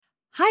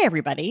Hi,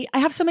 everybody. I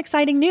have some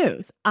exciting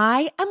news.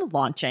 I am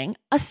launching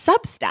a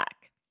Substack.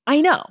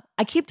 I know,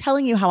 I keep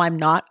telling you how I'm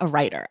not a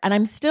writer, and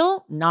I'm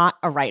still not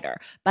a writer,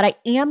 but I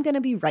am going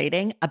to be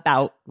writing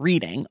about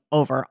reading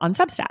over on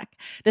Substack.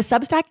 The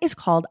Substack is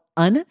called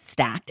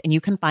Unstacked, and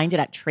you can find it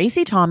at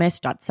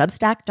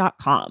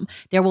traceythomas.substack.com.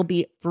 There will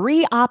be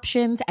free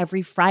options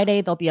every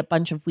Friday. There'll be a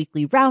bunch of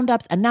weekly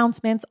roundups,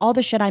 announcements, all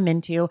the shit I'm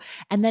into.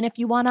 And then if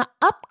you want to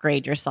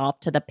upgrade yourself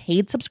to the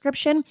paid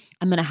subscription,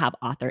 I'm going to have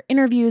author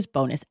interviews,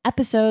 bonus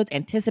episodes,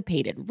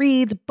 anticipated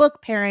reads,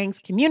 book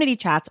pairings, community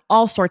chats,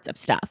 all sorts of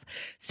stuff.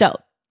 So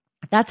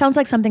if that sounds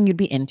like something you'd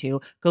be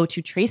into, go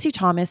to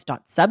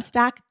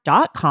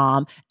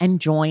traceythomas.substack.com and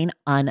join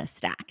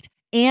Unstacked.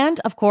 And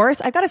of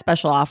course, I've got a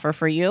special offer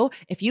for you.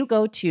 If you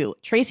go to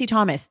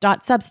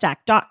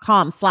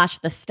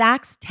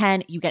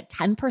traceythomas.substack.com/thestacks10, you get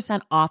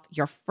 10% off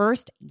your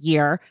first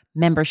year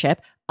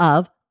membership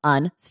of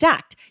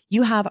Unstacked.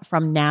 You have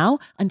from now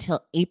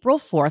until April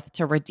 4th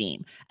to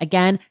redeem.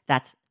 Again,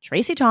 that's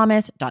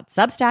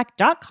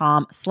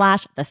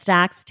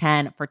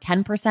traceythomas.substack.com/thestacks10 for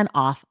 10%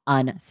 off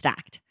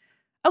Unstacked.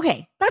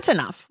 Okay, that's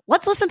enough.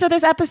 Let's listen to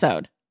this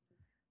episode.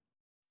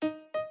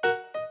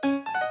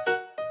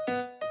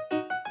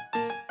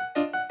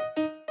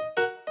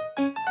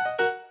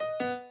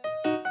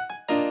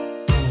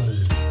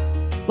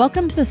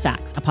 Welcome to The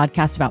Stacks, a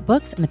podcast about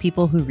books and the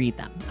people who read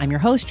them. I'm your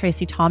host,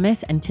 Tracey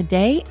Thomas, and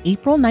today,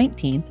 April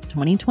 19th,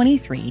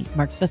 2023,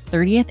 marks the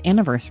 30th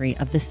anniversary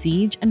of the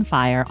siege and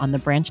fire on the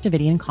Branch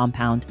Davidian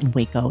compound in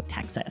Waco,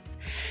 Texas.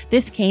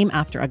 This came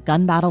after a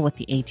gun battle with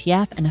the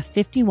ATF and a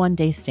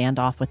 51-day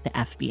standoff with the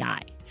FBI.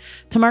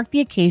 To mark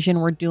the occasion,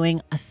 we're doing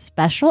a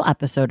special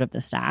episode of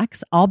The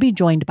Stacks. I'll be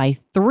joined by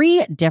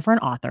 3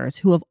 different authors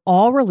who have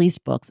all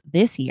released books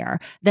this year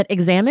that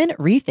examine,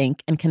 rethink,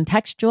 and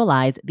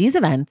contextualize these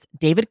events,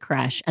 David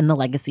Koresh, and the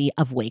legacy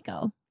of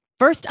Waco.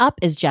 First up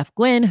is Jeff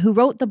Guinn, who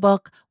wrote the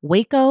book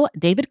Waco,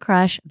 David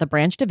Koresh, The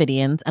Branch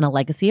Davidians, and a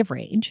Legacy of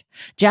Rage.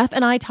 Jeff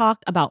and I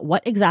talked about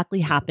what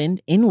exactly happened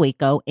in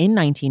Waco in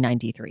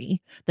 1993,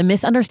 the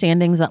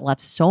misunderstandings that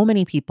left so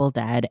many people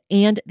dead,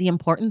 and the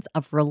importance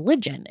of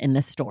religion in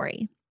this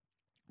story.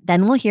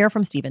 Then we'll hear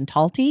from Stephan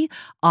Talty,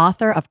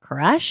 author of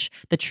Koresh,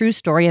 The True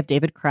Story of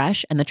David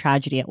Koresh and the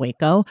Tragedy at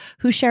Waco,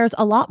 who shares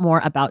a lot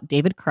more about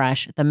David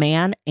Koresh, the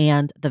man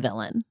and the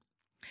villain.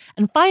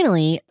 And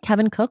finally,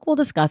 Kevin Cook will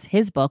discuss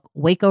his book,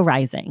 Waco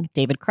Rising,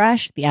 David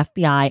Koresh, the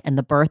FBI, and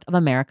the Birth of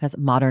America's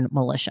Modern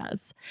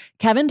Militias.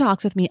 Kevin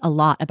talks with me a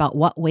lot about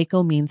what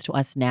Waco means to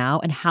us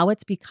now and how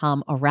it's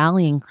become a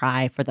rallying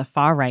cry for the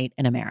far right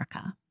in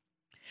America.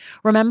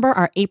 Remember,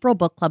 our April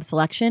book club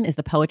selection is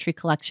the poetry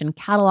collection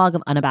Catalog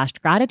of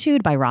Unabashed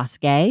Gratitude by Ross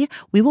Gay.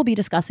 We will be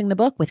discussing the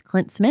book with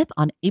Clint Smith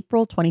on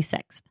April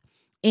 26th.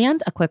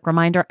 And a quick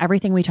reminder,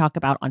 everything we talk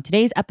about on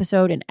today's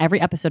episode and every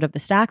episode of The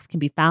Stacks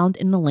can be found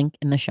in the link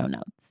in the show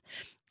notes.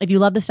 If you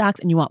love The Stacks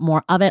and you want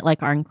more of it,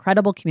 like our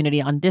incredible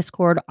community on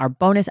Discord, our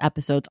bonus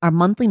episodes, our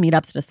monthly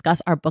meetups to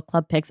discuss our book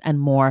club picks and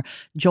more,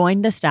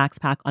 join the Stacks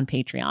Pack on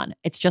Patreon.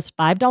 It's just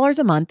 $5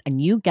 a month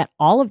and you get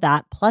all of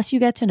that. Plus you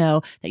get to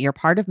know that you're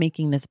part of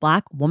making this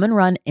Black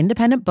woman-run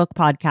independent book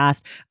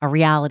podcast a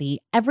reality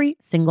every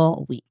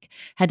single week.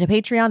 Head to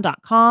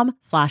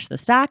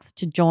patreon.com/thestacks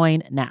to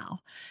join now.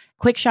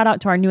 Quick shout out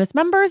to our newest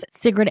members,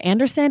 Sigrid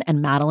Anderson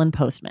and Madeline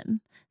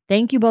Postman.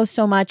 Thank you both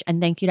so much, and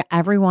thank you to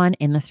everyone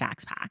in the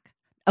Stacks Pack.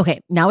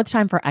 Okay, now it's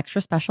time for an extra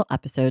special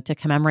episode to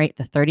commemorate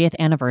the 30th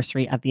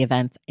anniversary of the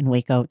events in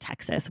Waco,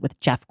 Texas, with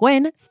Jeff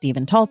Guinn,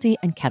 Stephan Talty,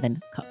 and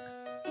Kevin Cook.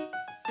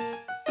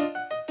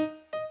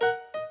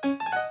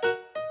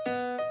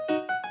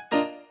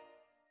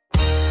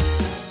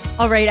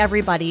 All right,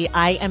 everybody,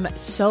 I am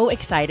so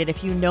excited.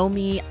 If you know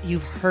me,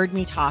 you've heard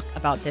me talk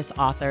about this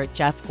author,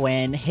 Jeff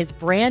Guinn. His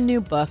brand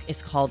new book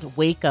is called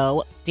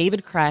Waco,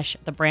 David Koresh,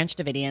 The Branch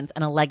Davidians,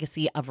 and a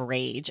Legacy of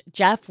Rage.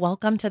 Jeff,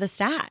 welcome to The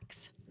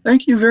Stacks.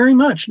 Thank you very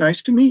much.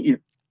 Nice to meet you.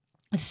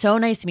 It's so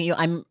nice to meet you.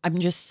 I'm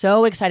just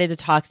so excited to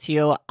talk to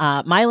you.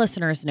 My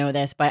listeners know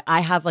this, but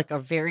I have like a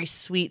very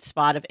sweet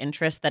spot of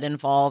interest that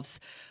involves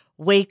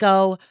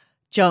Waco,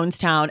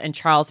 Jonestown, and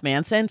Charles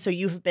Manson. So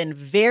you've been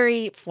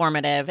very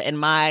formative in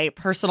my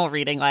personal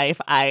reading life.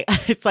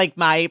 It's like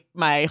my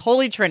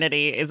holy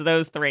trinity is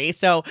those 3.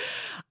 So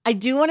I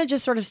do want to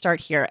just sort of start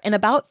here. In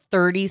about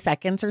 30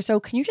 seconds or so,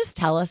 can you just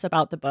tell us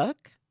about the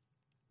book?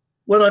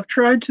 What I've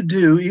tried to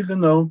do, even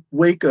though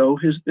Waco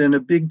has been a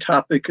big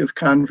topic of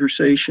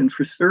conversation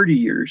for 30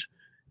 years,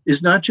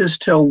 is not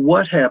just tell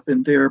what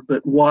happened there,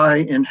 but why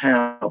and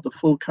how, the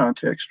full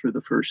context for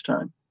the first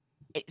time.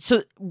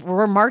 So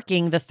we're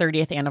marking the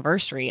 30th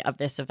anniversary of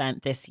this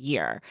event this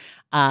year,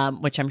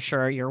 which I'm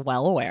sure you're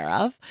well aware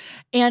of.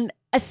 And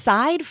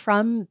aside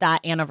from that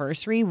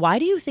anniversary, why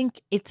do you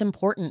think it's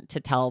important to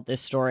tell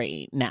this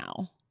story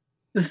now?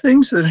 The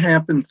things that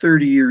happened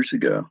 30 years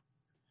ago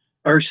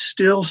are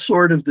still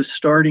sort of the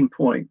starting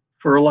point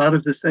for a lot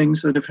of the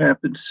things that have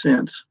happened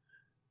since.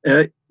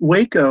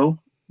 Waco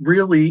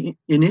really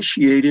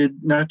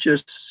initiated not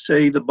just,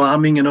 say, the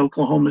bombing in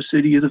Oklahoma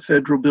City of the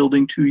federal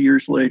building 2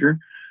 years later,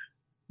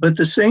 But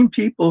the same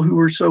people who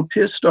were so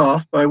pissed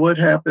off by what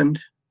happened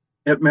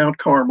at Mount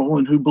Carmel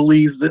and who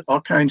believe that all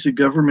kinds of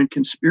government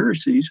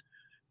conspiracies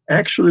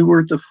actually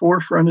were at the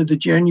forefront of the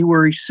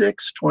January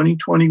 6,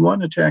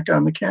 2021 attack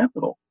on the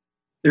Capitol.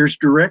 There's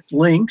direct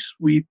links.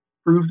 We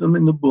prove them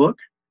in the book.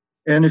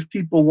 And if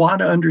people want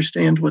to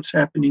understand what's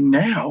happening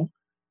now,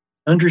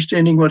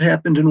 understanding what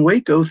happened in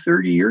Waco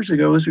 30 years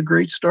ago is a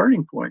great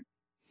starting point.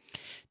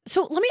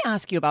 So let me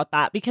ask you about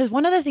that, because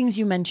one of the things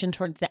you mentioned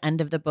towards the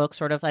end of the book,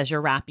 sort of as you're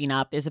wrapping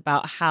up, is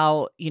about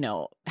how,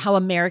 how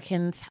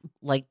Americans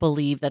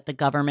believe that the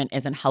government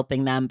isn't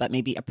helping them, but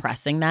maybe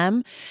oppressing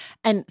them.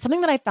 And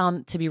something that I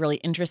found to be really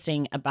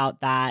interesting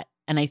about that,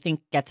 and I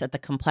think gets at the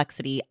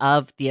complexity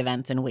of the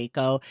events in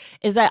Waco,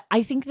 is that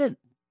I think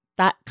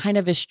that kind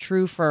of is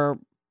true for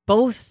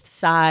both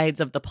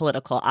sides of the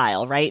political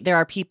aisle, right? There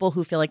are people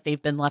who feel like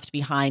they've been left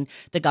behind.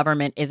 The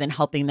government isn't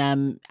helping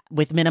them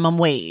with minimum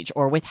wage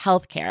or with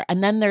healthcare.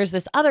 And then there's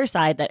this other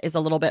side that is a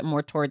little bit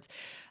more towards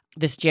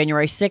this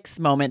January 6th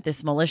moment,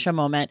 this militia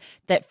moment,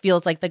 that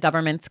feels like the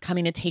government's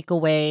coming to take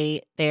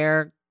away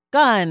their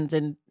guns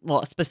and,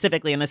 well,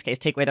 specifically in this case,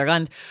 take away their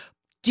guns.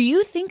 Do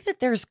you think that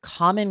there's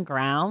common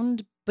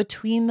ground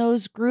between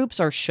those groups,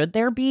 or should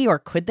there be, or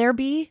could there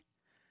be?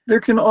 There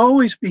can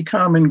always be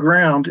common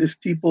ground if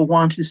people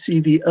want to see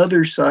the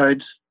other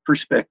side's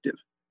perspective.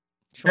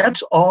 Sure.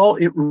 That's all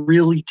it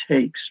really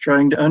takes,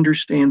 trying to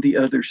understand the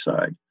other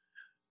side.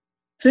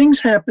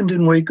 Things happened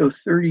in Waco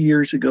 30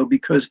 years ago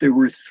because there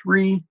were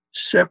three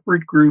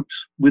separate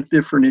groups with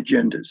different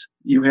agendas.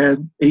 You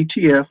had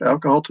ATF,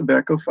 alcohol,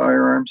 tobacco,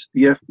 firearms,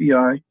 the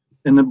FBI,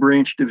 and the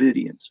Branch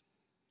Davidians.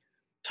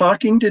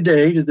 Talking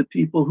today to the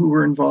people who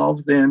were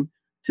involved then,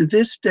 to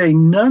this day,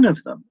 none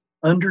of them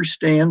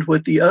understand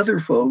what the other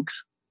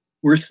folks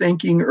were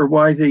thinking or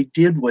why they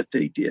did what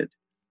they did.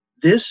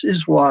 This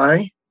is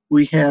why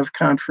we have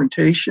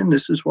confrontation.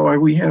 This is why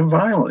we have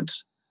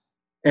violence.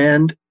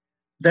 And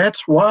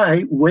that's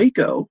why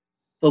Waco,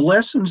 the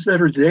lessons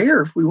that are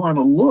there, if we want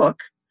to look,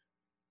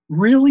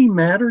 really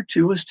matter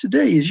to us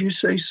today, as you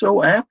say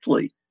so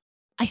aptly.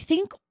 I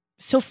think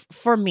so.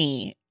 For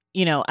me,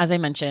 as I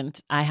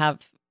mentioned, I have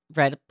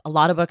read a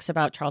lot of books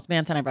about Charles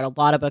Manson. I've read a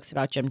lot of books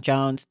about Jim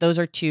Jones. Those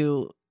are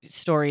two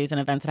stories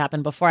and events that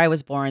happened before I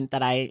was born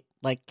that I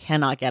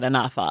cannot get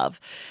enough of.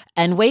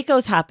 And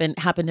Waco's happened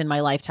in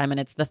my lifetime,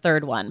 and it's the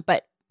third one.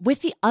 But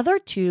with the other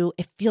two,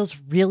 it feels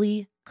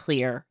really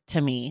clear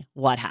to me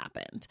what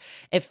happened.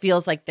 It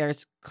feels like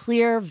there's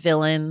clear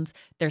villains,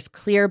 there's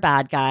clear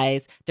bad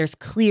guys, there's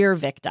clear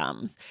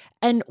victims.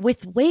 And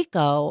with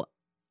Waco,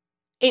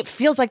 it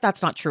feels like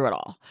that's not true at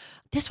all.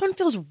 This one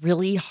feels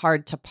really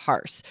hard to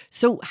parse.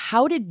 So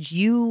how did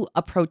you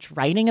approach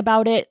writing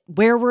about it?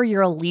 Where were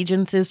your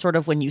allegiances sort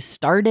of when you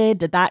started?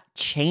 Did that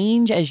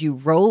change as you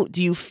wrote?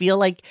 Do you feel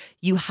like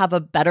you have a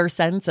better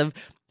sense of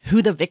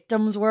who the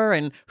victims were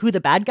and who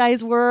the bad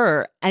guys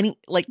were? Or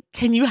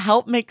can you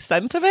help make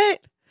sense of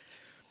it?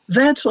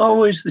 That's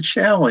always the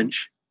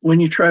challenge when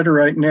you try to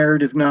write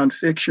narrative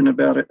nonfiction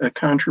about a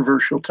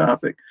controversial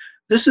topic.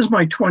 This is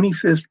my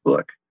 25th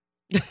book.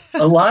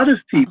 A lot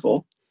of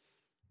people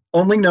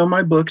only know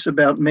my books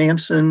about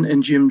Manson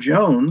and Jim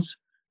Jones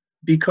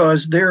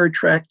because they're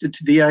attracted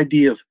to the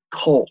idea of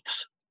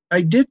cults.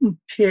 I didn't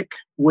pick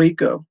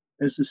Waco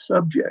as a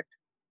subject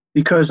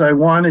because I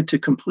wanted to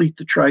complete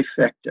the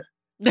trifecta.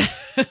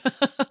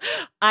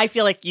 I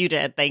feel like you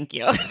did. Thank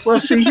you. Well,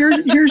 see,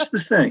 here's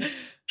the thing.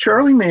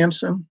 Charlie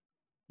Manson,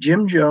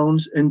 Jim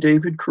Jones, and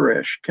David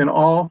Koresh can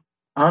all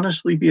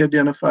honestly be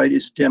identified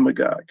as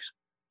demagogues.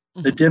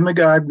 The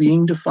demagogue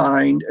being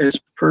defined as a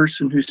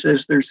person who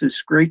says there's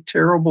this great,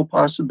 terrible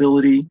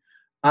possibility.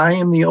 I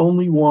am the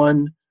only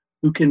one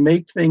who can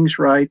make things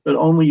right, but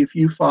only if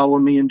you follow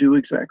me and do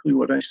exactly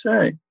what I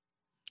say.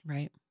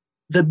 Right.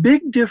 The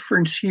big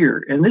difference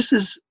here, and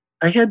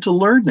I had to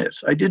learn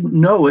this. I didn't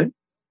know it.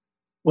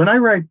 When I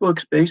write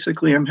books,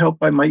 basically, I'm helped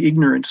by my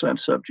ignorance on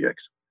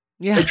subjects.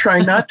 Yeah. I try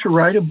not to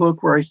write a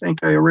book where I think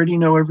I already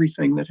know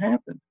everything that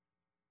happened.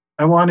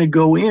 I want to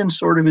go in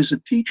sort of as a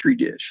petri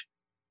dish.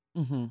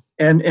 Mm-hmm.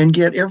 And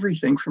get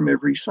everything from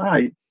every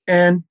side.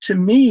 And to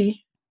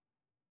me,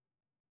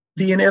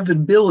 the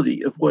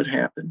inevitability of what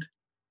happened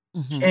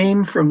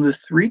came from the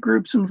three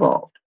groups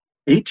involved: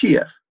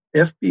 ATF,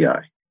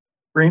 FBI,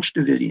 Branch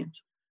Davidians.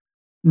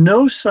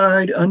 No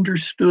side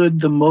understood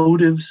the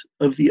motives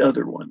of the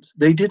other ones.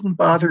 They didn't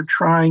bother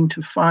trying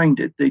to find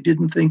it. They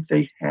didn't think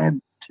they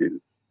had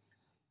to.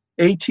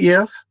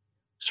 ATF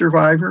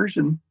survivors,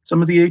 and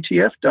some of the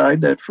ATF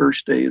died that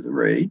first day of the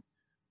raid,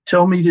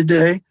 tell me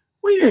today,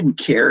 we didn't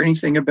care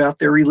anything about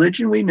their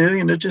religion. We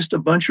knew, just a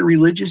bunch of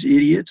religious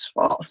idiots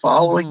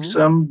following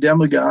some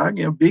demagogue,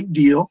 big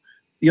deal.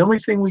 The only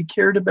thing we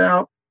cared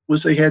about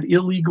was they had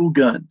illegal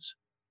guns.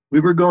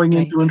 We were going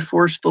in to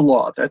enforce the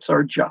law. That's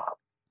our job.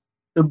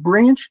 The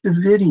Branch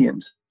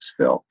Davidians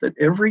felt that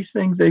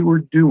everything they were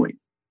doing,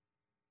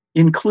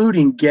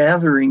 including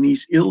gathering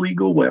these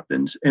illegal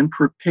weapons and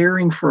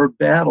preparing for a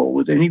battle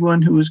with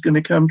anyone who was going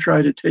to come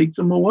try to take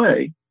them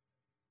away,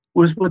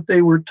 was what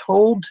they were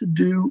told to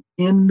do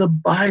in the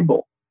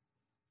Bible.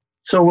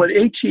 So what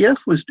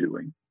ATF was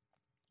doing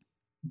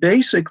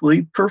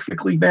basically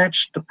perfectly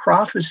matched the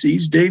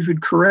prophecies David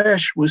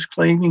Koresh was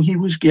claiming he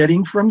was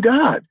getting from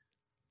God.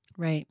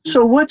 Right.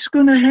 So what's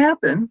going to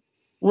happen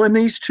when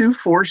these two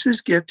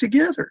forces get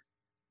together?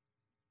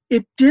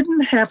 It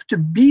didn't have to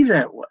be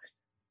that way,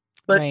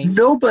 but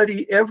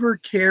nobody ever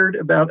cared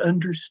about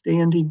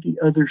understanding the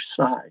other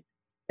side.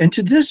 And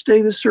to this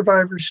day, the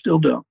survivors still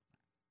don't.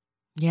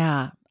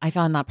 Yeah, I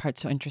found that part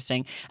so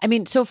interesting. I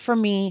mean, so for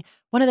me,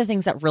 one of the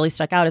things that really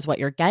stuck out is what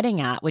you're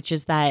getting at, which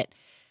is that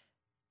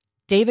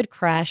David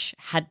Koresh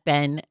had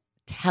been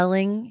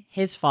telling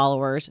his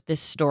followers this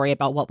story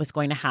about what was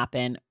going to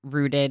happen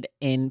rooted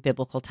in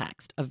biblical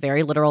text, a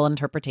very literal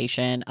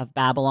interpretation of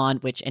Babylon,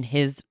 which in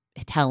his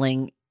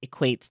telling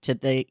equates to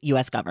the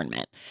US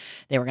government.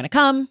 They were going to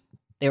come,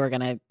 they were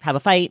going to have a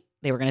fight,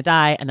 they were going to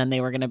die, and then they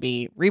were going to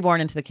be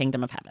reborn into the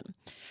kingdom of heaven.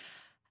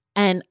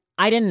 And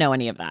I didn't know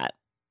any of that.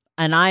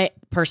 And I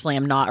personally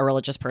am not a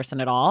religious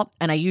person at all.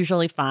 And I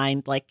usually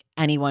find like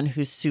anyone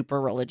who's super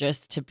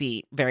religious to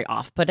be very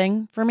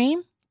off-putting for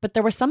me. But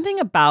there was something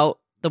about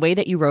the way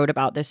that you wrote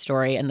about this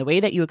story and the way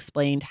that you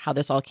explained how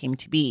this all came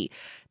to be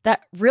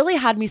that really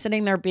had me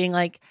sitting there being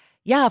like,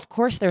 yeah, of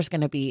course there's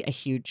going to be a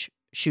huge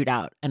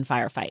shootout and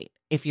firefight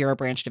if you're a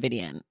Branch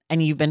Davidian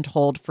and you've been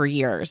told for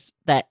years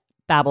that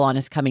Babylon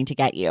is coming to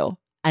get you.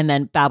 And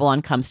then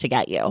Babylon comes to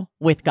get you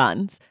with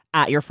guns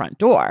at your front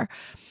door.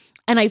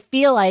 And I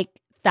feel like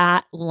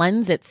that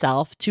lends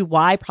itself to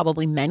why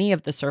probably many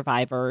of the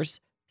survivors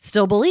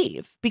still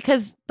believe,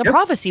 because the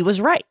prophecy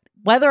was right.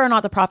 Whether or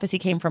not the prophecy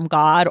came from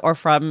God or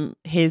from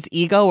his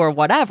ego or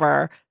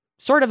whatever,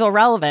 sort of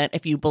irrelevant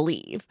if you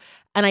believe.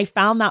 And I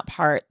found that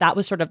part, that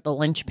was sort of the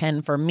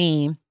linchpin for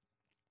me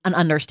on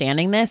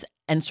understanding this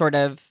and sort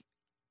of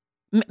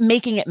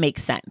making it make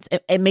sense.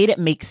 It made it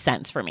make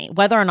sense for me.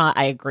 Whether or not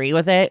I agree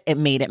with it, it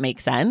made it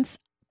make sense.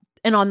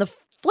 And on the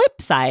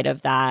flip side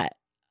of that,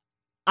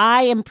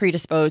 I am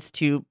predisposed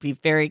to be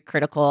very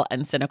critical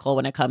and cynical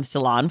when it comes to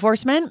law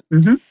enforcement.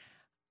 Mm-hmm.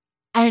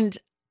 And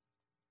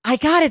I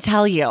gotta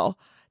tell you,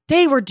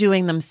 they were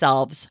doing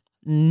themselves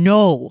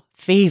no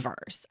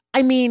favors.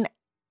 I mean,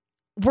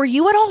 were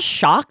you at all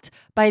shocked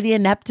by the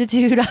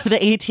ineptitude of the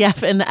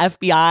ATF and the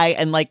FBI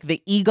and like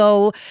the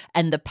ego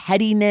and the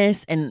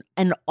pettiness and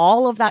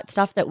all of that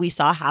stuff that we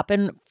saw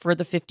happen for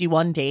the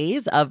 51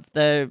 days of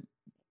them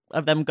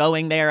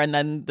going there and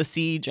then the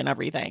siege and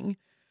everything?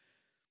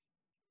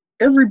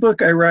 Every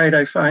book I write,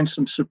 I find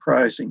some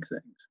surprising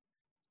things.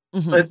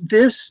 Mm-hmm. But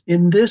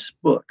in this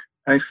book,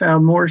 I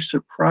found more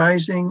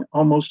surprising,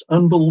 almost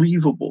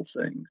unbelievable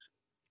things,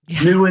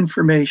 new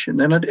information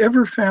than I'd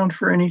ever found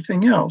for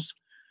anything else.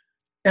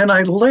 And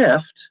I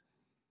left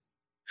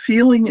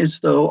feeling as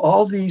though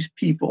all these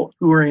people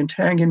who are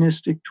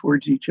antagonistic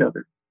towards each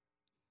other,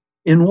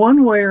 in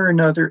one way or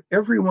another,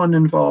 everyone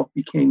involved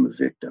became a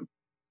victim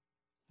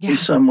in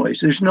some ways.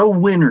 There's no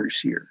winners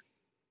here.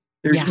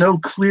 There's no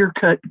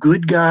clear-cut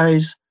good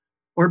guys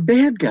or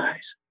bad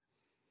guys.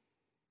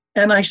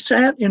 And I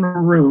sat in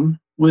a room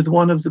with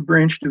one of the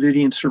Branch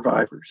Davidian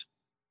survivors,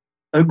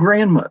 a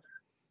grandmother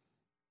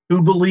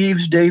who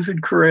believes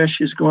David Koresh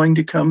is going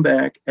to come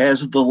back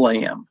as the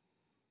Lamb.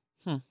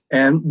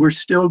 And we're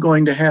still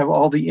going to have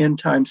all the end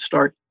times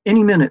start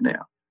any minute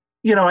now.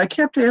 You know, I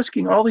kept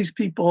asking all these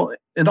people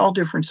at all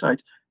different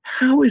sides,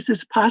 how is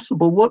this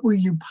possible? What were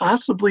you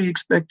possibly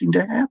expecting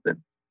to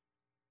happen?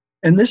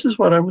 And this is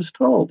what I was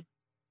told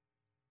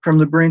from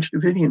the Branch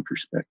Davidian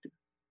perspective.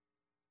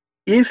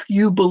 If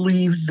you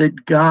believe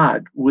that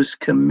God was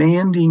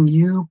commanding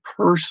you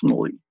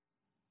personally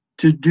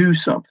to do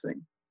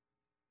something,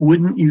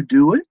 wouldn't you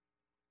do it?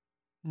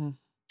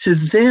 To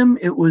them,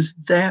 it was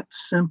that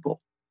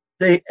simple.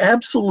 They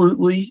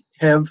absolutely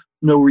have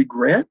no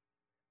regret,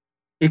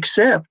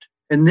 except,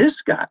 and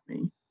this got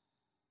me,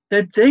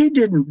 that they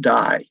didn't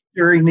die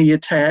during the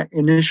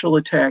initial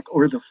attack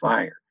or the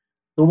fire.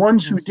 The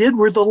ones who did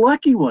were the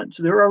lucky ones.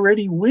 They're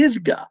already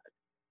with God.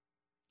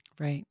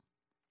 Right.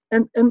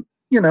 And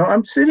you know,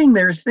 I'm sitting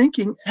there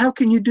thinking, how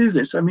can you do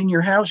this? I'm in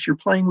your house, you're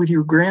playing with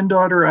your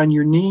granddaughter on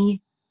your knee.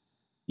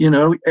 You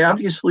know,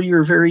 obviously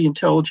you're a very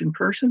intelligent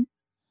person.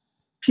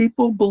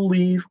 People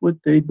believe what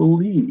they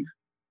believe.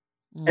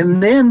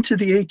 And then to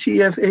the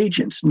ATF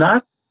agents,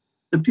 not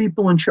the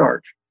people in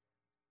charge,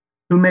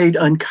 who made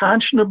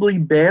unconscionably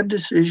bad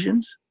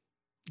decisions,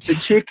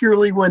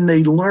 particularly when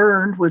they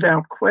learned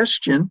without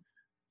question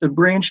the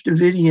Branch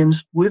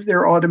Davidians with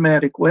their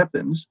automatic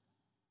weapons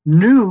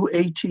knew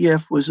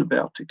ATF was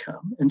about to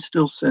come and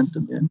still sent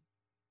them in.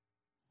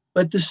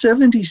 But the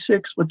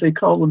 76, what they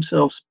call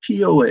themselves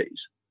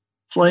POAs,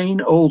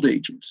 plain old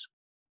agents,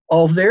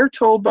 all they're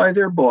told by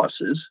their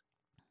bosses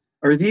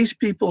are these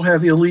people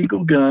have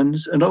illegal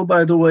guns. And oh,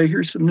 by the way,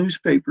 here's some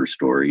newspaper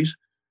stories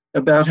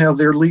about how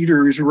their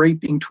leader is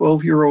raping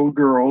 12-year-old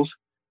girls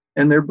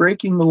and they're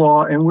breaking the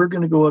law and we're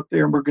going to go up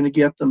there and we're going to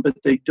get them. But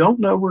they don't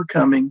know we're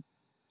coming.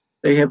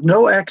 They have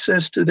no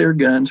access to their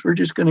guns. We're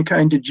just going to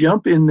kind of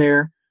jump in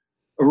there,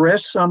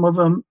 arrest some of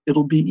them.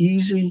 It'll be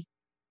easy.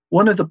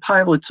 One of the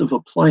pilots of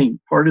a plane,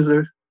 part of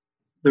the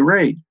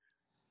raid,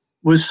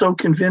 was so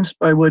convinced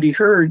by what he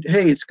heard,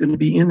 hey, it's going to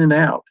be in and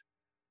out.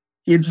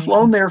 He had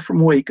flown there from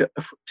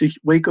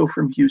Waco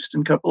from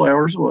Houston, a couple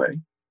hours away.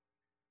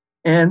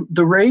 And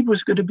the raid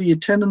was going to be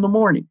at 10 in the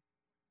morning.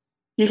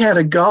 He had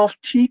a golf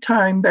tee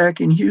time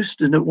back in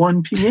Houston at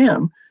 1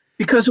 p.m.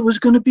 because it was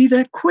going to be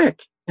that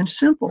quick and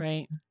simple.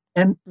 Right.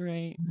 And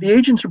right. The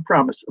agents are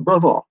promised,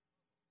 above all,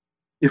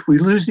 if we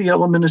lose the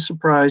element of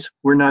surprise,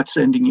 we're not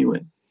sending you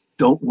in.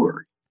 Don't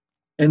worry.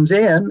 And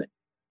then,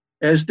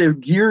 as they're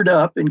geared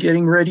up and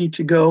getting ready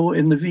to go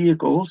in the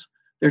vehicles,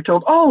 they're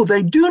told, oh,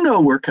 they do know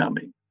we're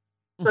coming.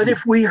 But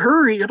if we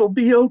hurry, it'll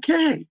be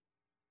okay.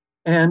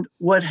 And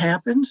what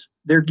happens?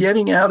 They're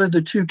getting out of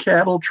the 2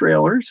 cattle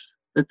trailers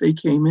that they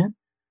came in.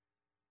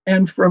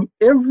 And from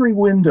every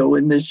window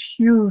in this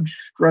huge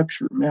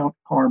structure, Mount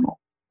Carmel,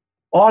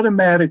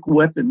 automatic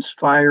weapons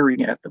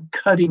firing at them,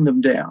 cutting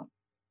them down.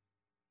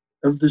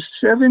 Of the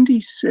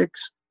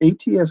 76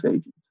 ATF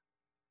agents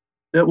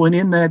that went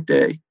in that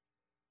day,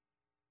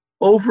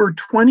 over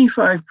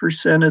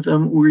 25% of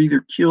them were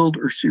either killed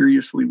or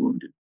seriously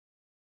wounded.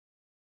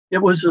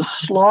 It was a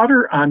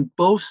slaughter on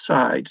both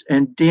sides,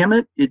 and damn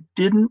it, it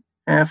didn't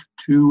have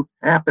to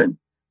happen.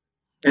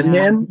 And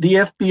then the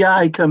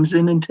FBI comes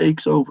in and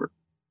takes over.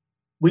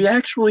 We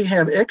actually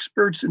have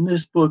experts in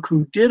this book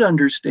who did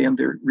understand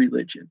their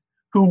religion,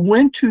 who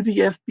went to the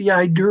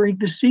FBI during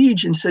the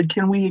siege and said,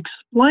 can we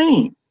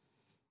explain?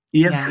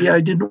 The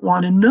FBI didn't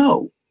want to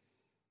know.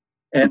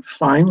 And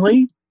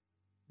finally,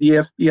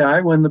 the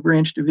FBI, when the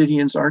Branch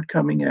Davidians aren't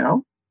coming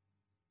out,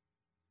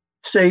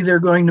 say they're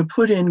going to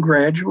put in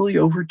gradually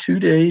over 2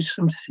 days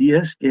some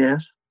CS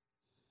gas.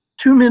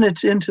 2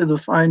 minutes into the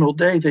final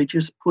day, they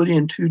just put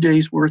in 2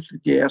 days worth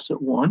of gas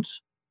at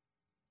once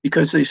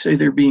because they say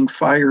they're being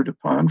fired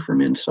upon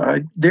from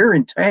inside. They're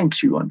in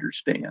tanks, you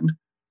understand.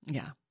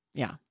 Yeah,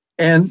 yeah.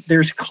 And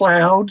there's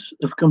clouds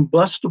of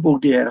combustible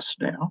gas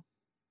now.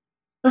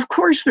 Of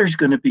course there's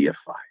going to be a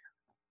fire.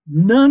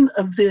 None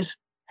of this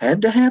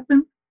had to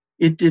happen.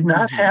 It did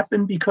not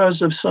happen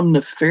because of some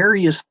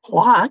nefarious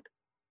plot.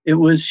 It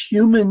was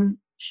human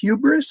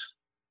hubris,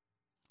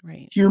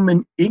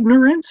 human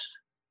ignorance.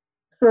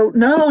 So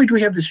not only do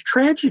we have this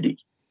tragedy,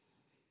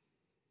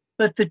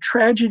 but the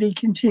tragedy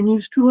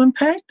continues to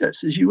impact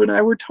us, as you and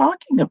I were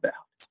talking about.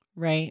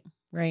 Right,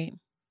 right.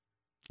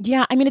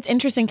 Yeah, I mean, it's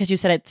interesting because you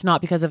said it's not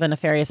because of a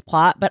nefarious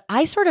plot, but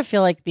I sort of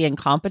feel like the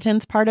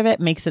incompetence part of it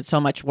makes it so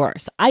much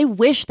worse. I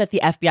wish that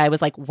the FBI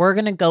was like, we're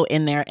going to go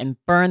in there and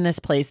burn this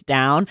place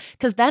down,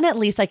 because then at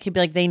least I could be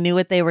like, they knew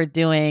what they were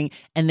doing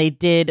and they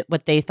did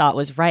what they thought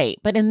was right.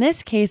 But in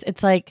this case,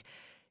 it's like,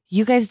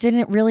 you guys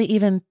didn't really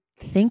even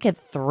think it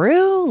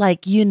through.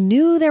 Like, you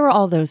knew there were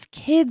all those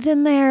kids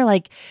in there,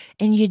 like,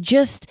 and you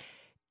just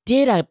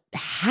did a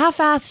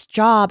half-assed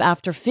job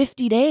after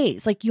 50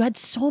 days. Like, you had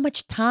so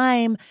much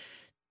time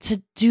to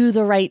do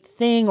the right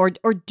thing or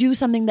do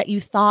something that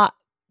you thought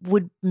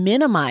would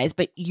minimize,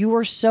 but you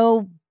were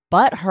so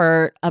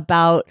butthurt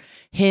about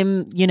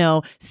him,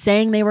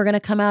 saying they were going to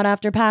come out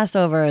after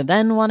Passover,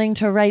 then wanting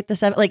to write the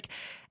 7, like,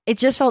 it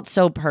just felt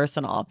so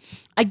personal.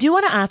 I do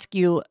want to ask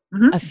you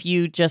a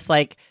few, just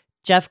like,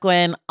 Jeff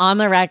Guinn, on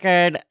the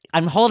record,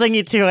 I'm holding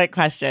you to it,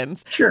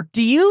 questions. Sure.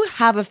 Do you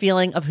have a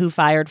feeling of who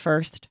fired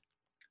first?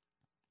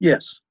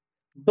 Yes.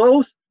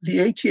 Both the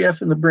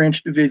ATF and the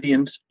Branch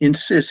Davidians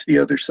insist the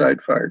other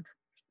side fired.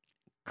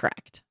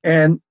 Correct.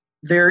 And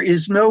there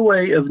is no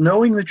way of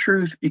knowing the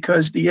truth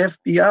because the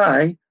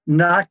FBI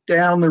knocked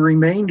down the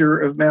remainder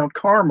of Mount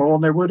Carmel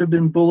and there would have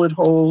been bullet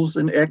holes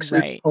and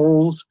exit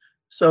holes.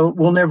 So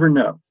we'll never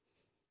know.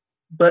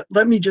 But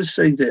let me just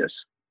say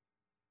this.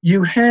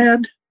 You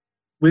had,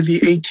 with the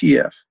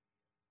ATF,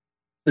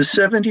 the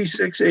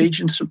 76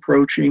 agents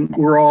approaching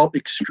were all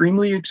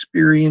extremely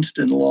experienced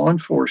in law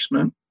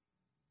enforcement.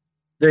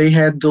 They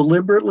had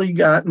deliberately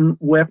gotten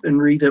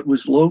weaponry that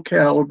was low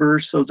caliber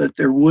so that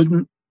there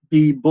wouldn't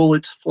be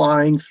bullets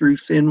flying through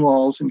thin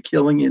walls and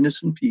killing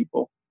innocent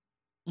people.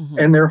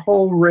 And their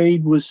whole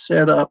raid was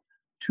set up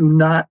to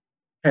not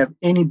have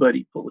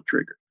anybody pull a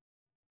trigger.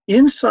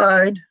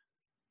 Inside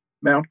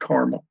Mount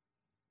Carmel,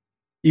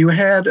 you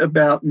had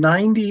about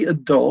 90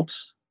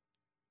 adults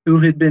who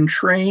had been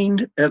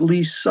trained at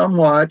least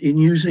somewhat in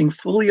using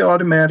fully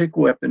automatic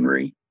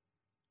weaponry,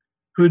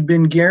 who'd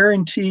been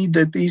guaranteed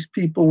that these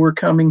people were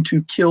coming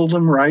to kill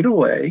them right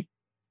away,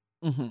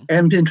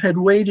 and had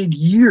waited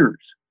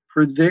years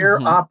for their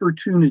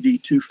opportunity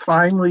to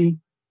finally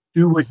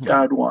do what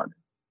God wanted.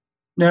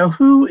 Now,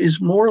 who is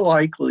more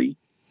likely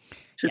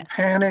to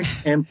panic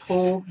and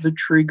pull the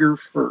trigger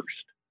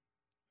first?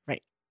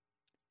 Right.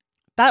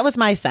 That was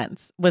my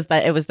sense, was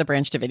that it was the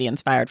Branch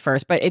Davidians fired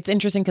first. But it's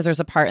interesting because there's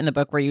a part in the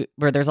book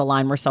where there's a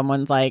line where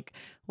someone's like,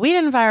 we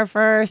didn't fire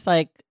first,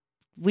 like,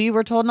 we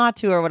were told not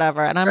to or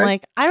whatever. And I'm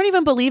like, I don't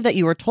even believe that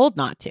you were told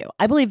not to.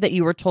 I believe that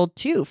you were told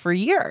to for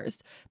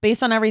years.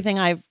 Based on everything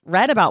I've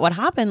read about what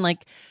happened,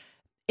 like,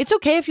 it's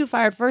okay if you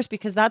fired first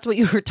because that's what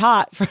you were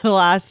taught for the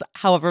last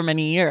however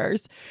many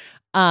years.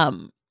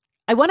 I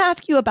want to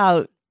ask you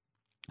about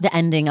the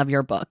ending of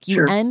your book. You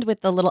Sure. end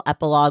with the little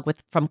epilogue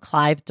from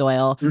Clive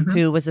Doyle,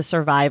 who was a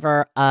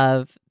survivor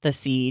of the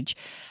siege.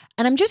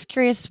 And I'm just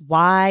curious,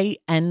 why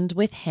end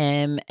with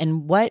him,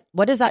 and what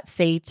does that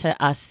say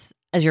to us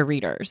as your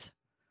readers?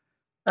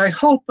 I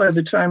hope by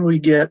the time we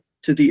get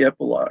to the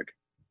epilogue,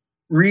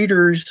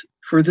 readers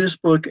for this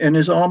book, and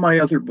as all my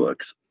other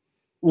books,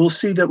 will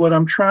see that what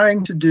I'm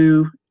trying to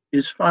do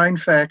is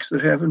find facts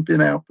that haven't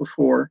been out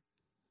before,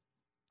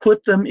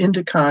 put them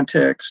into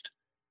context,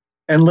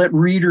 and let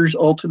readers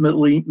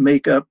ultimately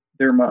make up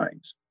their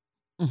minds.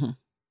 Mm-hmm.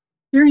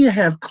 Here you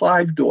have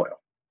Clive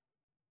Doyle,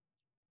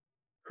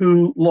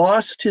 who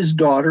lost his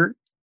daughter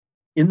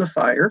in the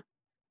fire,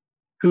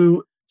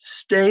 who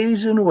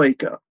stays in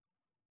Waco,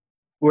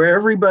 where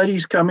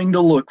everybody's coming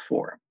to look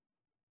for him.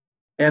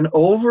 And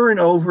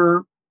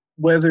over,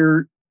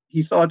 whether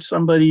he thought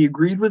somebody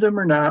agreed with him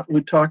or not,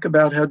 would talk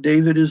about how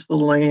David is the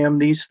lamb.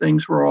 These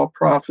things were all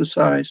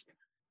prophesized.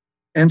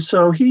 And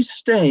so he's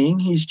staying.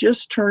 He's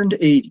just turned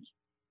 80.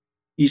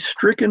 He's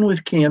stricken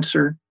with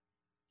cancer.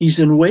 He's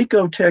in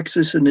Waco,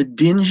 Texas, in a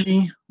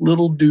dingy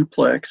little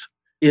duplex.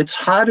 It's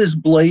hot as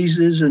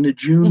blazes in a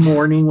June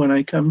morning when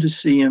I come to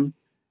see him.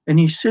 And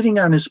he's sitting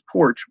on his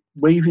porch,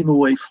 waving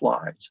away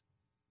flies.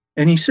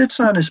 And he sits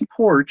on his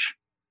porch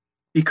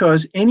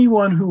because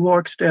anyone who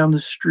walks down the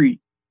street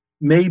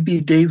may be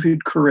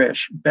David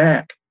Koresh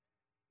back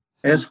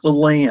as the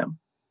Lamb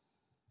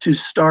to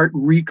start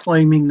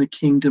reclaiming the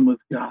kingdom of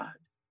God.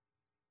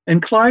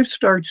 And Clive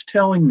starts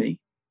telling me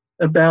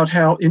about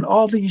how in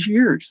all these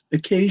years,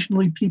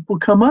 occasionally people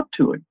come up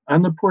to him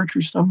on the porch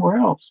or somewhere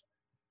else,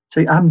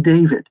 say, "I'm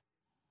David."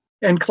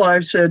 And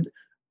Clive said,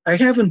 "I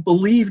haven't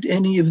believed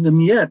any of them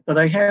yet, but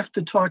I have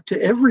to talk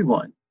to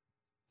everyone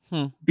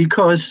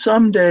because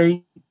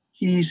someday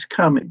he's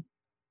coming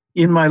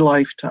in my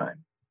lifetime."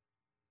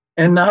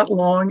 And not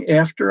long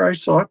after I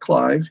saw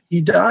Clive, he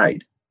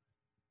died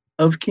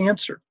of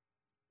cancer.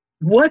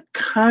 What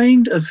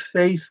kind of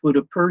faith would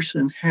a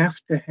person have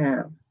to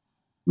have,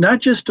 not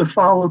just to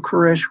follow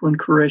Koresh when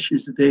Koresh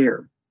is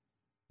there,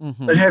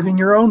 but having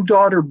your own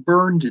daughter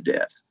burned to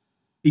death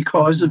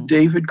because of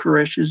David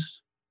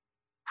Koresh's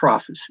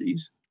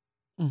prophecies.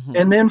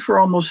 And then for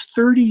almost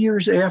 30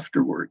 years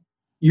afterward,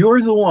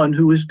 you're the one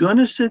who is going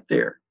to sit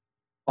there.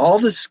 All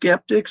the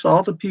skeptics,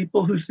 all the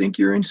people who think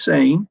you're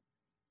insane,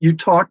 you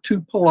talk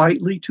to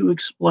politely to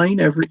explain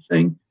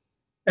everything.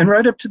 And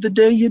right up to the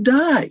day you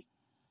die,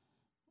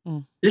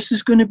 this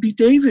is going to be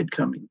David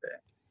coming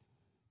back.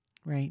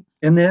 Right.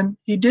 And then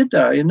he did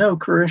die. And no,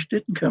 Koresh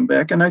didn't come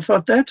back. And I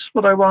thought that's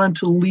what I wanted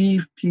to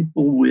leave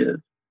people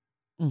with.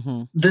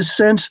 The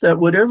sense that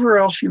whatever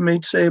else you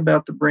may say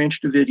about the Branch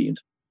Davidians,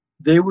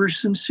 they were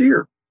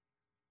sincere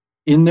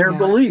in their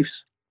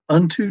beliefs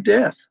unto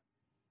death.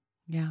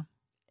 Yeah.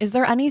 Is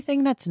there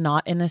anything that's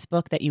not in this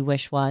book that you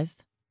wish was?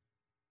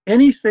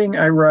 Anything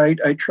I write,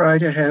 I try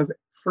to have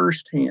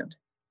firsthand,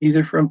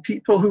 either from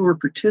people who were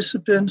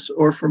participants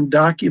or from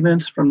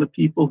documents from the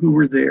people who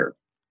were there.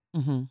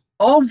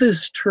 All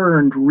this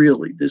turned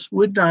really, this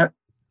would not,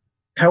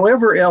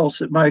 however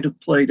else it might have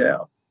played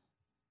out,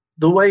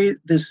 the way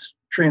this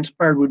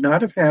transpired would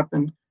not have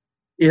happened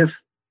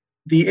if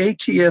the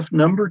ATF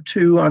number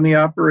 2 on the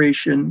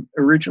operation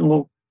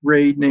original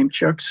raid named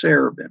Chuck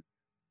Sarabin,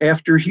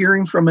 after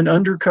hearing from an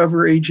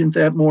undercover agent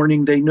that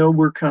morning, they know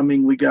we're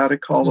coming, we got to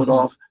call it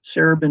off.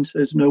 Sarabin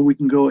says, no, we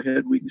can go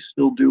ahead, we can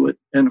still do it.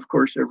 And of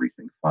course,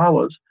 everything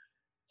follows.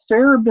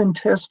 Sarabin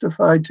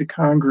testified to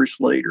Congress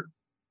later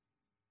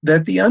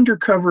that the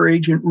undercover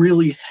agent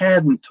really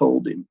hadn't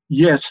told him,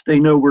 yes, they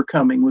know we're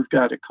coming, we've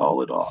got to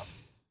call it off.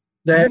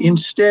 That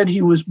instead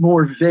he was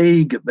more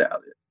vague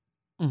about it.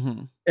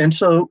 And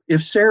so if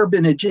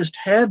Sarabin had just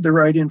had the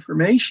right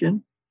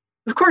information,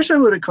 of course I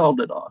would have called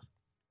it off.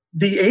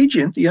 The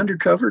agent, the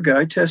undercover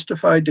guy,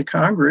 testified to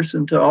Congress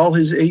and to all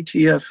his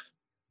ATF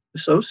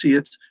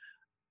associates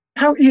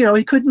how,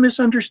 he couldn't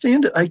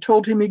misunderstand it. I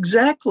told him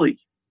exactly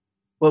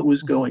what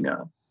was going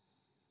on.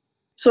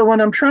 So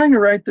when I'm trying to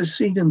write this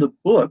scene in the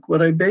book,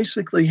 what I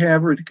basically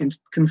have are the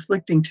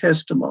conflicting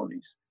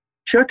testimonies.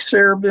 Chuck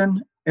Sarabin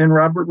and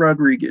Robert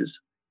Rodriguez,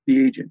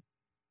 the agent,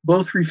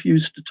 both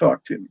refused to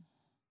talk to me.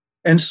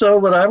 And so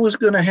what I was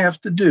going to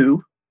have to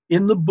do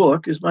in the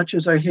book, as much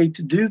as I hate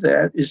to do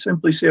that, is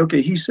simply say,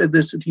 okay, he said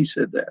this and he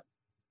said that.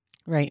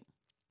 Right.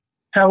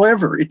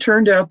 However, it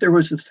turned out there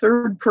was a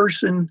third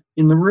person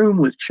in the room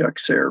with Chuck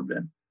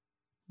Sarabin,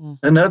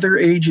 another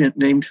agent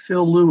named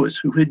Phil Lewis,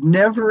 who had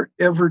never,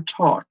 ever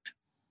talked.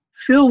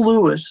 Phil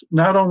Lewis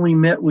not only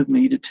met with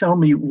me to tell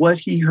me what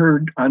he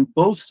heard on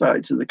both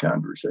sides of the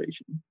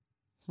conversation,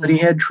 but he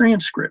had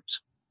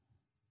transcripts.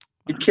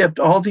 It kept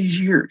all these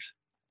years.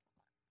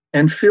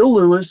 And Phil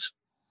Lewis,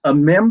 a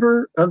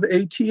member of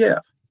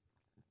ATF,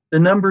 the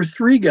number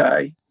 3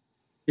 guy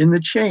in the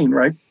chain,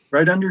 right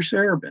under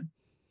Sarabin,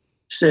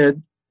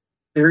 said,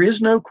 there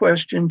is no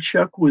question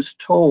Chuck was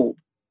told.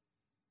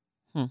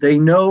 They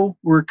know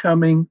we're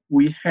coming.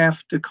 We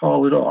have to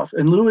call it off.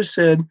 And Lewis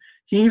said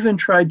he even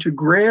tried to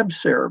grab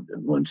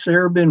Sarabin when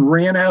Sarabin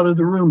ran out of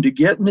the room to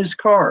get in his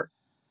car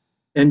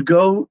and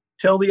go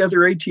tell the other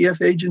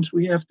ATF agents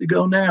we have to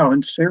go now.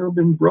 And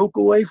Sarabin broke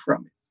away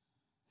from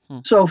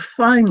it. So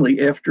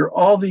finally, after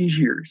all these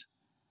years,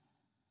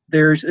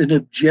 there's an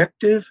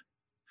objective,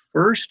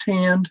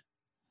 firsthand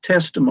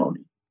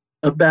testimony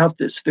about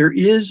this. There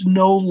is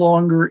no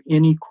longer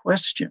any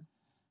question.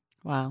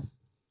 Wow.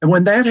 And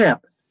when that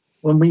happened,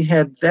 when we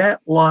had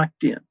that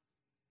locked in,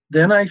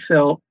 then I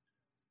felt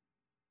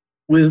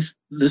with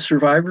the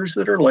survivors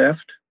that are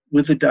left,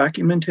 with the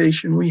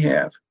documentation we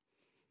have,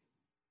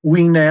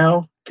 we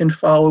now can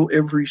follow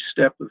every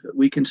step of it.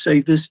 We can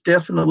say this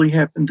definitely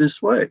happened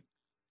this way.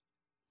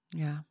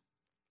 Yeah.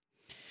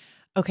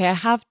 Okay, I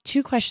have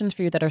two questions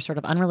for you that are sort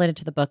of unrelated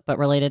to the book, but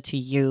related to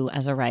you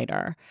as a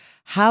writer.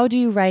 How do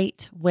you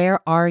write? Where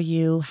are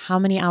you? How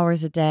many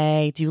hours a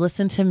day? Do you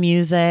listen to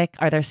music?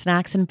 Are there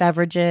snacks and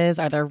beverages?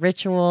 Are there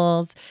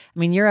rituals? I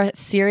mean, you're a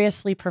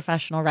seriously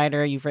professional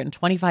writer. You've written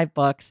 25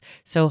 books.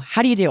 So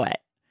how do you do it?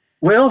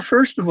 Well,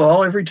 first of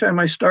all, every time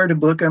I start a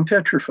book, I'm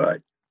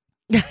petrified.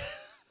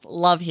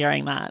 Love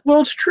hearing that.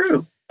 Well, it's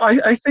true.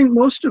 I think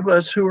most of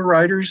us who are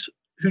writers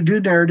who do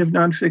narrative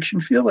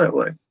nonfiction feel that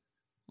way.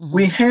 Mm-hmm.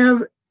 We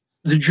have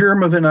the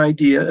germ of an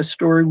idea, a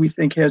story we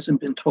think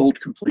hasn't been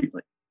told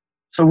completely.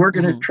 So we're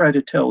going to try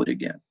to tell it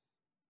again.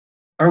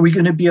 Are we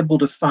going to be able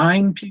to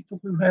find people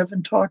who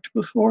haven't talked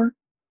before?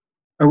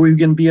 Are we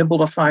going to be able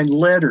to find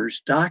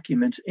letters,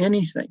 documents,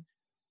 anything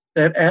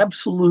that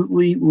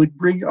absolutely would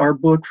bring our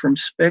book from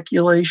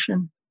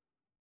speculation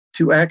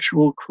to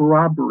actual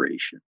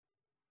corroboration?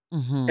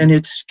 Mm-hmm. And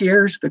it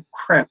scares the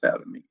crap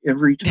out of me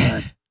every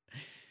time.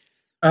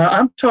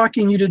 I'm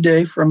talking to you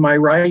today from my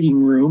writing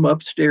room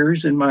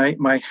upstairs in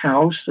my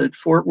house at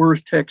Fort Worth,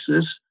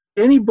 Texas.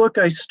 Any book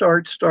I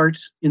start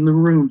starts in the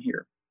room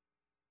here.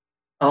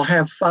 I'll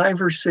have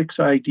 5 or 6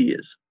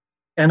 ideas.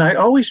 And I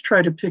always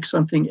try to pick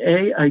something,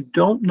 A, I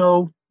don't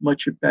know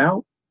much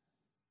about,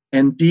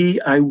 and B,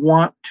 I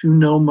want to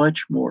know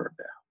much more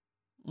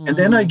about. And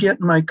then I get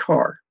in my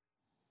car.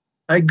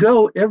 I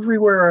go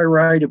everywhere I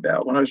write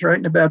about. When I was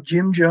writing about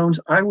Jim Jones,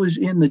 I was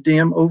in the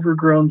damn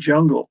overgrown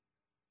jungle.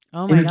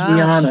 Oh my gosh.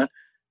 Guyana.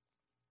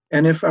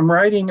 And if I'm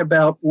writing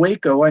about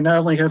Waco, I not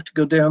only have to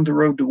go down the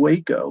road to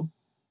Waco,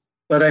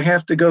 but I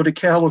have to go to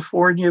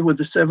California where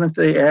the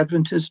Seventh-day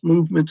Adventist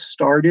movement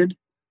started.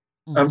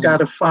 Mm-hmm. I've got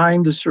to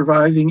find the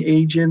surviving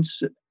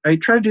agents. I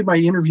try to do my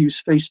interviews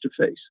face to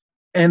face.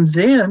 And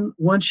then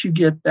once you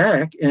get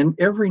back, and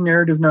every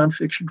narrative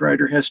nonfiction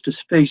writer has to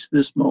face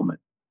this moment.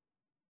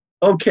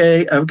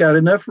 Okay, I've got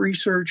enough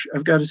research.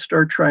 I've got to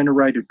start trying to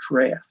write a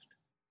draft.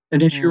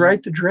 And if you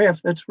write the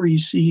draft, that's where you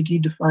see you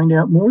need to find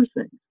out more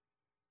things.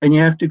 And you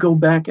have to go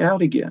back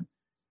out again.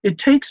 It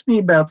takes me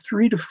about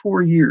 3 to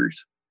 4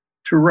 years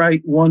to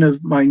write one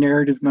of my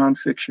narrative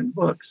nonfiction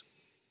books.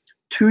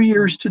 2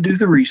 years to do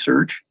the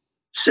research,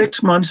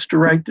 6 months to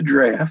write the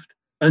draft,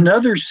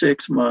 another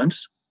 6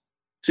 months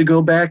to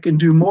go back and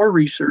do more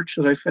research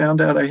that I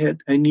found out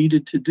I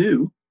needed to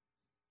do.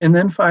 And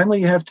then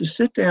finally you have to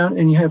sit down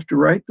and you have to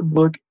write the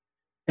book,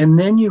 and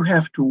then you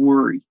have to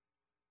worry.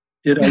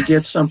 Did I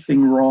get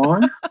something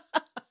wrong?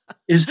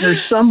 Is there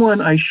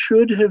someone I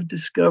should have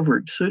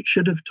discovered,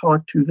 should have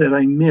talked to that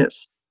I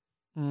missed?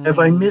 Have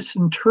I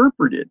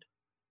misinterpreted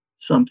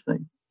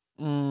something?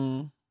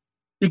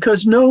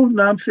 Because no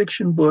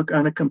nonfiction book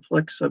on a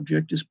complex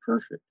subject is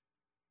perfect.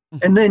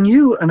 And then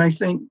you, and I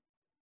think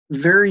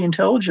very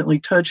intelligently,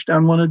 touched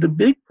on one of the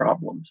big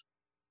problems.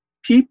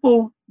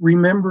 People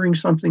remembering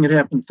something that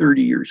happened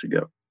 30 years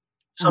ago,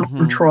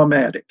 something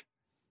traumatic.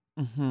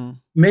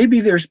 Maybe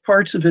there's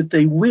parts of it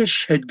they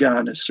wish had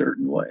gone a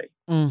certain way.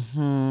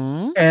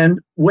 And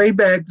way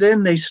back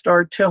then, they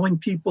start telling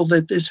people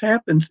that this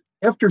happened.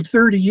 After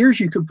 30 years,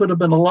 you could put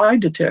them in a lie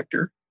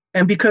detector.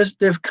 And because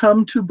they've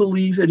come to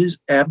believe it is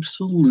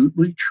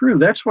absolutely true.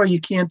 That's why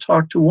you can't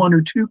talk to 1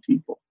 or 2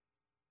 people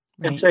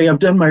and say, I've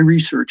done my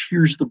research,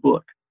 here's the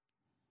book.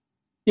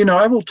 You know,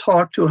 I will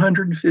talk to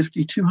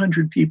 150,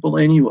 200 people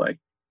anyway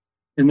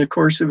in the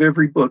course of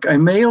every book. I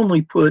may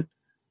only put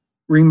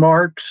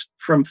remarks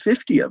from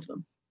 50 of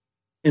them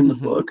in the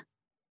book.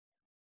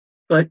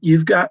 But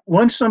you've got,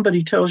 once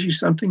somebody tells you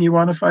something, you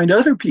want to find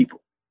other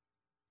people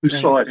who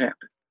saw it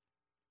happen.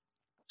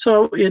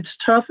 So it's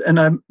tough, and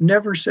I'm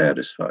never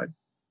satisfied.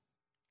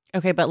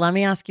 Okay, but let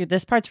me ask you,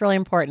 this part's really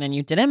important, and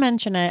you didn't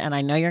mention it, and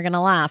I know you're going to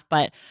laugh,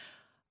 but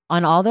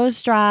on all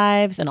those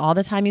drives and all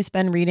the time you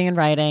spend reading and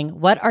writing,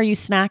 what are you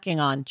snacking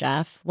on,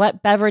 Jeff?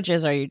 What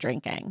beverages are you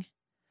drinking?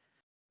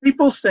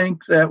 People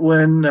think that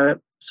when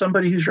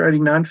somebody who's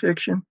writing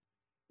nonfiction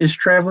is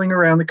traveling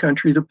around the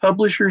country, the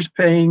publisher's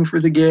paying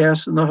for the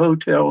gas and the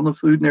hotel and the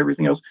food and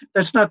everything else.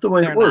 That's not the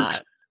way it works.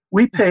 Not.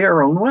 We pay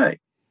our own way.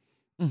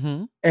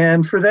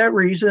 And for that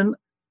reason,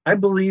 I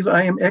believe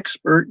I am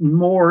expert in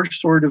more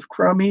sort of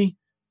crummy,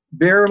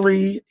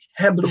 barely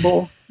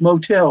habitable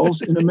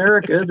motels in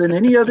America than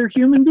any other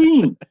human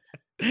being.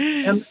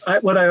 And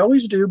what I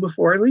always do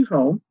before I leave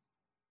home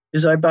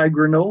is I buy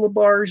granola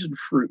bars and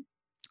fruit.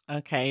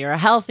 Okay, you're a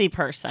healthy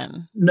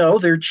person. No,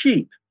 they're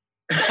cheap.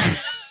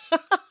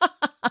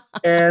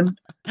 And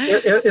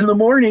In the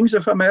mornings,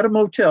 if I'm at a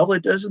motel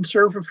that doesn't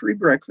serve a free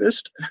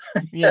breakfast, I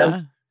have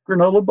Yeah,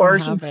 granola you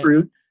bars and have it.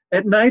 fruit.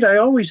 At night, I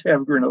always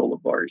have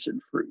granola bars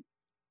and fruit.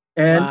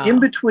 And in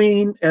Wow.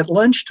 between, at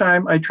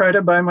lunchtime, I try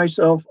to buy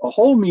myself a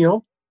whole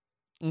meal.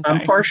 I'm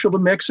Okay. partial to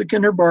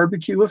Mexican or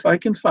barbecue if I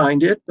can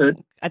find it, but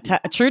A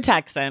true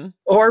Texan.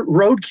 or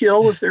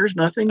roadkill if there's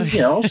nothing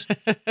else.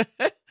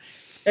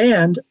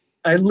 And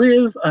I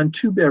live on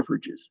two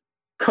beverages: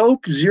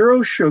 Coke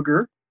Zero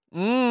Sugar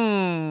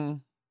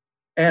Mm.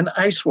 and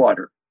ice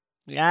water.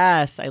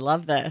 Yes, I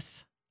love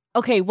this.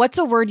 Okay, what's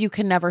a word you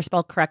can never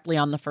spell correctly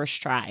on the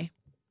first try?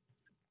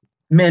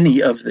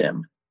 Many of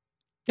them.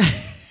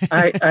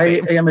 I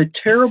Same. am a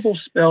terrible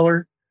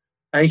speller.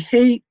 I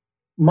hate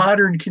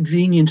modern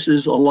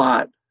conveniences a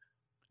lot,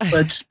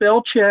 but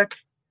spell check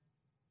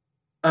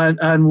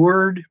on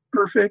Word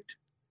Perfect,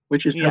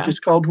 which is not Yeah.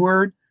 just called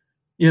Word,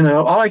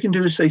 all I can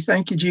do is say,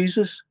 thank you,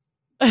 Jesus.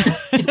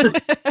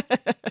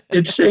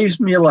 It saves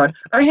me a lot.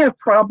 I have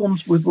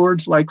problems with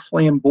words like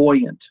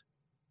flamboyant.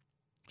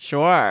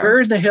 Sure.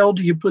 Where in the hell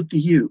do you put the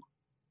U?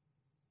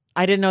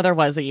 I didn't know there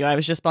was a U. I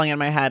was just spelling in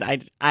my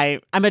head.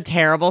 I'm a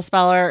terrible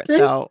speller,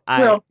 so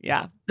Well,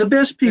 yeah, the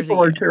best there's a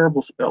people are U.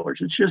 terrible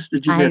spellers. It's just a I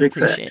genetic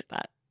fact. appreciate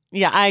that.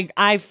 Yeah,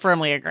 I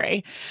firmly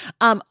agree.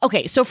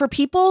 Okay, so for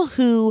people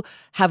who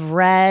have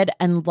read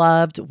and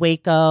loved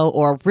Waco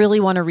or really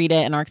want to read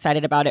it and are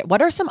excited about it,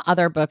 what are some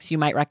other books you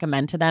might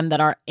recommend to them that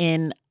are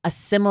in a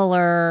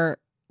similar,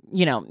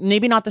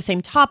 maybe not the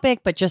same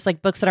topic, but just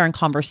like books that are in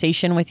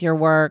conversation with your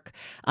work?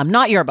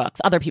 Not your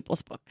books, other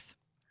people's books.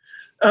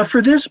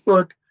 For this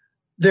book,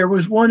 there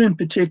was one in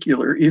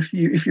particular. If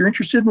you're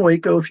interested in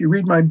Waco, if you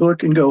read my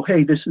book and go,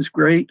 hey, this is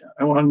great,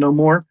 I want to know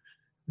more,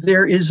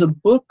 there is a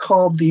book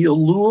called The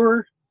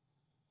Allure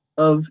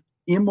of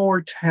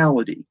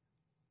Immortality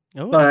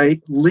Oh. by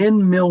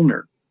Lynn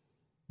Milner.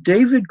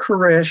 David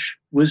Koresh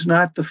was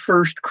not the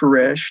first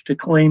Koresh to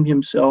claim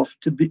himself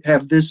to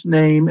have this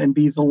name and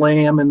be the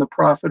Lamb and the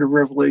prophet of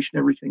Revelation,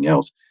 everything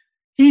else.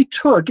 He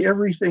took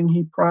everything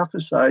he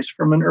prophesied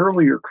from an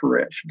earlier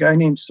Koresh, a guy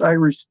named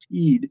Cyrus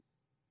Teed,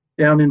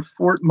 down in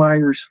Fort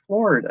Myers,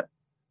 Florida.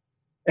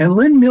 And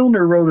Lynn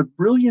Milner wrote a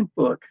brilliant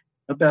book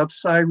about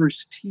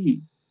Cyrus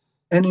Teed.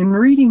 And in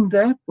reading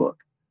that book,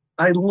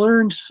 I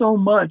learned so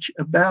much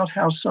about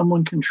how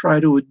someone can try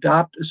to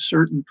adopt a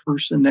certain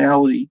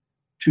personality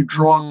to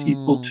draw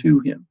people Mm. to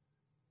him.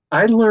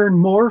 I learned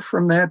more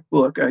from that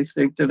book, I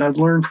think, than I'd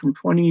learned from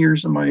 20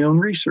 years of my own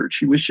research.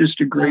 She was just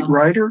a great Wow.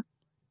 writer,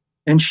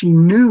 and she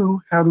knew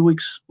how to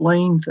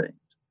explain things.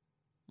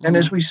 And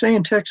as Mm. we say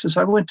in Texas,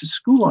 I went to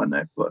school on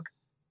that book.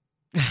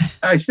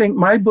 I think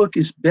my book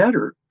is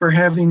better for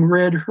having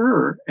read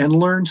her and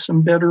learned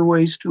some better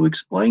ways to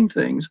explain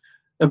things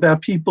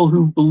about people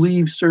who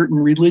believe certain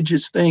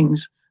religious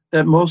things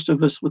that most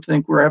of us would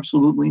think were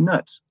absolutely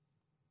nuts.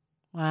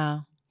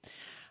 Wow.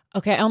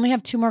 Okay, I only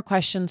have two more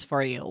questions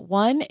for you.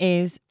 One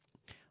is,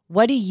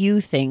 what do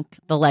you think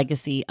the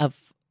legacy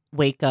of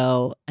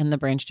Waco and the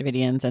Branch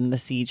Davidians and the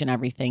siege and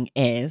everything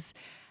is?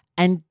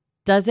 And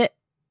does it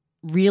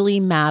really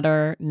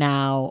matter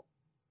now,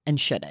 and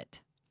should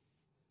it?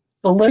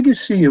 The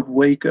legacy of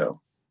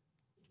Waco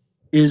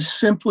is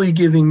simply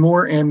giving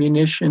more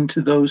ammunition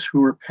to those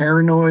who are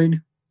paranoid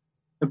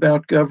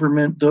about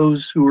government,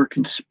 those who are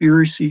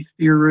conspiracy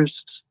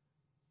theorists.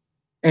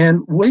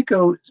 And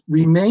Waco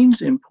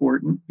remains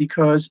important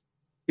because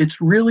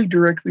it's really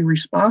directly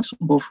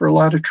responsible for a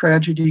lot of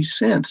tragedies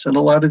since and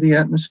a lot of the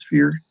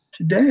atmosphere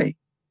today.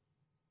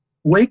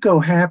 Waco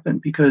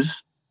happened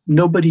because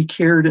nobody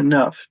cared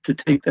enough to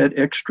take that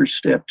extra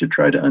step to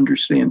try to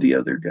understand the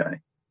other guy.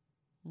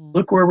 Mm.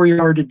 Look where we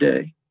are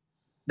today.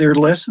 There are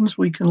lessons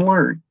we can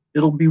learn.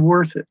 It'll be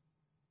worth it.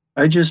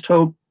 I just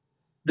hope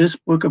this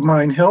book of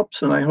mine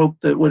helps, and I hope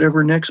that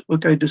whatever next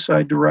book I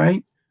decide to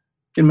write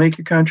can make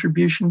a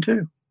contribution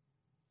too.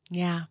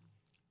 Yeah.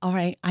 All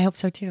right. I hope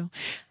so too.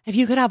 If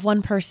you could have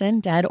one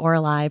person, dead or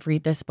alive,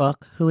 read this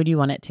book, who would you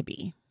want it to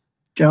be?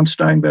 John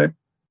Steinbeck.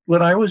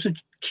 When I was a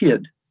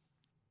kid,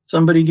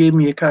 somebody gave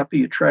me a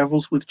copy of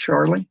Travels with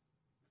Charlie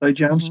by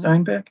John Mm-hmm.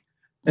 Steinbeck.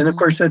 And of Mm-hmm.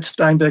 course, that's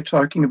Steinbeck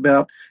talking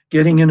about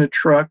getting in a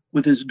truck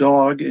with his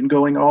dog and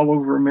going all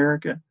over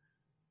America.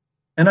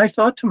 And I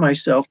thought to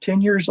myself,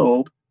 10 years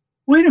old,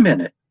 wait a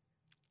minute.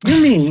 You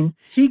mean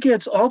he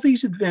gets all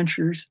these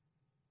adventures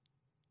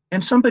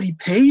and somebody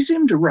pays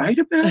him to write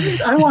about it?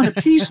 I want a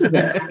piece of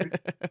that.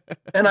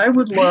 And I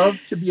would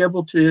love to be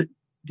able to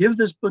give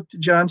this book to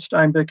John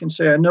Steinbeck and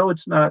say, I know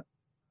it's not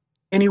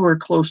anywhere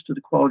close to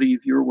the quality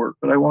of your work,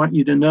 but I want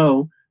you to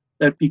know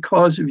that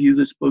because of you,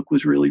 this book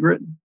was really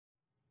written.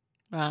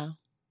 Wow.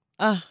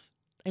 Oh,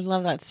 I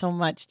love that so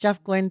much.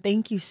 Jeff Guinn,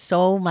 thank you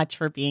so much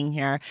for being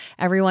here.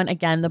 Everyone,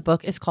 again, the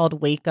book is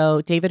called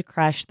Waco, David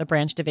Koresh, The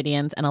Branch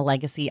Davidians, and a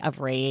Legacy of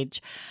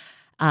Rage.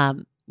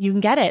 You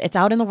can get it. It's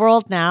out in the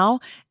world now.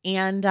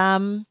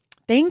 And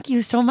thank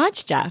you so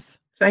much, Jeff.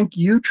 Thank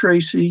you,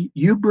 Tracy.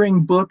 You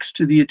bring books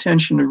to the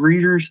attention of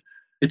readers.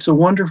 It's a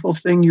wonderful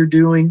thing you're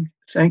doing.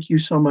 Thank you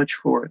so much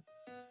for it.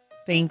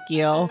 Thank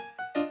you.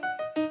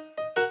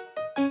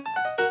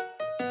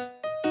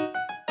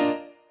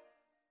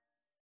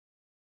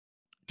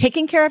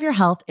 Taking care of your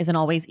health isn't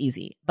always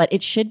easy, but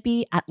it should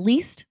be at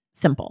least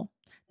simple.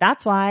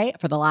 That's why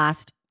for the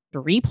last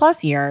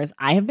 3+ years,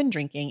 I have been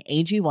drinking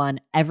AG1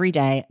 every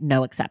day,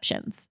 no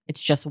exceptions.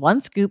 It's just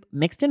 1 scoop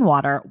mixed in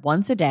water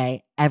once a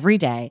day, every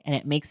day, and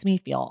it makes me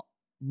feel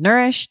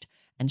nourished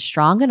and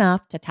strong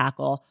enough to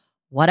tackle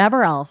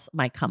whatever else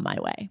might come my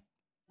way.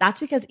 That's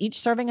because each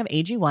serving of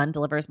AG1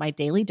 delivers my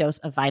daily dose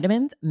of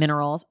vitamins,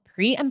 minerals,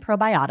 pre- and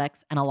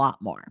probiotics, and a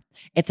lot more.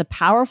 It's a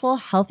powerful,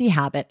 healthy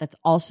habit that's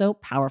also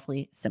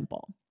powerfully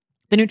simple.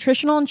 The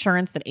nutritional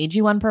insurance that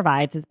AG1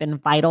 provides has been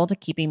vital to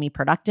keeping me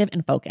productive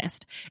and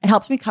focused. It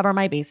helps me cover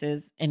my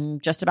bases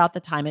in just about the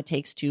time it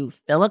takes to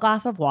fill a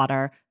glass of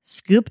water,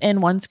 scoop in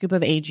 1 scoop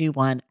of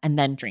AG1, and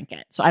then drink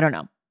it. So I don't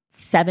know,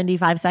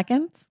 75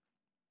 seconds?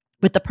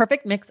 With the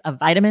perfect mix of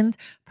vitamins,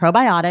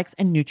 probiotics,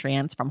 and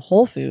nutrients from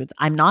whole foods,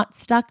 I'm not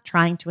stuck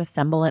trying to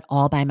assemble it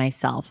all by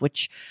myself,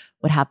 which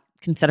would have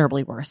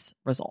considerably worse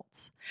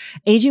results.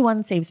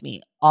 AG1 saves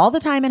me all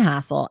the time and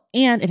hassle,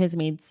 and it has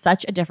made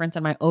such a difference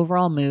in my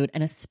overall mood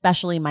and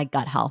especially my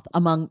gut health,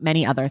 among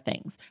many other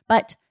things.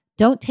 But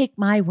don't take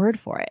my word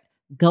for it.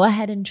 Go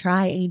ahead and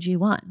try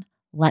AG1.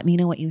 Let me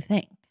know what you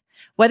think.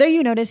 Whether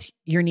you notice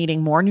you're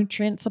needing more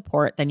nutrient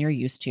support than you're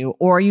used to,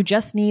 or you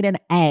just need an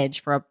edge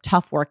for a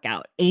tough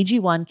workout,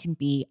 AG1 can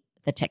be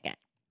the ticket.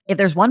 If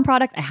there's one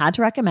product I had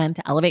to recommend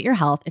to elevate your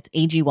health, it's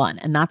AG1,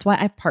 and that's why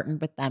I've partnered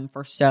with them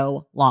for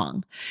so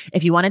long.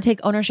 If you want to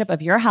take ownership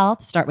of your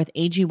health, start with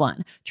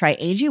AG1. Try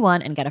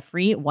AG1 and get a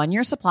free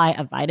 1-year supply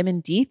of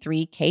vitamin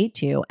D3,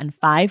 K2, and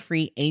 5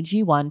 free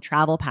AG1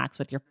 travel packs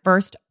with your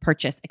first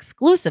purchase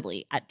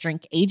exclusively at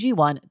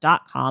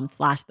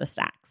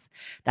drinkag1.com/thestacks.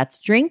 That's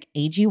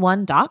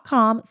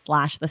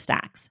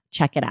drinkag1.com/thestacks.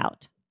 Check it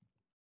out.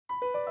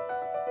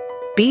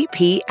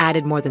 BP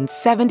added more than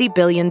 $70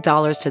 billion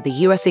to the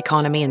U.S.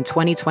 economy in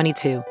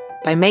 2022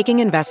 by making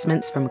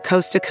investments from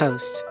coast to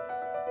coast.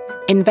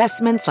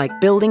 Investments like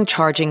building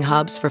charging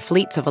hubs for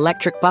fleets of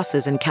electric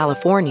buses in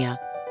California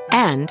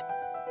and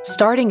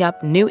starting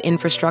up new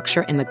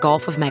infrastructure in the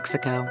Gulf of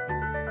Mexico.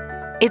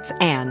 It's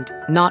and,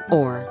 not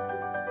or.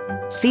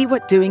 See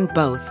what doing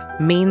both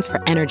means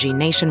for energy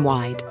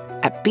nationwide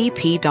at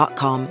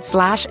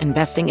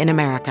bp.com/investing in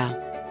America.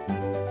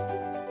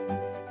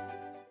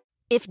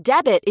 If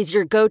debit is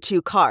your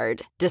go-to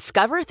card,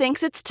 Discover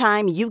thinks it's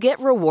time you get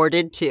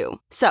rewarded too.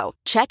 So,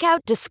 check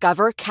out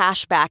Discover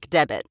Cashback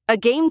Debit, a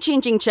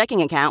game-changing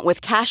checking account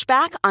with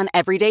cashback on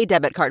everyday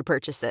debit card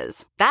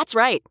purchases. That's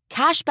right,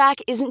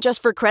 cashback isn't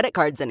just for credit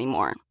cards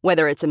anymore.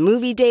 Whether it's a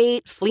movie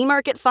date, flea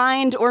market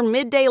find, or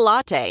midday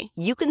latte,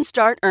 you can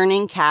start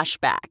earning cash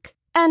back.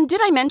 And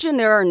did I mention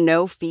there are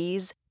no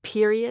fees,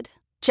 period?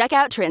 Check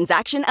out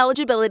transaction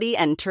eligibility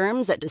and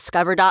terms at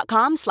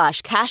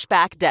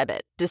discover.com/cashbackdebit.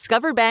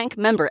 Discover Bank,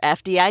 member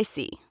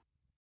FDIC.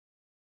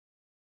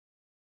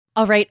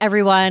 All right,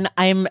 everyone.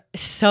 I'm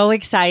so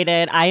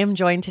excited. I am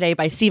joined today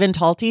by Stephan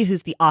Talty,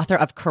 who's the author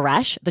of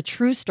Koresh, the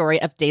true story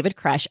of David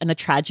Koresh and the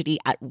tragedy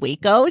at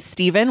Waco.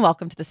 Stephan,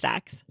 welcome to the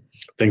Stacks.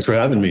 Thanks for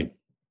having me.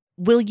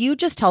 Will you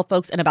just tell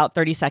folks in about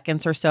 30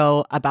 seconds or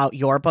so about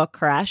your book,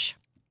 Koresh?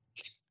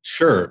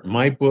 Sure.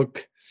 My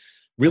book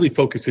really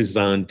focuses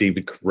on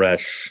David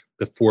Koresh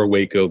before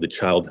Waco, the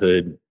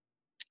childhood,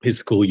 his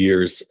school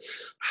years,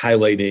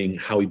 highlighting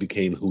how he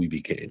became who he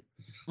became.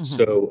 Mm-hmm.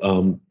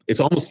 So it's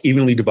almost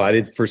evenly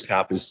divided. The first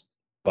half is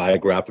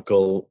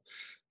biographical,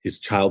 his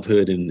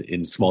childhood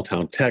in small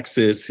town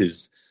Texas,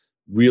 his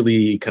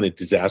really kind of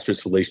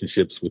disastrous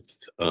relationships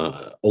with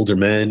older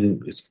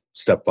men, his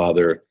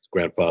stepfather,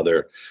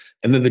 grandfather,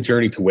 and then the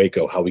journey to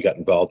Waco, how we got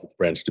involved with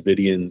Branch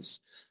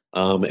Davidians.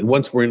 And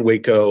once we're in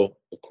Waco,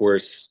 of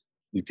course,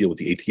 we deal with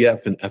the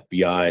ATF and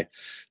FBI.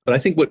 But I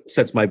think what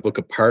sets my book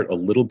apart a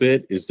little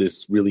bit is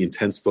this really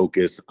intense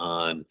focus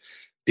on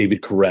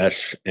David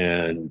Koresh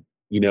and,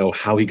 you know,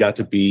 how he got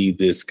to be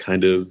this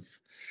kind of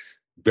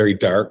very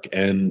dark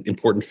and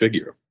important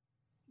figure.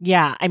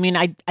 Yeah, I mean,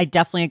 I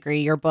definitely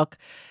agree. Your book,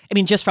 I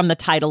mean, just from the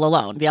title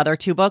alone, the other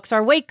 2 books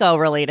are Waco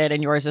related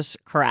and yours is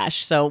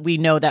Koresh. So we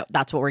know that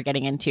that's what we're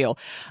getting into.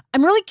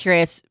 I'm really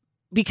curious,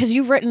 because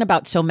you've written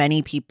about so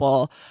many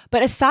people,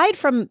 but aside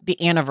from the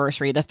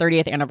anniversary, the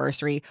 30th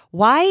anniversary,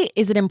 why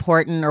is it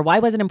important, or why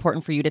was it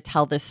important for you to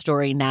tell this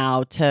story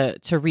now, to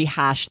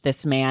rehash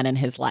this man and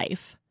his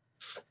life?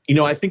 You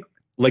know, I think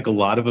like a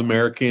lot of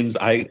Americans,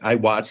 I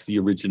watched the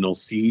original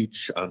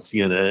Siege on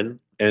CNN,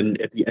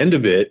 and at the end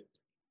of it,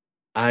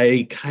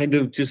 I kind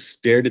of just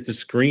stared at the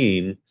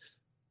screen,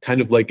 kind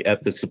of like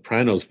at the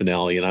Sopranos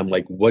finale. And I'm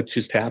like, what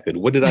just happened?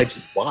 What did I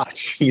just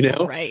watch? You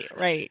know?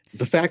 Right.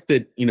 The fact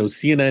that, you know,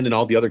 CNN and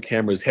all the other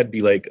cameras had to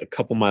be like a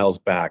couple miles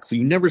back. So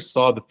you never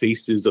saw the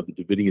faces of the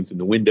Davidians in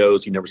the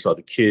windows. You never saw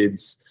the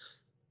kids.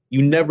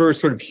 You never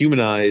sort of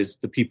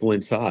humanized the people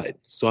inside.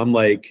 So I'm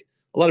like,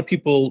 a lot of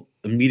people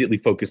immediately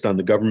focused on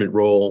the government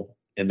role,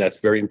 and that's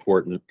very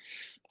important.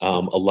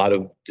 A lot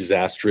of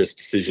disastrous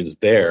decisions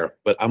there.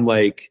 But I'm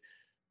like,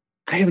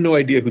 I have no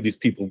idea who these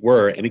people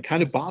were, and it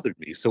kind of bothered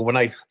me. So when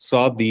I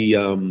saw the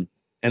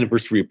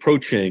anniversary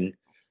approaching,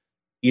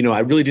 I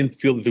really didn't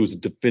feel that there was a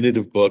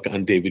definitive book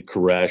on David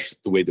Koresh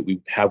the way that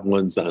we have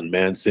ones on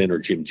Manson or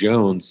Jim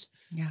Jones.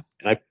 Yeah.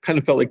 And I kind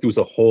of felt like there was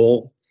a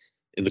hole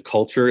in the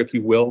culture, if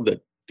you will,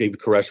 that David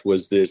Koresh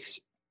was this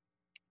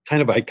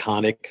kind of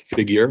iconic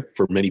figure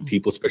for many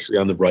people, especially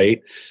on the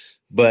right.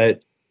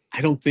 But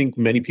I don't think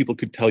many people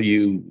could tell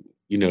you,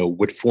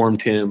 what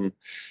formed him,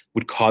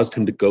 what caused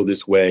him to go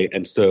this way.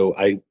 And so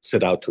I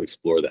set out to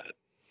explore that.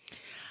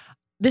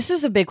 This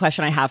is a big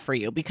question I have for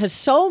you, because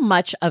so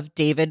much of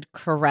David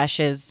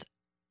Koresh's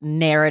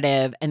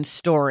narrative and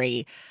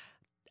story,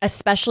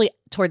 especially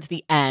towards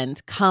the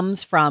end,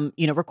 comes from,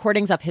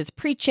 recordings of his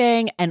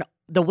preaching and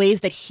the ways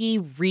that he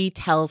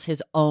retells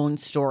his own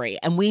story.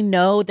 And we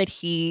know that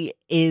he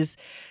is,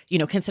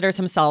 considers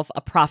himself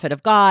a prophet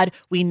of God.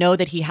 We know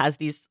that he has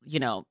these,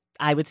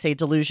 I would say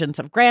delusions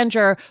of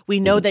grandeur. We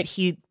know that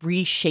he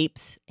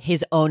reshapes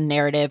his own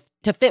narrative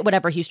to fit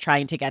whatever he's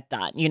trying to get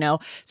done,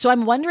 So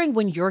I'm wondering,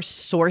 when you're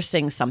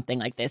sourcing something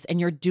like this and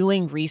you're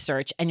doing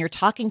research and you're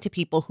talking to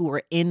people who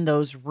were in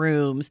those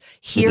rooms,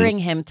 hearing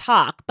him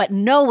talk, but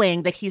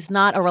knowing that he's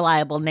not a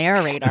reliable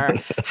narrator,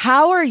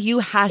 how are you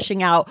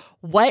hashing out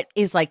what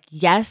is like,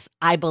 yes,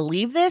 I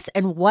believe this,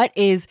 and what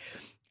is,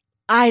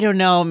 I don't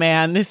know,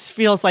 man, this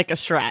feels like a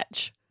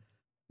stretch?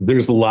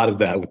 There's a lot of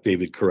that with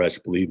David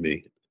Koresh, believe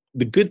me.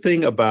 The good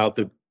thing about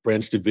the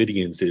Branch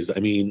Davidians is,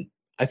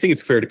 I think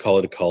it's fair to call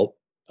it a cult.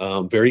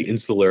 Very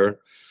insular,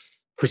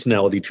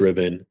 personality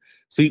driven.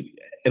 So,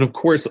 and of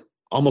course,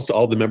 almost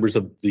all the members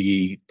of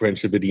the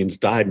Branch Davidians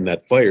died in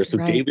that fire. So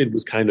right. David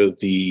was kind of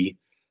the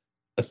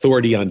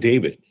authority on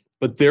David.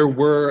 But there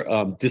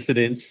were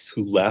dissidents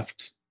who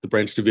left the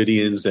Branch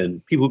Davidians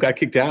and people who got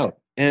kicked out.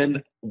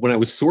 And when I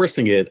was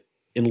sourcing it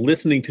and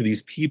listening to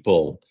these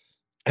people,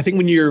 I think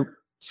when you're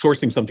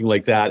sourcing something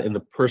like that and the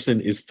person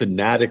is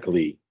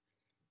fanatically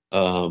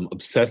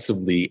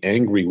obsessively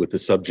angry with the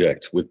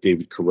subject, with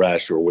David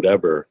Koresh or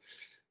whatever,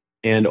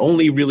 and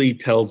only really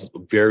tells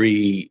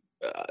very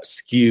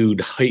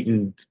skewed,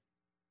 heightened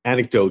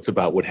anecdotes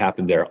about what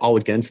happened there, all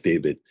against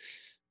David.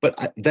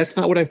 But that's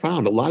not what I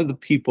found. A lot of the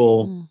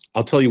people,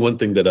 I'll tell you one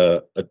thing that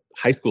a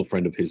high school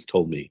friend of his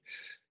told me.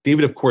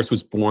 David, of course,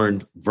 was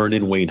born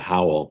Vernon Wayne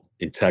Howell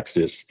in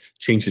Texas,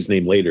 changed his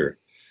name later.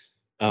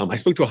 I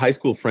spoke to a high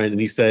school friend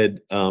and he said,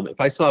 if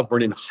I saw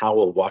Vernon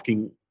Howell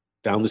walking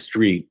down the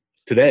street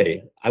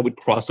today, I would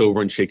cross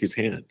over and shake his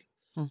hand.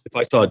 If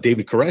I saw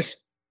David Koresh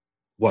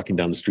walking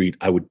down the street,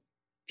 I would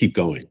keep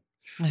going.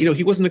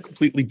 He wasn't a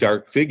completely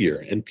dark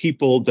figure. And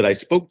people that I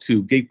spoke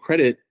to gave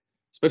credit,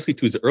 especially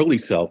to his early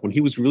self, when he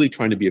was really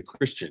trying to be a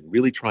Christian,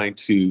 really trying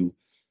to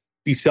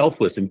be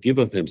selfless and give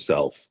of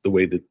himself the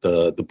way that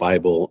the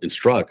Bible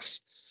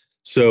instructs.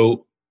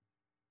 So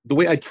the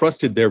way I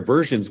trusted their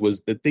versions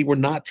was that they were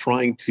not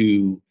trying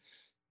to,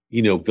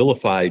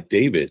 vilify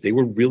David. They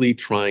were really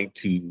trying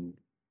to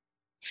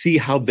see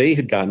how they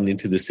had gotten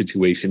into this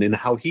situation and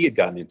how he had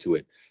gotten into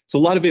it. So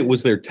a lot of it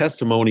was their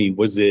testimony.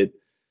 Was it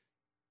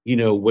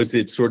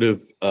sort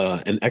of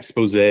an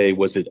expose?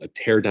 Was it a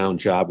tear down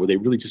job? Were they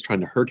really just trying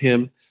to hurt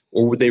him?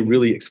 Or were they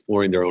really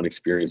exploring their own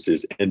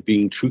experiences and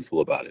being truthful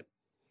about it?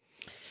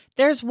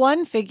 There's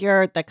one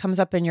figure that comes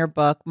up in your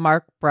book,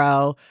 Mark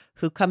Bro,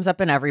 who comes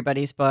up in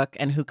everybody's book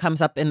and who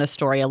comes up in the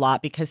story a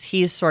lot because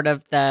he's sort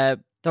of the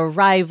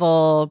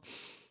rival.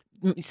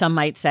 Some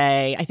might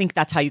say, I think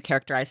that's how you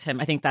characterize him.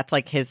 I think that's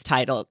like his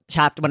title,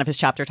 one of his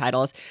chapter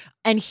titles.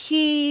 And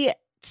he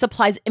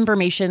supplies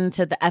information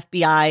to the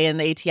FBI and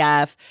the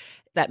ATF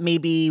that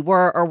maybe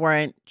were or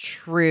weren't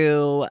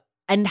true.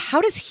 And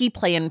how does he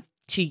play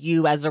into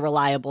you as a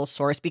reliable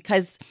source?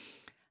 Because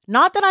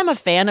not that I'm a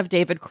fan of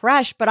David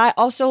Koresh, but I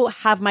also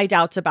have my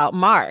doubts about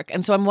Mark.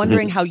 And so I'm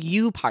wondering how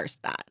you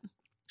parsed that.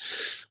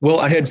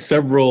 Well, I had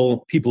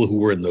several people who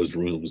were in those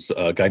rooms,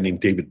 a guy named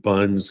David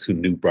Bunz, who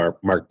knew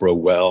Mark Bro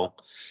well,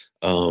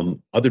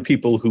 other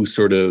people who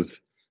sort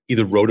of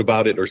either wrote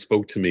about it or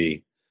spoke to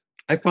me.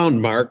 I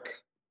found Mark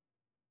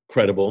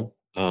credible.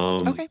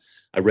 Okay.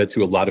 I read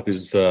through a lot of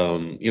his,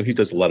 he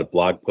does a lot of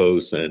blog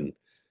posts. And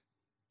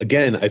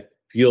again, I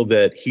feel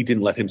that he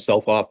didn't let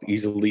himself off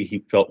easily.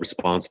 He felt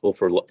responsible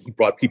he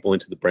brought people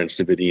into the Branch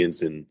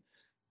Davidians and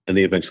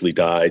they eventually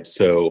died.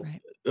 So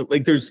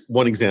like there's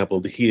one example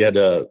that he had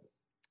a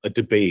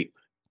debate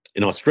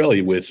in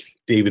Australia with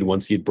David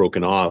once he had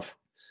broken off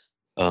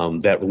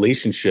that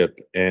relationship.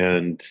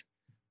 And,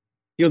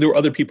 there were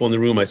other people in the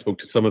room. I spoke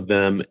to some of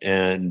them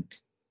and,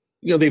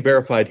 they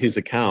verified his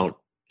account.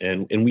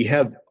 And we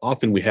have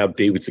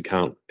David's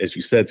account, as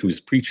you said, through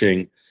his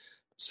preaching.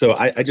 So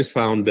I just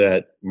found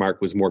that Mark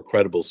was more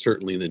credible,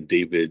 certainly, than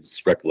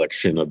David's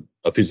recollection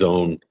of his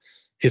own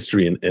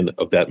history and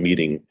of that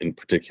meeting in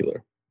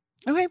particular.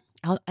 Okay.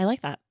 I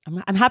like that.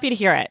 I'm happy to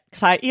hear it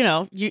because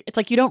it's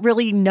like you don't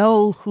really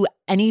know who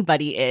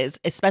anybody is,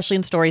 especially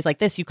in stories like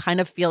this. You kind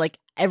of feel like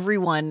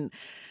everyone,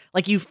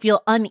 like you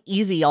feel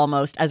uneasy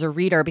almost as a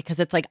reader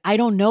because it's like, I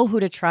don't know who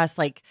to trust.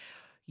 Like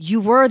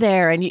you were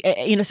there and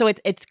so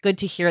it's good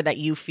to hear that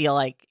you feel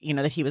like,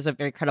 that he was a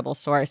very credible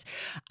source.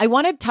 I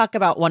want to talk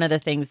about one of the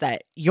things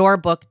that your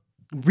book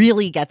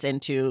really gets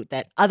into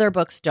that other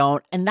books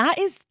don't. And that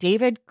is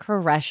David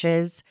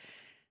Koresh's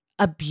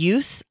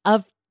abuse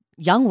of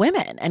young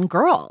women and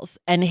girls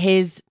and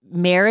his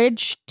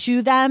marriage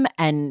to them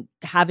and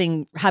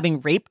having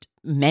raped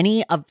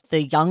many of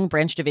the young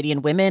Branch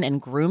Davidian women and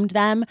groomed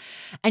them.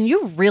 And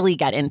you really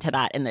get into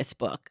that in this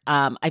book.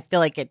 I feel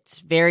like it's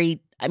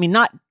very,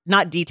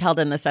 not detailed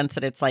in the sense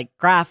that it's like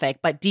graphic,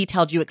 but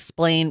detailed. You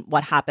explain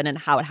what happened and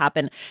how it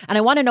happened. And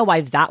I want to know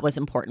why that was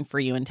important for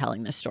you in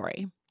telling this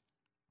story.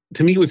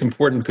 To me, it was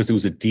important because it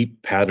was a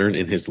deep pattern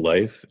in his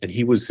life, and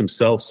he was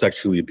himself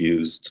sexually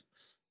abused,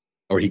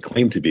 or he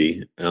claimed to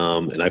be.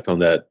 And I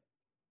found that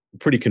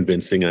pretty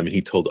convincing. I mean,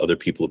 he told other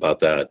people about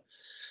that.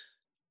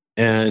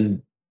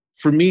 And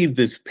for me,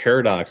 this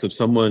paradox of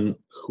someone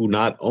who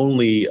not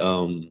only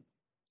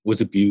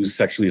was abused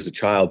sexually as a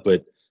child,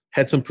 but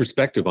had some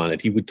perspective on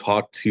it. He would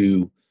talk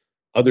to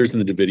others in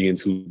the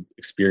Davidians who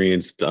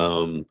experienced,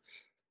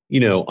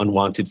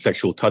 unwanted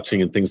sexual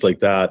touching and things like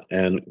that,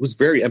 and was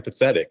very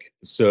empathetic.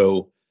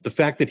 So the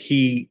fact that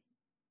he,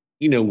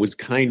 was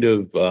kind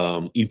of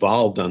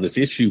evolved on this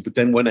issue, but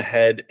then went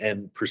ahead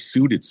and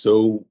pursued it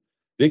so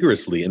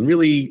vigorously and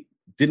really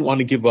didn't want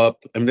to give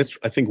up. I mean, that's,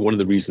 I think, one of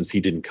the reasons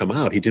he didn't come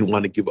out. He didn't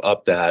want to give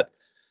up that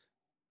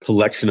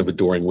collection of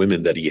adoring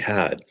women that he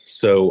had.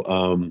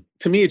 So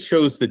to me, it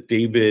shows that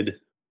David,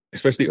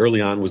 especially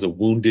early on, was a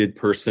wounded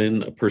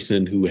person, a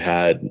person who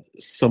had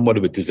somewhat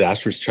of a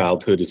disastrous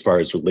childhood as far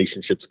as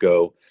relationships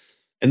go.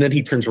 And then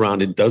he turns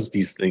around and does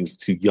these things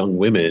to young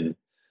women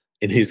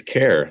in his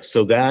care.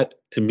 So that,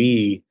 to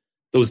me,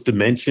 those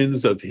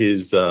dimensions of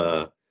his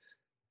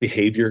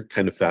behavior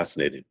kind of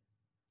fascinating.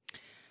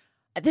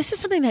 This is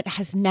something that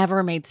has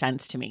never made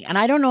sense to me. And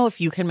I don't know if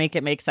you can make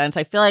it make sense.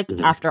 I feel like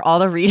after all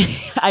the reading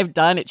I've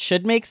done, it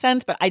should make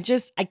sense, but I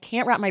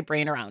can't wrap my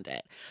brain around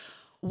it.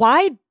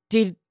 Why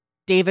did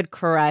David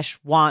Koresh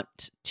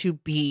want to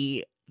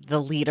be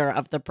the leader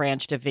of the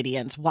Branch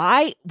Davidians?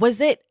 Why?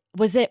 Was it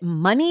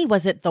money?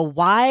 Was it the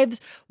wives?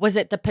 Was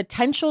it the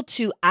potential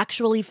to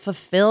actually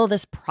fulfill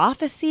this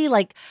prophecy?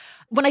 Like,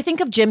 when I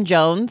think of Jim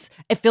Jones,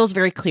 it feels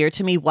very clear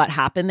to me what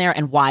happened there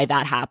and why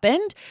that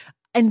happened.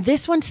 And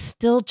this one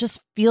still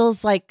just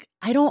feels like,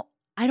 I don't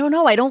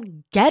know. I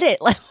don't get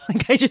it. Like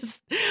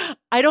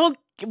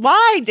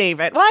why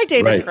David? Why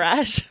David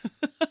Koresh?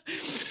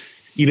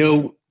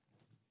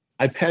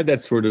 I've had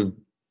that sort of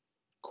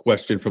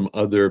question from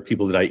other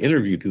people that I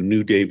interviewed who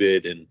knew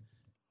David. And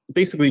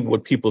basically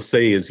what people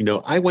say is,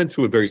 I went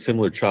through a very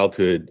similar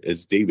childhood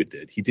as David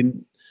did. He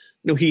didn't,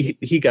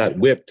 he got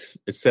whipped,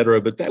 et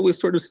cetera, but that was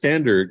sort of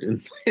standard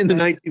in the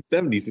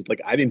 1970s. It's like,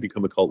 I didn't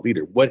become a cult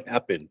leader. What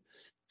happened?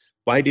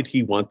 Why did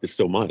he want this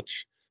so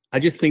much? I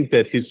just think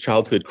that his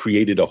childhood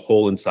created a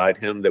hole inside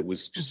him that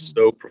was just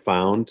so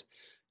profound.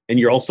 And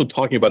you're also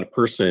talking about a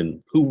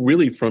person who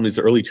really from his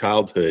early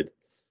childhood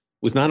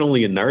was not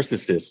only a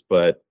narcissist,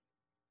 but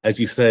as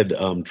you said,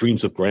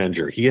 dreams of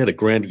grandeur. He had a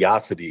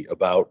grandiosity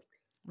about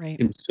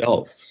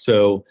himself.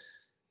 So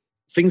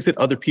things that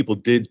other people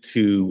did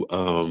to,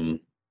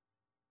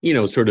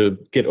 sort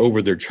of get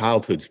over their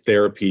childhoods,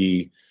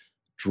 therapy,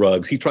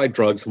 drugs. He tried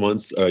drugs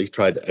once. He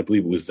tried, I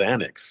believe it was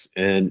Xanax,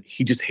 and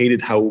he just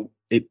hated how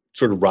it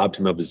sort of robbed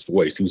him of his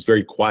voice. He was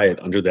very quiet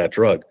under that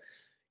drug.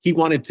 He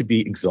wanted to be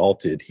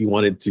exalted. He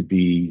wanted to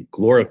be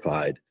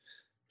glorified.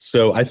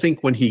 So I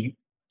think when he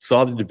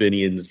saw the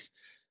Davidians,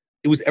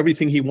 it was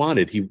everything he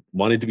wanted. He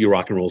wanted to be a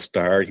rock and roll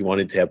star. He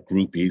wanted to have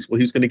groupies. Well,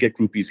 he was going to get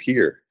groupies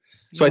here.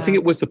 So I think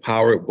it was the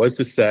power. It was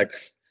the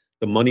sex.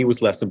 The money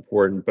was less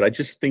important. But I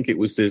just think it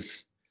was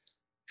this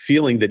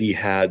feeling that he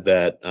had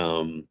that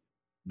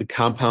the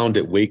compound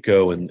at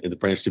Waco and the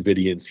Branch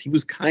Davidians, he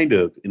was kind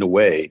of, in a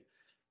way,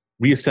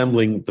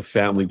 reassembling the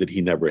family that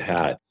he never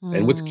had.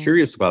 And what's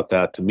curious about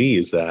that to me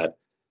is that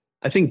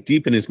I think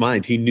deep in his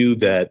mind, he knew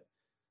that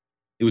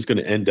it was going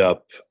to end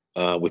up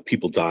with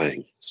people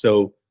dying.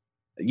 So,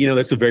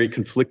 that's a very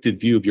conflicted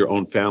view of your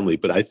own family.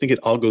 But I think it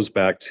all goes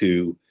back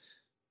to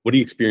what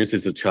he experienced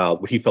as a child,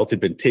 what he felt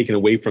had been taken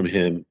away from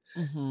him.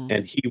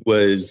 And he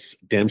was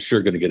damn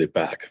sure going to get it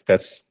back.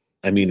 That's,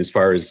 as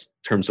far as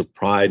terms of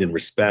pride and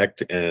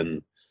respect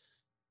and,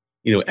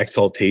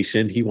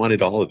 exaltation, he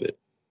wanted all of it.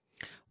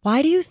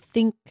 Why do you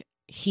think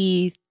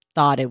he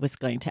thought it was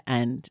going to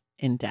end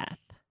in death?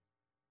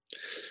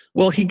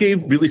 Well, he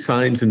gave really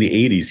signs in the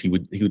 80s. He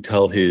would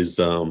tell his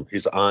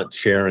aunt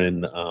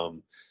Sharon,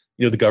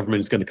 the government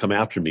is going to come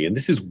after me. And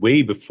this is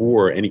way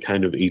before any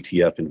kind of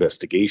ATF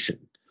investigation.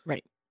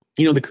 Right.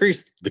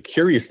 The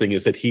curious thing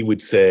is that he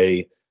would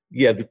say,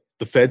 yeah,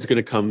 the feds are going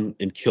to come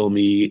and kill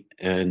me.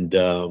 And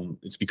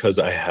it's because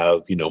I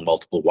have,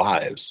 multiple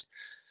wives.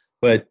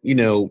 But,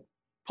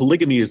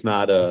 polygamy is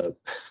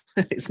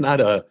it's not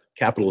a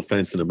capital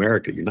offense in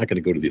America. You're not going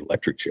to go to the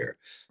electric chair.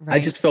 Right. I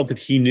just felt that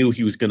he knew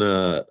he was going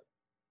to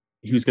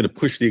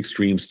push the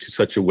extremes in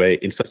such a way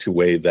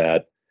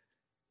that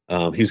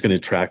he was going to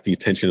attract the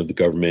attention of the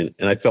government.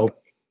 And I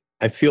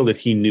feel that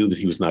he knew that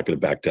he was not going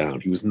to back down.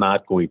 He was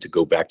not going to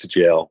go back to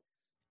jail.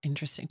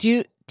 Interesting.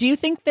 Do you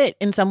think that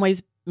in some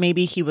ways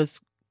maybe he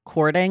was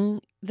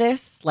courting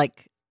this?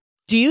 Like,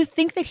 Do you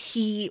think that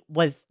he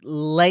was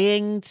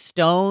laying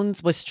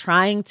stones, was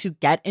trying to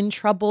get in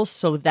trouble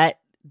so that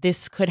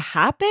this could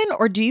happen?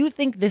 Or do you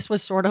think this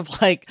was sort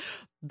of like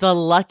the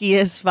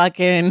luckiest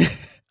fucking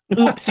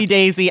oopsie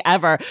daisy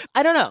ever?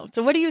 I don't know.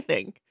 So what do you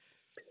think?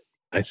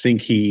 I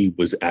think he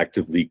was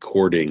actively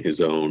courting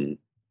his own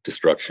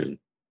destruction.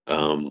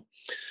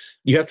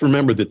 You have to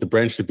remember that the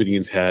Branch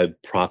Davidians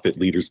had prophet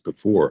leaders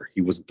before.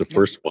 He wasn't the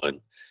first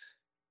one.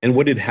 And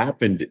what had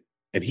happened,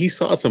 and he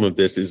saw some of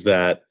this, is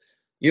that,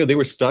 they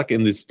were stuck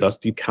in this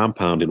dusty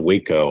compound in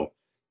Waco,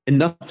 and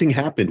nothing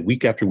happened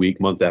week after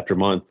week, month after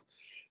month.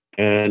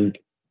 And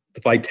the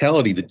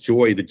vitality, the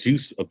joy, the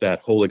juice of that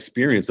whole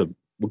experience of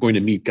we're going to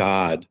meet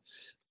God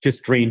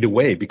just drained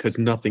away because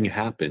nothing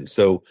happened.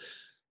 So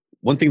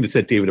one thing that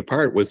set David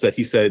apart was that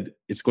he said,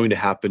 it's going to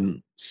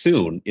happen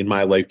soon in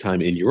my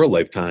lifetime, in your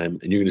lifetime,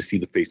 and you're going to see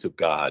the face of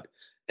God.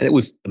 And it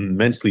was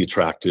immensely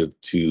attractive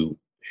to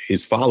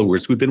his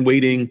followers who'd been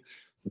waiting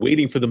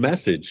for the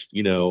message,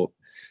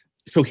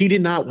 So he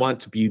did not want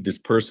to be this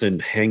person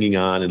hanging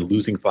on and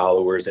losing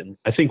followers. And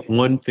I think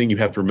one thing you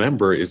have to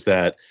remember is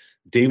that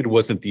David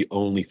wasn't the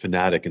only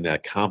fanatic in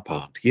that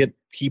compound. He had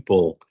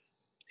people,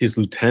 his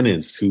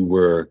lieutenants, who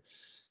were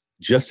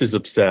just as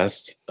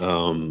obsessed,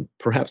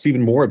 perhaps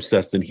even more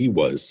obsessed than he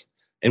was,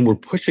 and were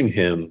pushing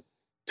him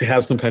to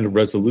have some kind of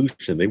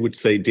resolution. They would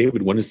say,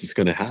 David, when is this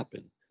going to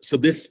happen? So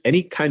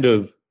any kind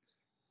of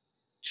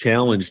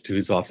challenge to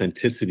his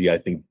authenticity, I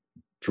think,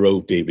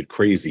 drove David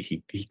crazy.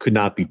 He could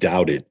not be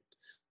doubted.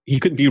 He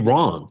couldn't be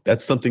wrong.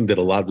 That's something that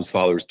a lot of his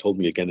followers told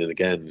me again and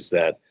again, is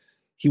that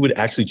he would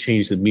actually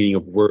change the meaning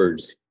of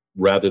words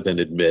rather than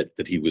admit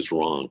that he was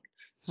wrong.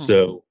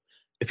 So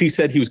if he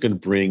said he was going to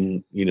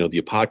bring, the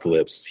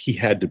apocalypse, he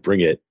had to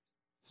bring it.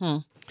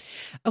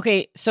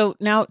 Okay, so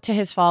now to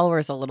his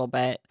followers a little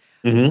bit.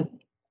 Mm-hmm.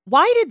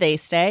 Why did they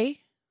stay?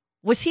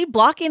 Was he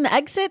blocking the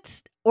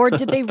exits? Or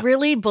did they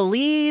really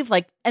believe?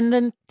 And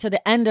then to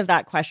the end of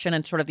that question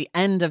and sort of the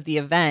end of the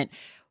event,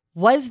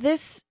 was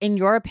this, in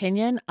your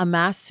opinion, a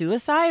mass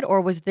suicide?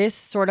 Or was this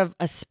sort of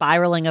a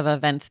spiraling of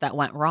events that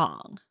went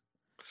wrong?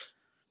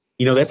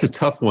 That's a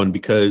tough one,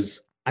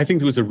 because I think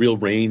there was a real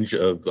range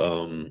of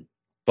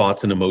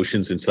thoughts and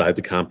emotions inside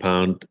the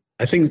compound.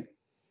 I think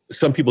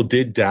some people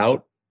did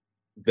doubt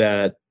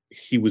that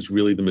he was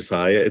really the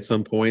Messiah at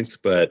some points,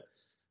 but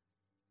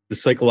the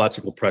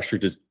psychological pressure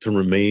to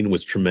remain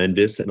was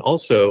tremendous. And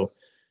also,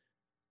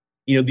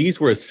 these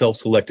were a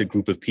self-selected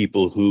group of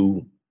people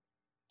who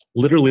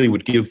literally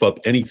would give up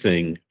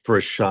anything for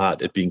a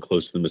shot at being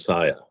close to the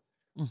Messiah.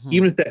 Mm-hmm.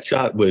 Even if that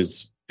shot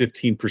was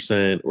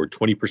 15% or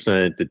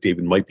 20% that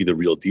David might be the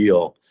real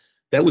deal,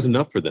 that was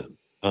enough for them.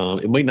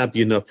 It might not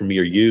be enough for me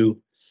or you,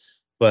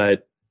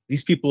 but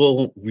these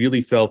people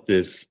really felt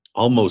this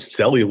almost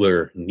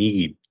cellular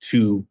need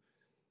to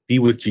be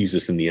with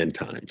Jesus in the end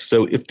time.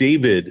 So if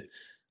David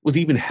was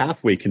even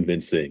halfway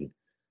convincing,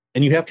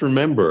 and you have to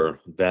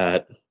remember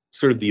that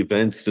sort of the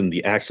events and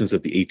the actions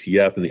of the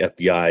ATF and the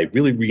FBI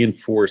really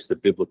reinforced the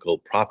biblical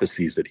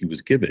prophecies that he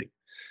was giving.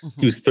 Mm-hmm.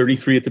 He was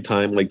 33 at the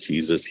time, like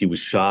Jesus. He was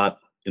shot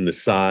in the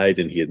side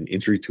and he had an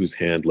injury to his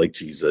hand like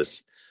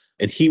Jesus.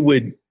 And he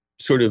would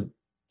sort of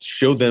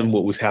show them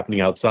what was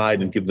happening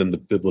outside and give them the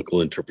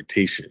biblical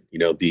interpretation.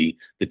 The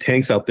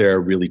tanks out there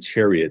are really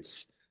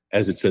chariots,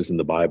 as it says in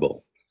the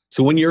Bible.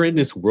 So when you're in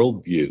this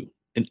worldview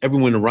and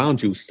everyone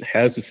around you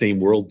has the same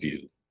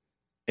worldview,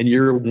 and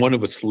you're one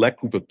of a select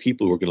group of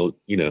people who are going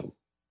to,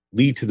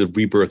 lead to the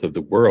rebirth of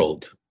the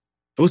world,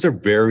 those are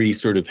very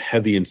sort of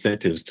heavy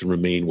incentives to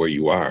remain where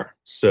you are.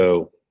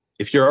 So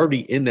if you're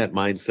already in that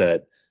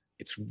mindset,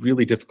 it's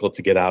really difficult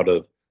to get out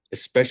of,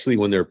 especially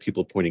when there are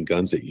people pointing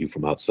guns at you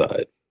from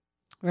outside.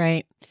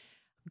 Right.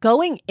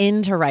 Going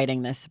into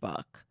writing this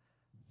book,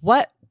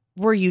 what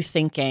were you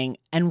thinking,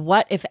 and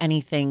what, if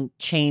anything,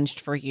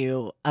 changed for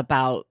you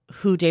about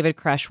who David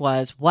Koresh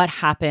was? What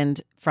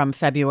happened from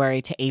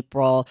February to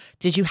April?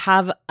 Did you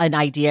have an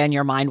idea in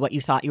your mind what you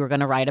thought you were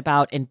going to write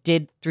about? And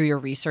through your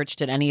research,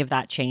 did any of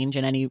that change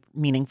in any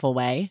meaningful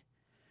way?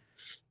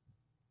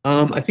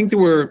 I think there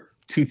were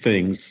two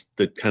things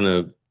that kind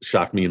of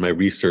shocked me in my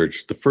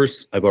research. The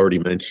first, I've already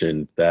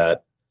mentioned,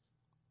 that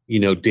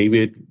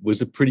David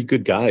was a pretty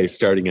good guy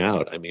starting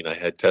out. I mean, I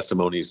had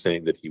testimonies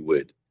saying that he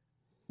would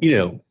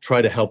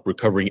try to help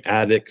recovering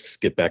addicts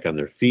get back on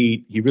their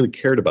feet. He really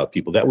cared about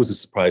people. That was a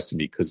surprise to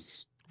me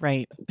because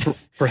right.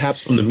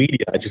 Perhaps from the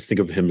media, I just think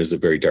of him as a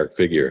very dark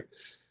figure.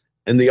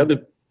 And the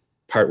other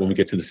part when we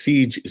get to the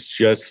siege is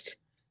just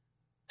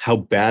how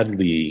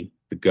badly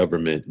the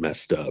government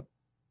messed up.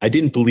 I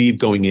didn't believe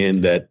going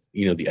in that,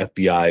 the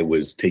FBI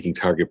was taking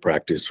target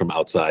practice from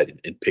outside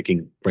and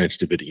picking Branch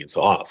Davidians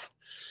off.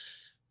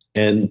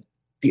 And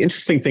the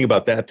interesting thing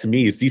about that to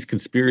me is these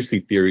conspiracy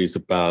theories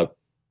about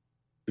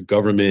the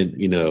government,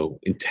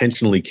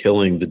 intentionally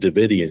killing the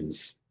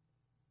Davidians,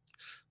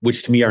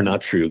 which to me are not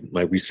true.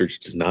 My research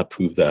does not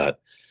prove that,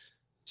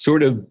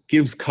 sort of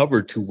gives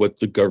cover to what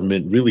the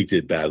government really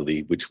did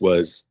badly, which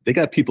was they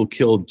got people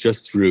killed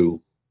just through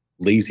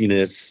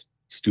laziness,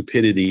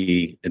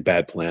 stupidity, and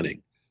bad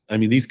planning. I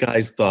mean, these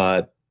guys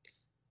thought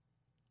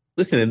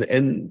listen,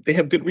 and they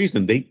have good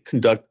reason. They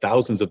conduct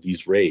thousands of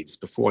these raids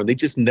before, and they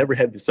just never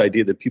had this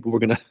idea that people were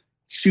going to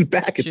shoot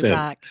back at them.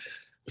 Back.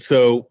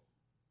 So,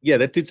 yeah,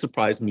 that did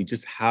surprise me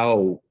just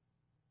how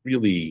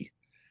really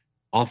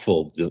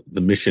awful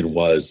the mission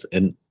was.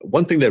 And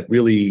one thing that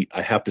really,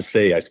 I have to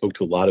say, I spoke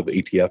to a lot of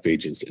ATF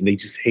agents, and they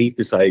just hate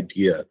this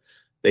idea.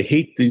 They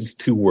hate these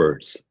two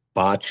words,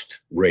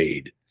 botched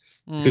raid,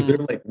 because they're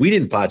like, we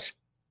didn't botch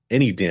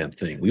any damn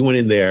thing. We went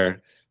in there,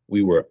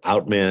 we were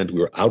outmanned, we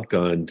were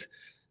outgunned,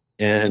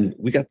 and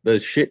we got the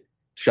shit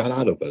shot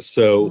out of us.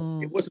 So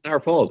it wasn't our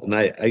fault. And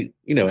I,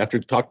 after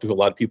talking to a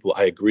lot of people,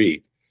 I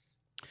agree.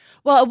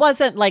 Well, it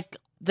wasn't like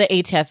the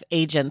ATF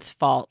agents'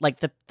 fault, like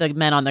the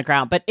men on the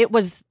ground, but it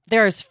was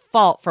their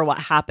fault for what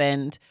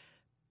happened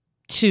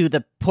to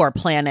the poor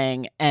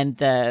planning and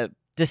the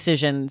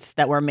decisions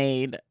that were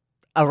made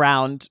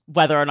around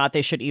whether or not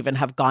they should even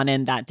have gone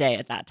in that day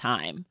at that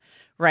time.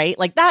 Right?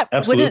 Like that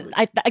Absolutely.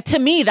 to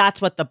me,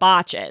 that's what the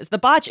botch is. The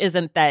botch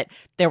isn't that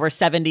there were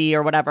 70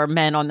 or whatever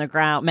men on the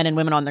ground, men and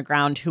women on the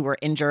ground who were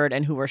injured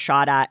and who were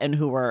shot at and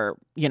who were,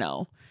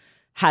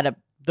 had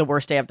the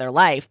worst day of their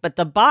life. But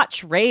the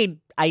botch raid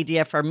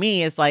idea for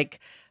me is like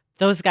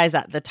those guys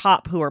at the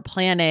top who were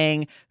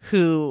planning,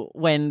 who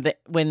when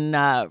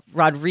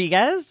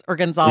Rodriguez or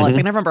Gonzalez, I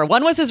can never remember,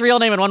 one was his real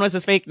name and one was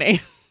his fake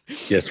name.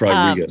 Yes,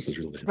 Rodriguez is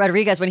really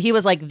Rodriguez, when he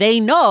was like, they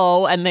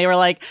know, and they were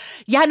like,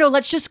 yeah, no,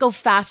 let's just go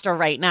faster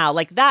right now.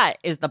 Like that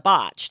is the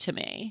botch to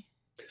me.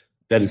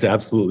 That is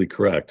absolutely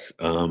correct.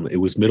 It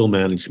was middle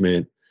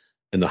management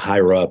and the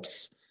higher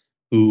ups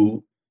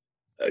who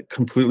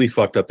completely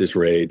fucked up this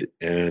raid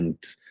and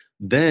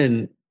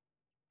then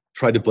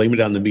tried to blame it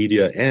on the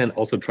media and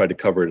also tried to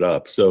cover it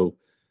up. So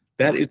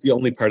that is the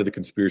only part of the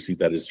conspiracy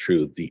that is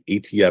true. The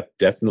ATF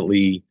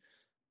definitely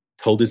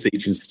told its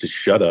agents to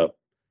shut up,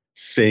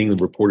 saying the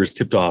reporters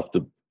tipped off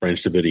the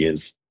Branch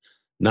Davidians.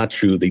 Not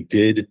true. They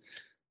did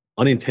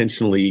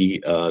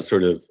unintentionally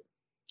sort of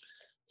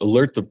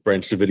alert the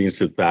Branch Davidians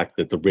to the fact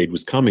that the raid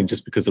was coming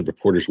just because the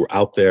reporters were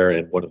out there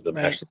and one of them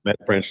actually met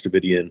Branch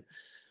Davidian.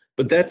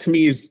 But that to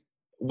me is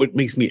what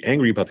makes me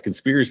angry about the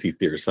conspiracy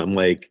theorists. I'm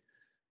like,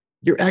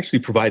 you're actually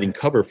providing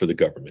cover for the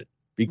government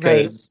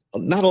because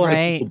not a lot of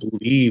people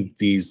believe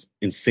these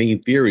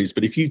insane theories.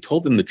 But if you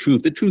told them the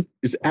truth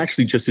is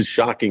actually just as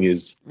shocking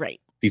as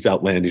these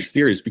outlandish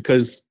theories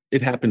because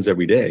it happens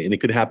every day and it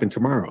could happen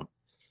tomorrow.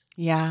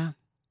 Yeah.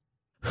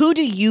 Who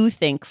do you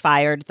think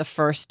fired the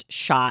first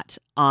shot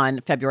on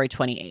February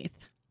 28th?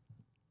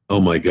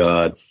 Oh my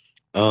God.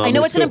 I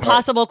know it's an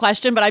impossible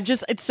question, but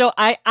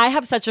I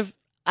have such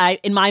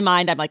in my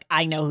mind, I'm like,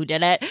 I know who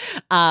did it.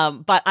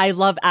 But I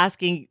love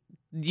asking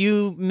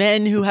you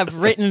men who have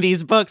written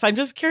these books. I'm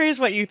just curious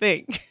what you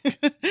think.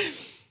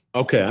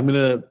 Okay. I'm going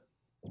to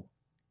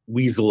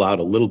weasel out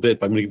a little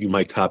bit, but I'm going to give you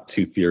my top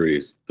two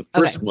theories. The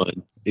first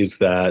one is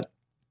that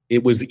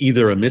it was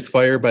either a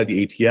misfire by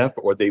the ATF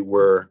or they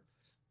were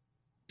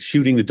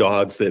shooting the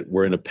dogs that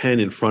were in a pen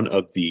in front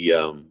of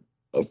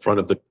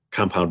the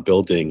compound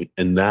building,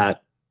 and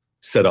that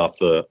set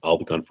off all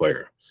the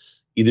gunfire.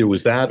 Either it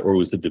was that or it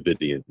was the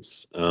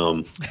Davidians.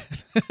 Well,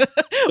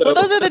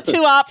 those are the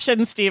two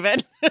options,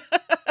 Stephen.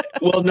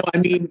 Well, no, I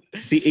mean,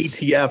 the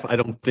ATF, I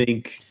don't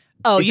think...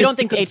 Oh, you don't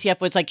think the ATF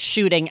was like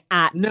shooting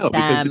at them? No,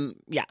 because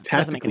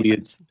tactically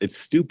it's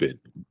stupid.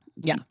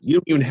 Yeah. You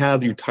don't even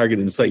have your target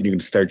in sight and you're going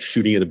to start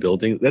shooting at a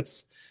building.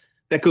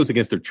 That goes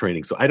against their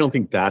training. So I don't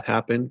think that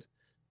happened.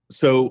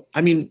 So,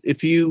 I mean,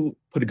 if you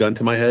put a gun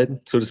to my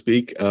head, so to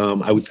speak,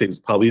 I would say it's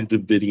probably the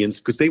Davidians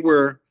because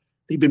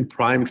they've been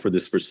primed for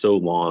this for so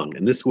long.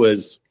 And this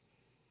was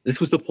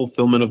the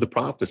fulfillment of the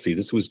prophecy.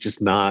 This was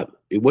just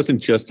it wasn't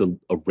just a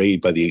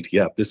raid by the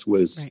ATF. This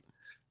was,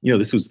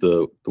 this was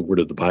the word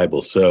of the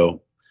Bible.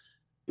 So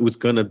it was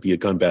going to be a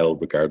gun battle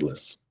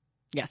regardless.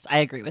 Yes, I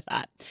agree with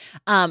that.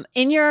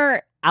 In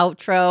your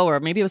outro, or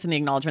maybe it was in the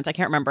acknowledgments, I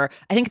can't remember.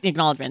 I think the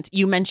acknowledgement,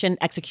 you mentioned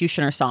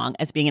Executioner Song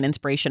as being an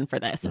inspiration for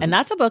this. And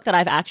that's a book that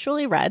I've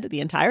actually read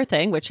the entire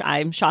thing, which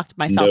I'm shocked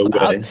myself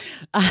about.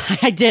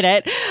 I did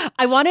it.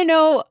 I want to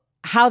know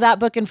how that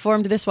book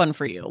informed this one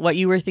for you, what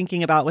you were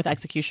thinking about with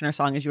Executioner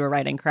Song as you were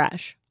writing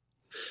Crash.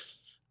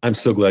 I'm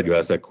so glad you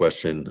asked that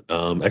question.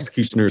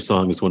 Executioner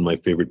Song is one of my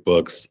favorite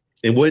books.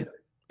 And what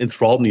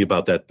enthralled me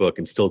about that book,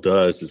 and still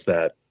does, is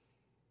that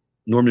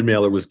Norman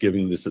Mailer was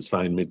giving this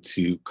assignment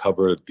to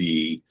cover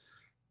the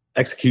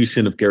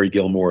execution of Gary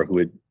Gilmore, who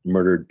had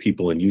murdered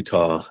people in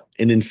Utah.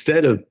 And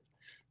instead of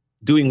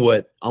doing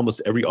what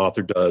almost every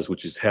author does,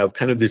 which is have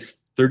kind of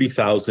this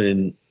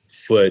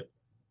 30,000-foot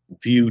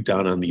view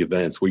down on the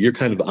events where you're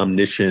kind of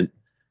omniscient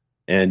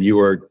and you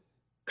are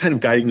kind of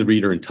guiding the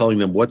reader and telling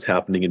them what's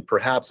happening and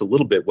perhaps a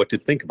little bit what to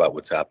think about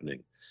what's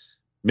happening.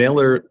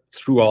 Mailer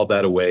threw all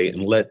that away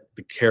and let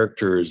the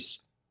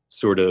characters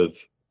sort of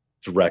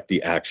direct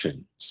the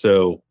action.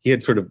 So he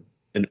had sort of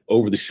an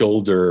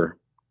over-the-shoulder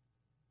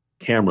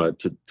camera,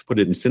 to put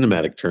it in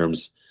cinematic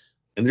terms,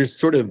 and there's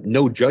sort of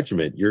no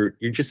judgment. You're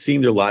just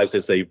seeing their lives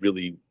as they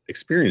really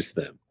experience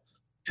them.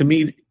 To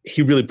me,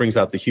 he really brings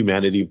out the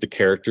humanity of the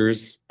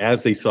characters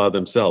as they saw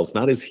themselves,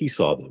 not as he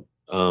saw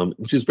them,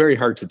 which is very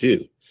hard to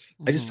do.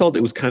 I just felt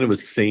it was kind of a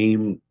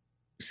same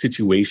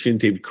situation.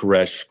 David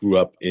Koresh grew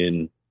up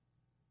in,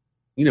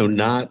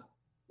 not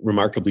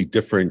remarkably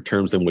different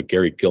terms than what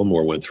Gary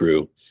Gilmore went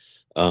through.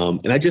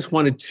 And I just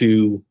wanted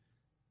to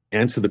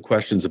answer the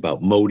questions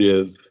about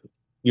motive,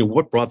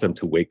 what brought them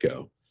to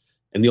Waco.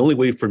 And the only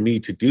way for me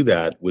to do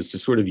that was to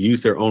sort of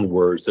use their own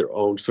words, their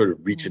own sort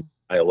of regional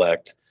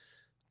dialect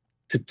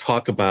to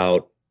talk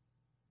about,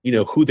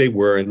 who they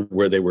were and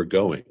where they were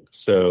going.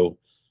 So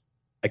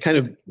I kind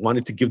of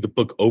wanted to give the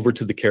book over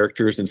to the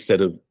characters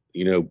instead of,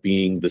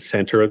 being the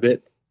center of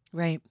it.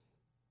 Right.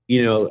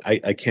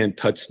 I can't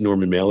touch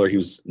Norman Mailer. He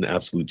was an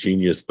absolute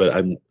genius, but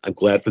I'm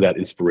glad for that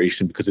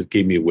inspiration because it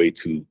gave me a way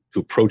to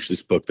approach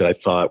this book that I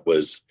thought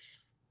was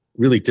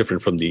really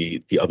different from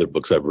the other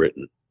books I've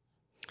written.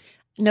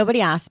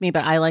 Nobody asked me,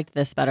 but I liked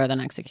this better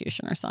than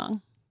Executioner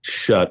Song.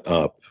 Shut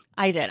up.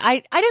 I did. I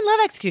didn't love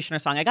Executioner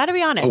Song. I got to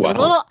be honest. Oh, wow. It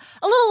was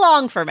a little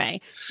long for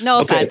me.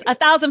 No offense. Okay.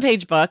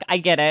 1,000-page book. I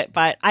get it.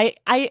 But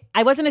I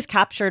wasn't as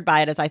captured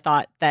by it as I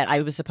thought that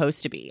I was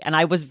supposed to be. And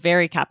I was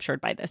very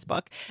captured by this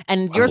book.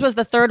 And yours was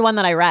the third one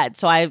that I read.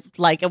 So it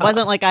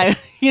wasn't like I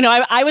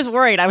was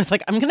worried. I was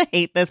like, I'm going to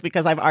hate this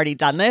because I've already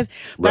done this.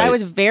 But Right. I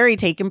was very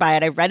taken by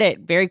it. I read it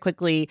very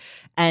quickly.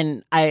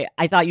 And I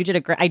thought you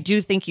did I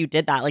do think you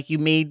did that. Like you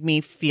made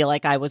me feel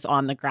like I was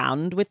on the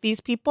ground with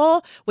these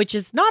people, which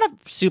is not a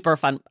super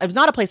fun. It was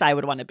not a place I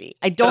would want to be.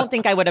 I don't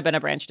think I would have been a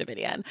Branch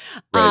Davidian.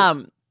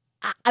 Right.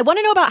 I want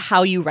to know about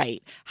how you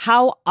write.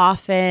 How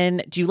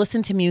often do you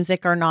listen to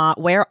music or not?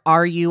 Where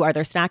are you? Are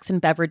there snacks and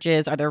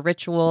beverages? Are there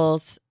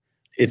rituals?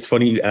 It's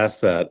funny you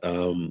asked that. You're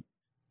going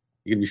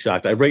to be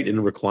shocked. I write in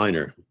a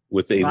recliner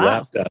with a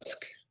lap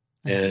desk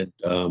and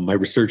my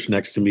research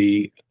next to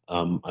me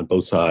on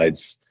both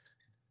sides.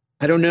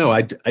 I don't know.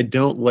 I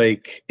don't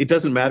like, it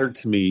doesn't matter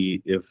to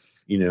me if,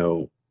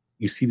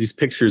 you see these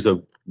pictures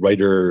of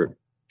writer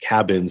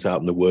cabins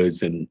out in the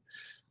woods and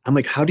I'm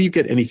like, how do you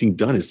get anything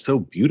done? It's so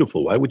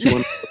beautiful. Why would you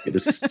want to look at a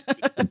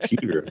stupid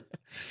computer?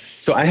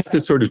 So I have to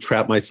sort of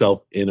trap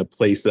myself in a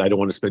place that I don't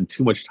want to spend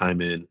too much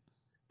time in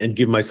and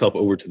give myself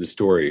over to the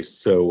stories.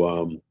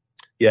 So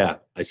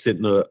I sit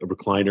in a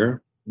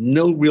recliner,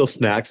 no real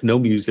snacks, no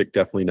music,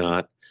 definitely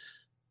not.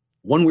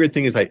 One weird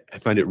thing is I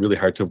find it really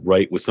hard to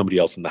write with somebody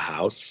else in the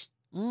house.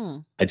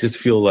 I just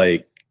feel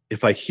like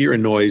if I hear a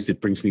noise, it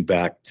brings me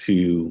back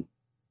to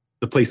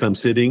the place I'm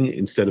sitting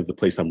instead of the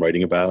place I'm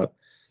writing about.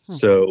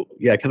 So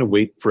I kind of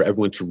wait for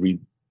everyone to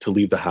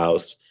leave the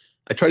house.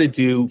 I try to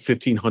do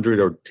 1,500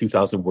 or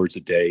 2,000 words a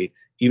day,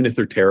 even if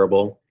they're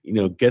terrible.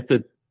 Get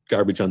the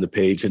garbage on the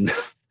page, and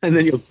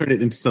then you'll turn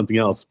it into something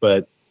else.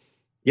 But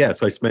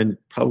so I spend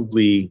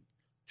probably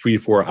 3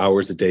 to 4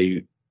 hours a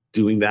day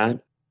doing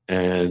that,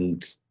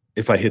 and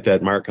if I hit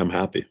that mark, I'm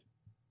happy.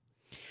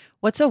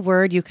 What's a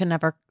word you can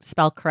never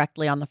spell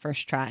correctly on the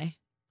first try?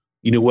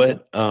 You know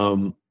what?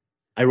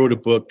 I wrote a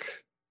book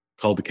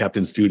called The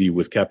Captain's Duty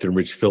with Captain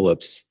Rich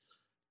Phillips.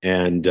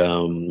 And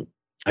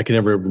I can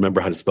never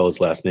remember how to spell his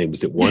last name.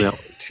 Is it one L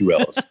or two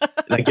L's?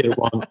 And I get it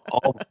wrong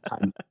all the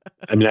time.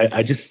 I mean,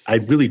 I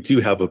really do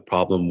have a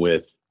problem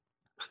with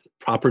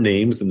proper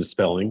names and the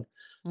spelling.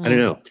 I don't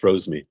know,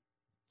 throws me.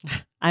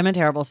 I'm a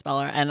terrible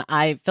speller. And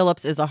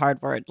Phillips is a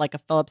hard word, like a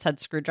Phillips head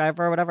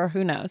screwdriver or whatever.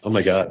 Who knows? Oh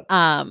my God.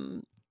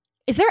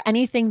 Is there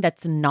anything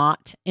that's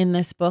not in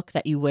this book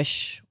that you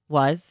wish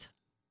was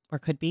or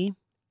could be?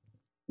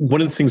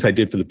 One of the things I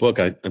did for the book,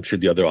 I'm sure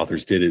the other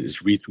authors did it,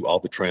 is read through all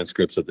the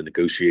transcripts of the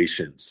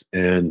negotiations.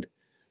 And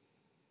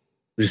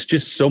there's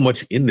just so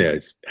much in there.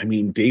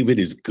 David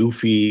is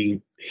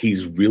goofy.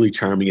 He's really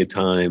charming at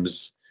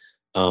times.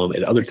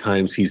 At other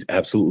times, he's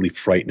absolutely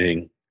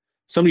frightening.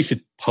 Somebody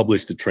should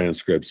publish the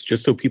transcripts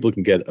just so people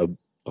can get a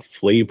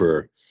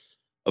flavor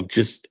of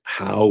just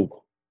how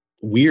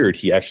weird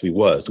he actually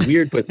was.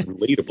 Weird, but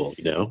relatable,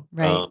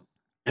 Right.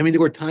 There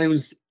were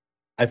times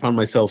I found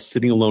myself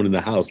sitting alone in the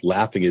house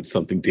laughing at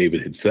something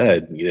David had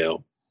said,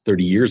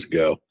 30 years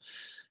ago.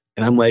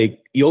 And I'm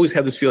like, you always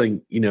have this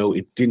feeling,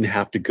 it didn't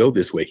have to go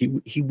this way.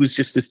 He was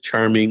just a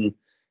charming,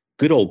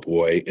 good old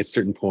boy at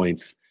certain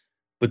points,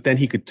 but then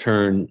he could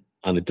turn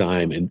on a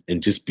dime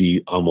and just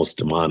be almost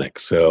demonic.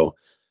 So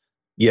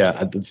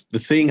the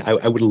thing, I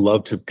would have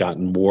loved to have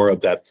gotten more of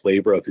that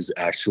flavor of his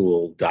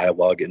actual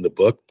dialogue in the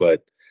book,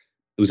 but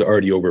it was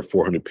already over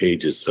 400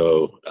 pages.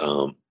 So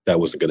that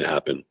wasn't going to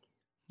happen.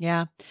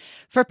 Yeah.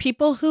 For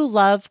people who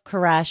love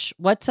Koresh,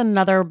 what's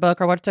another book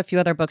or what's a few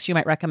other books you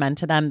might recommend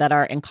to them that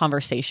are in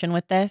conversation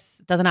with this?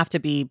 It doesn't have to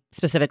be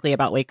specifically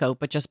about Waco,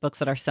 but just books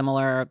that are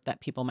similar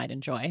that people might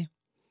enjoy.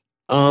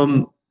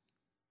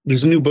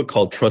 There's a new book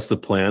called Trust the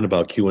Plan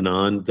about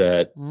QAnon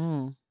that,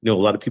 a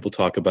lot of people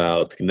talk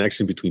about the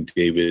connection between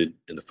David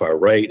and the far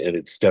right, and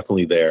it's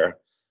definitely there.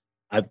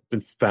 I've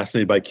been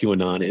fascinated by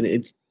QAnon, and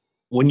it's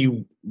when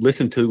you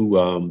listen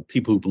to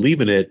people who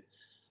believe in it,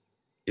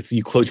 if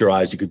you close your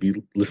eyes, you could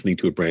be listening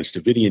to a Branch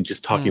Davidian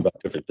just talking about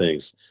different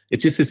things.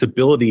 It's just this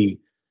ability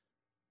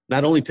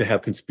not only to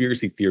have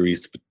conspiracy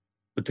theories,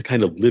 but to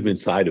kind of live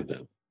inside of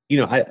them.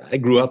 I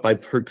grew up,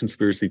 I've heard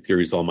conspiracy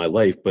theories all my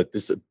life, but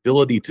this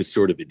ability to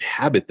sort of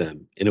inhabit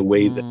them in a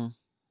way that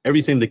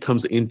everything that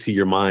comes into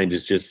your mind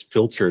is just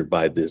filtered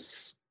by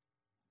this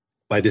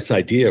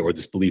idea or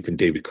this belief in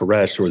David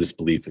Koresh or this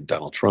belief in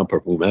Donald Trump or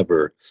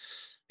whomever.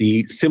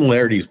 The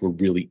similarities were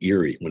really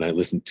eerie when I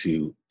listened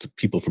to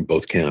people from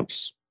both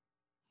camps.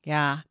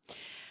 Yeah.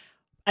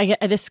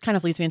 This kind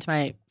of leads me into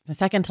my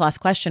second to last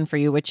question for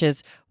you, which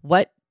is,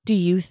 what do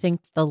you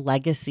think the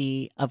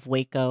legacy of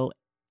Waco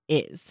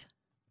is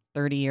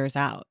 30 years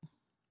out?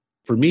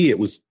 For me, it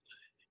was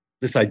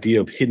this idea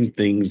of hidden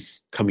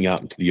things coming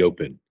out into the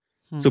open.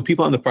 So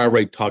people on the far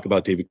right talk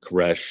about David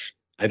Koresh.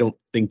 I don't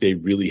think they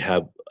really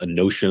have a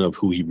notion of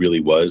who he really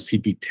was.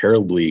 He'd be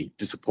terribly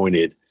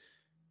disappointed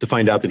to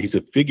find out that he's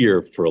a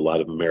figure for a lot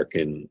of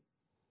American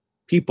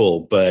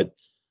people, but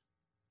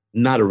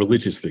not a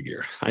religious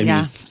figure. I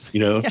mean,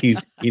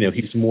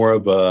 he's more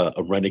of a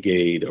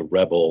renegade, a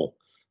rebel,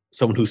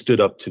 someone who stood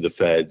up to the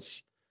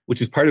feds,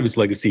 which is part of his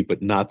legacy,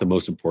 but not the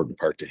most important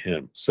part to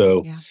him.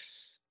 So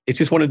it's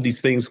just one of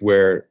these things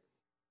where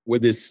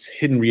this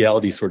hidden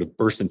reality sort of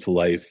bursts into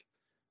life,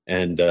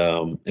 and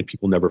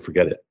people never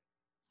forget it.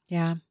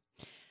 Yeah.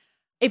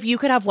 If you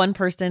could have one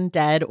person,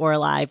 dead or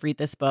alive, read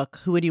this book,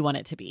 who would you want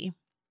it to be?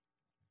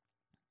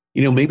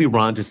 Maybe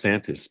Ron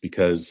DeSantis,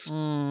 because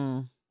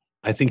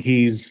I think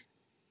he's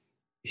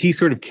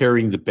sort of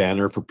carrying the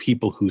banner for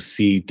people who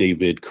see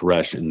David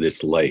Koresh in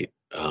this light.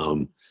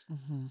 And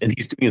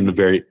he's doing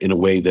it in a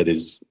way that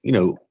is,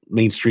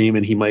 mainstream,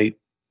 and he might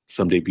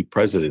someday be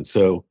president.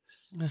 So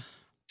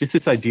just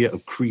this idea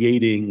of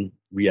creating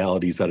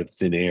realities out of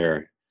thin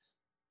air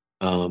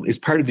is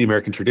part of the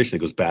American tradition. It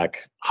goes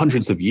back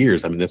hundreds of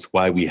years. I mean, that's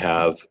why we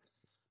have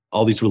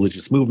all these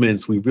religious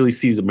movements. We really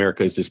see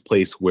America as this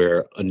place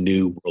where a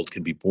new world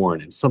can be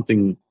born.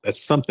 And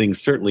that's something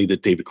certainly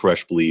that David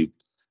Koresh believed,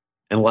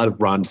 and a lot of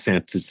Ron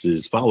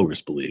DeSantis's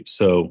followers believe.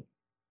 So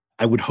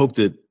I would hope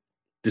that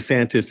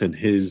DeSantis and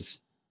his,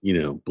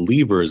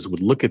 believers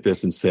would look at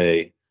this and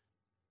say,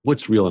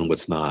 what's real and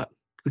what's not?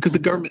 Because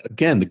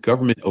the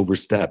government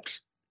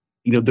overstepped.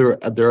 There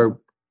are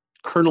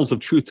kernels of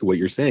truth to what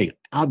you're saying,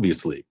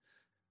 obviously.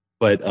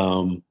 But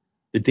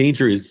the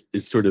danger is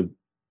sort of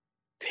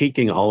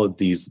taking all of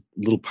these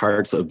little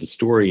parts of the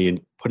story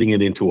and putting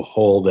it into a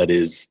whole that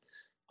is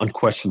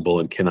unquestionable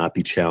and cannot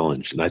be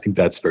challenged. And I think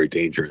that's very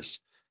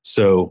dangerous.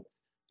 So,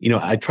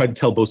 I tried to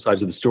tell both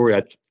sides of the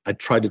story. I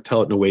tried to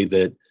tell it in a way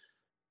that,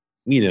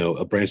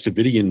 a Branch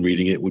Davidian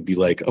reading it would be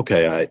like,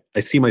 okay, I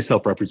see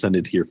myself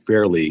represented here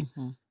fairly,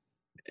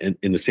 and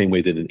in the same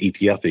way that an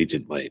ATF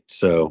agent might.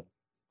 So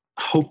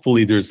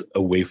hopefully there's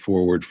a way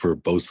forward for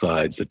both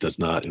sides that does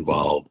not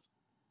involve,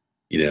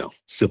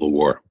 civil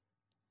war.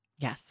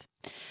 Yes.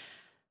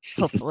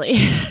 Hopefully.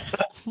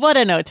 What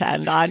a note to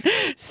end on.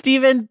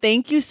 Stephan,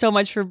 thank you so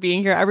much for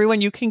being here.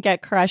 Everyone, you can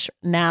get Koresh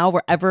now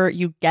wherever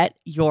you get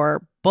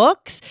your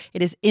books.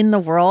 It is in the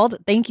world.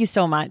 Thank you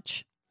so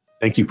much.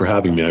 Thank you for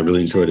having me. I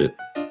really enjoyed it.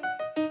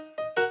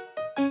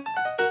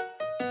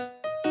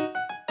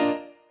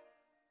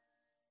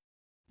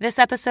 This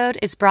episode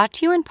is brought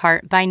to you in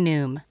part by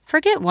Noom.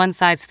 Forget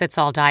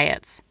one-size-fits-all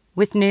diets.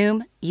 With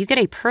Noom, you get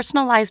a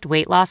personalized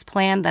weight loss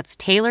plan that's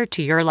tailored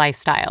to your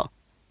lifestyle.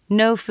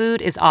 No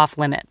food is off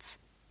limits.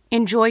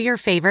 Enjoy your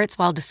favorites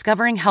while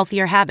discovering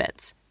healthier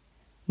habits.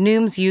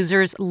 Noom's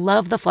users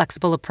love the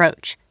flexible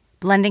approach,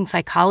 blending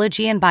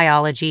psychology and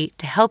biology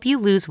to help you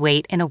lose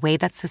weight in a way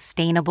that's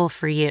sustainable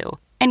for you.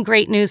 And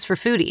great news for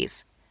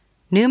foodies.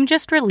 Noom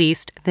just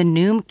released the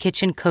Noom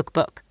Kitchen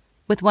Cookbook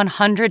with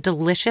 100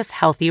 delicious,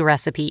 healthy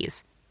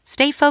recipes.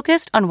 Stay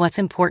focused on what's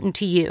important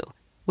to you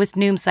with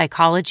Noom's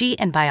psychology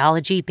and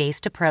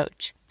biology-based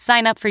approach.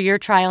 Sign up for your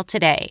trial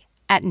today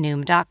at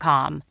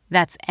Noom.com.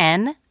 That's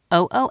NOOM.com.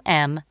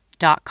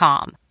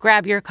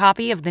 Grab your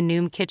copy of the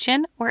Noom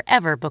Kitchen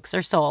wherever books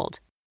are sold.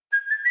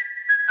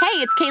 Hey,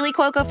 it's Kaylee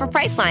Cuoco for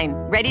Priceline.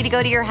 Ready to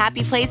go to your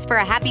happy place for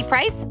a happy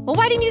price? Well,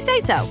 why didn't you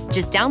say so?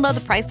 Just download the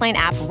Priceline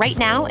app right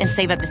now and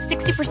save up to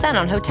 60%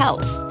 on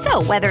hotels.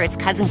 So whether it's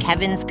Cousin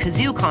Kevin's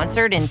Kazoo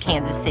Concert in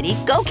Kansas City,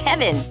 go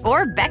Kevin,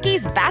 or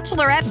Becky's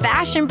Bachelorette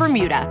Bash in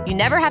Bermuda, you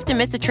never have to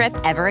miss a trip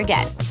ever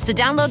again. So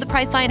download the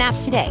Priceline app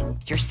today.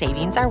 Your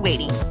savings are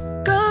waiting.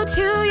 Go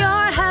to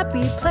your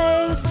happy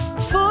place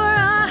for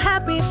a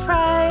happy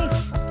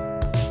price.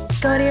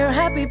 Go to your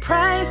happy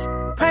price,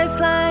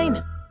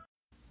 Priceline.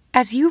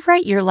 As you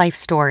write your life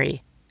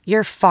story,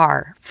 you're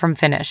far from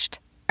finished.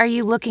 Are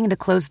you looking to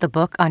close the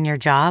book on your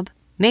job?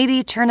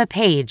 Maybe turn a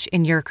page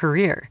in your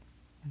career?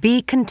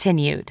 Be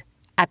continued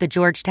at the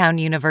Georgetown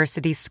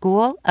University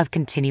School of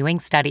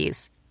Continuing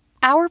Studies.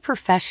 Our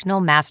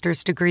professional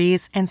master's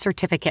degrees and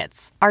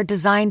certificates are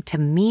designed to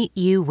meet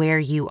you where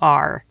you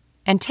are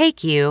and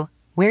take you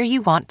where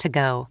you want to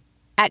go.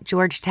 At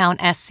Georgetown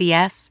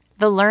SCS,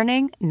 the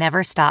learning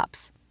never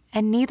stops,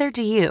 and neither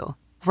do you.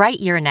 Write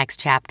your next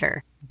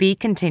chapter. Be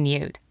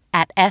continued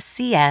at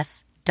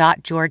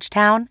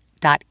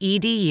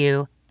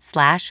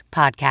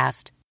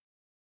scs.georgetown.edu/podcast.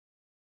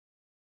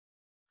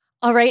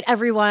 All right,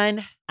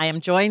 everyone. I am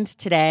joined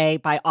today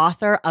by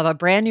author of a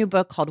brand new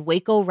book called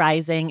Waco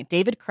Rising,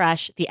 David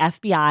Koresh, the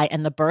FBI,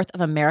 and the Birth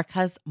of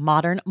America's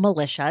Modern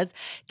Militias.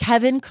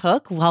 Kevin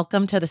Cook,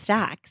 welcome to the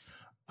Stacks.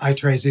 Hi,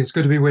 Tracy. It's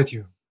good to be with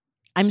you.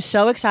 I'm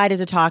so excited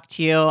to talk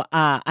to you.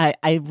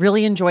 I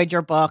really enjoyed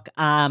your book.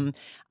 I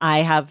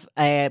have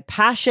a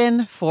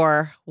passion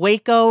for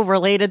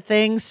Waco-related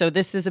things, so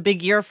this is a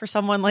big year for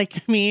someone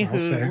like me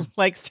who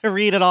likes to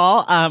read it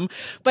all.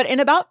 But in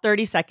about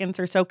 30 seconds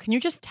or so, can you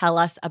just tell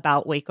us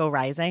about Waco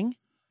Rising?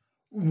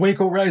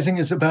 Waco Rising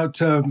is about,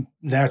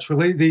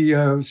 naturally, the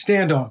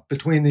standoff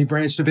between the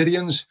Branch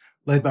Davidians,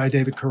 led by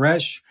David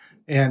Koresh,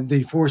 and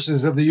the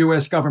forces of the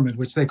U.S. government,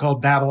 which they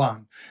called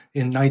Babylon.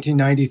 In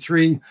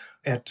 1993,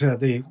 at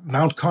the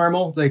Mount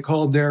Carmel, they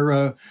called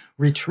their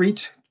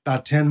retreat,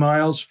 about 10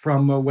 miles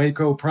from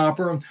Waco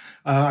proper.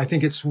 I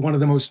think it's one of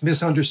the most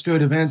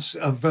misunderstood events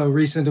of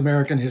recent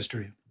American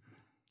history.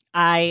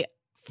 I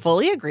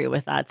fully agree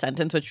with that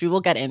sentence, which we will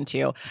get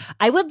into.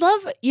 I would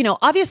love,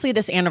 obviously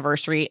this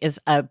anniversary is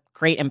a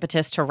great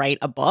impetus to write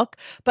a book,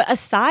 but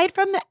aside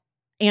from the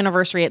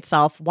anniversary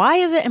itself, why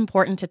is it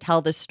important to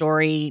tell this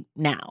story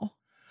now?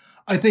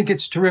 I think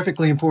it's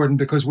terrifically important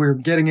because we're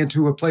getting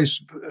into a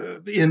place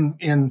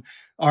in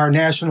our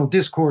national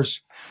discourse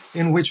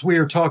in which we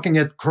are talking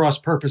at cross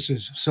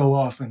purposes so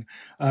often.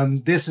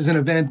 This is an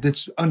event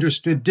that's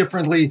understood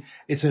differently.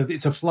 It's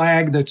a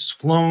flag that's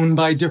flown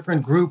by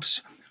different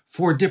groups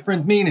for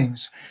different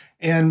meanings.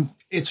 And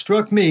it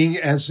struck me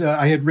as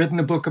I had written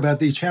a book about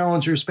the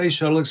Challenger space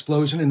shuttle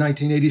explosion in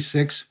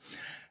 1986.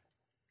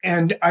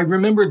 And I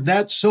remembered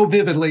that so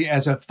vividly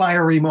as a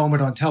fiery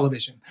moment on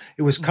television.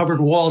 It was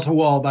covered wall to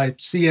wall by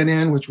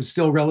CNN, which was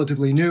still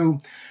relatively new.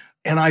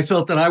 And I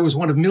felt that I was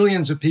one of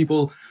millions of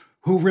people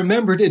who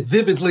remembered it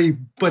vividly,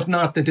 but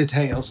not the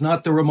details,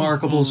 not the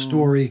remarkable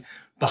story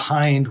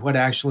behind what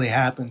actually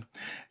happened.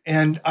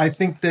 And I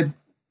think that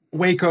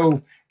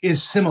Waco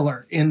is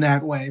similar in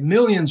that way.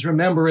 Millions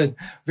remember it.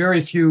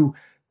 Very few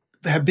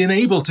have been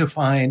able to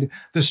find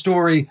the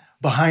story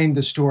behind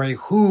the story,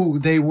 who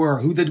they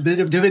were, who the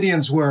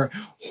Davidians were,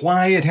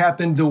 why it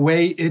happened the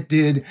way it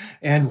did,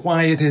 and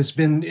why it has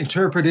been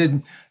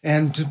interpreted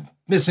and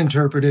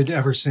misinterpreted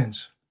ever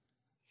since.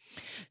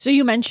 So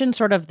you mentioned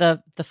sort of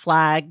the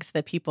flags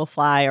that people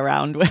fly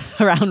around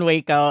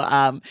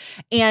Waco.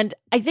 And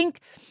I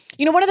think,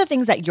 one of the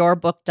things that your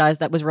book does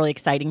that was really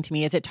exciting to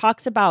me is it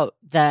talks about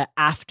the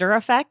after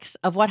effects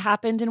of what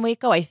happened in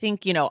Waco. I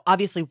think,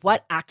 obviously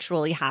what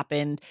actually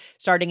happened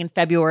starting in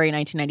February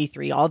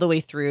 1993 all the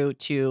way through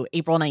to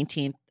April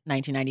 19th,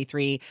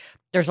 1993.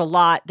 There's a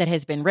lot that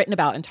has been written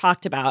about and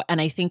talked about. And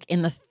I think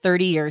in the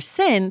 30 years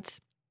since,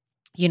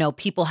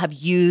 people have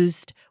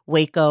used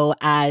Waco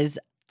as,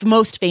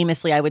 most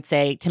famously, I would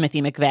say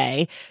Timothy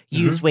McVeigh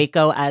used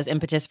Waco as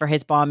impetus for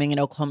his bombing in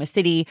Oklahoma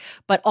City,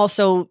 but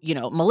also,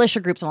 militia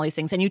groups and all these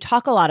things. And you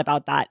talk a lot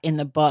about that in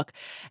the book.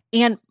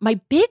 And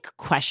my big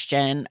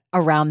question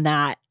around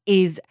that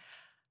is,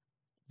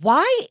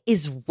 why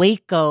is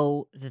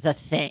Waco the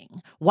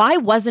thing? Why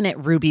wasn't it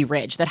Ruby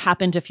Ridge that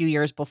happened a few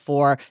years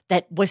before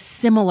that was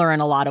similar in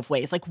a lot of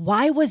ways? Like,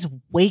 why was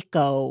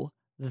Waco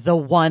the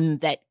one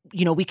that,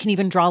 we can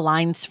even draw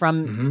lines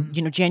from,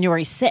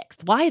 January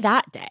 6th. Why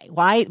that day?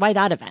 Why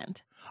that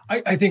event?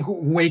 I think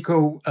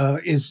Waco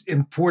is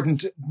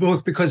important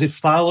both because it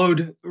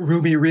followed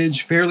Ruby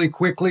Ridge fairly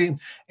quickly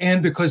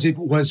and because it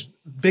was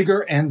bigger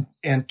and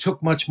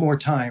took much more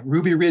time.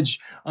 Ruby Ridge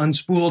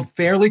unspooled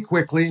fairly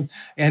quickly,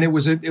 and it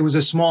was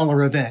a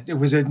smaller event. It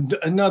was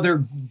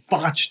another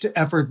botched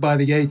effort by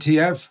the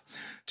ATF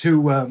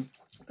to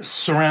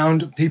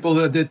surround people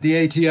that the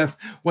ATF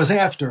was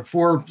after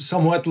for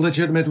somewhat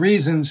legitimate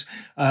reasons.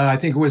 I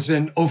think it was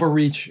an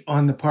overreach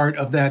on the part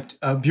of that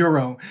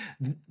bureau.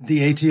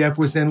 The ATF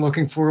was then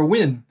looking for a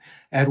win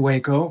at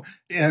Waco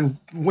and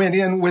went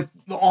in with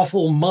the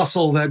awful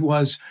muscle that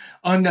was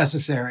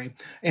unnecessary.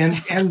 And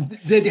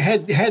that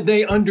had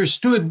they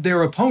understood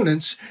their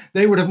opponents,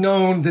 they would have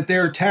known that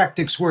their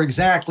tactics were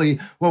exactly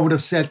what would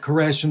have set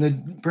Koresh and the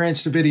Branch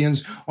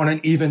Davidians on an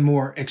even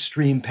more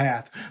extreme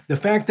path. The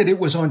fact that it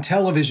was on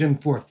television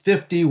for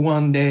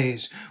 51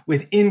 days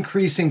with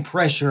increasing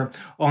pressure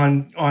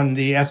on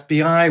the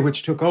FBI,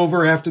 which took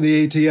over after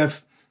the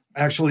ATF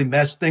actually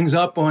messed things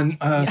up on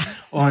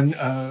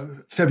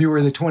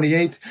February the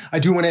 28th. I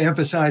do want to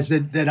emphasize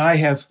that I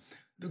have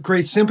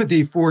great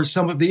sympathy for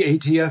some of the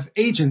ATF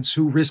agents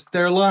who risked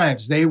their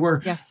lives. They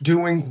were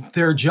doing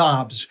their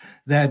jobs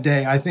that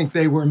day. I think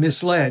they were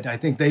misled. I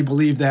think they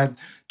believed that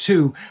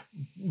too.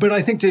 But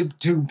I think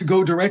to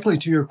go directly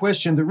to your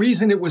question, the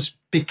reason it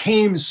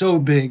became so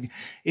big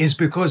is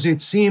because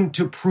it seemed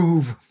to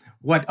prove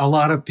what a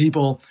lot of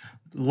people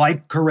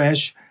like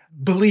Koresh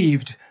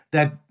believed,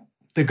 that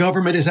the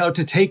government is out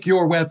to take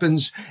your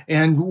weapons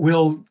and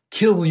will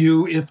kill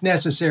you if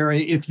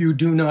necessary if you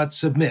do not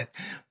submit.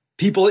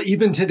 People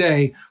even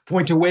today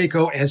point to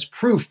Waco as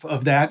proof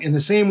of that, in the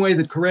same way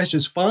that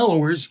Koresh's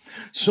followers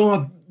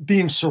saw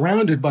being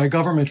surrounded by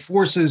government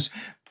forces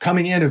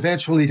coming in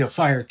eventually to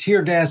fire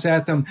tear gas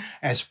at them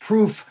as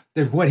proof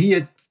that what he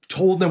had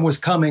told them was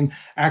coming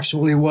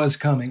actually was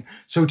coming.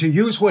 So to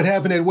use what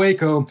happened at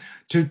Waco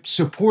to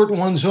support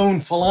one's own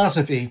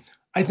philosophy,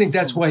 I think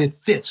that's why it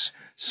fits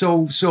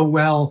so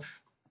well,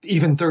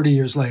 even 30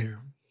 years later.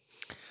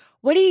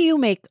 What do you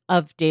make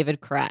of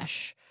David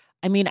Koresh?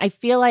 I mean, I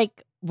feel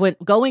like when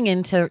going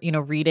into,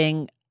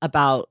 reading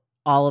about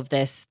all of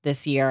this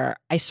year,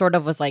 I sort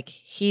of was like,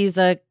 he's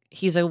a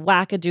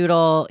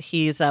wackadoodle,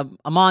 he's a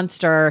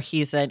monster,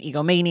 he's an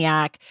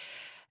egomaniac.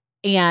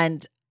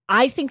 And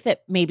I think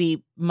that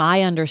maybe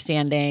my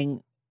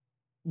understanding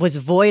was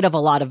void of a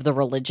lot of the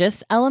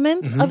religious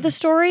elements of the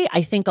story.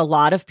 I think a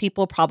lot of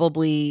people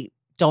probably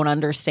don't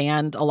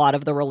understand a lot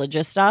of the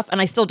religious stuff.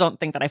 And I still don't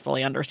think that I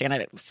fully understand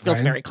it. It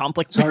feels very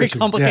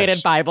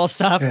complicated Bible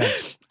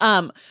stuff.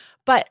 Yeah.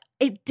 But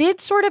it did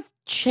sort of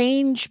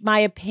change my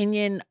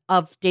opinion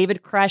of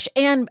David Koresh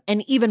and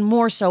even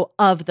more so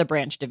of the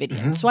Branch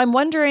Davidians. So I'm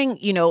wondering,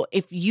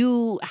 if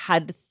you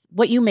had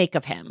what you make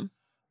of him.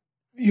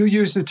 You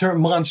use the term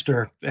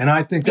monster, and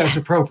I think that's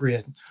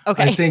appropriate.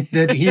 Okay. I think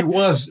that he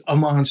was a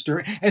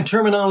monster. And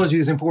terminology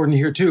is important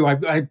here, too.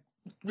 I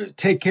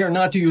take care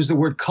not to use the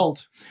word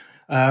cult.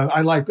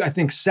 I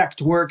think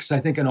sect works. I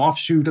think an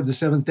offshoot of the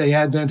Seventh-day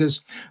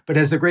Adventist. But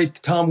as the great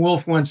Tom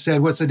Wolfe once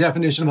said, what's the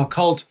definition of a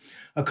cult?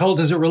 A cult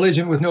is a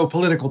religion with no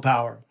political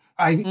power.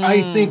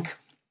 I think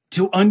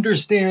to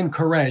understand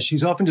Koresh,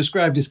 he's often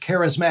described as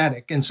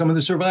charismatic, and some of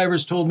the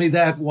survivors told me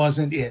that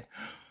wasn't it.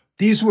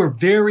 These were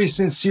very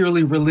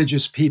sincerely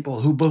religious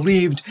people who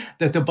believed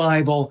that the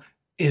Bible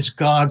is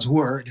God's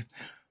word.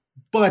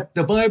 But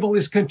the Bible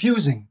is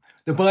confusing.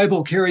 The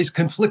Bible carries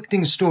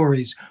conflicting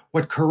stories.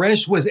 What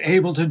Koresh was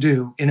able to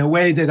do in a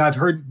way that I've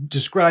heard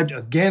described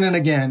again and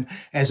again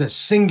as a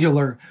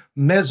singular,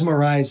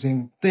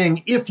 mesmerizing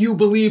thing, if you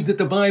believe that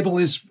the Bible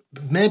is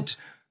meant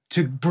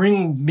to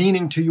bring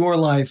meaning to your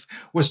life,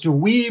 was to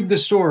weave the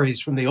stories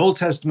from the Old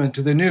Testament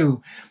to the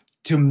New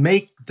to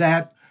make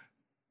that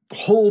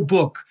whole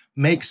book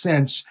make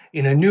sense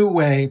in a new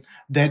way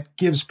that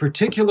gives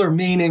particular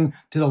meaning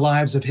to the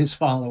lives of his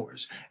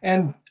followers.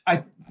 And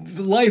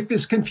life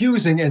is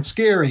confusing and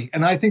scary,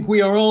 and I think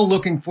we are all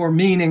looking for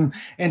meaning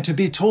and to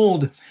be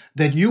told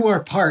that you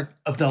are part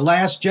of the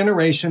last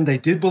generation. They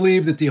did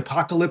believe that the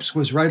apocalypse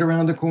was right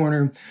around the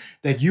corner,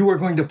 that you are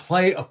going to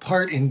play a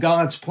part in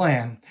God's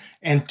plan,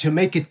 and to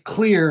make it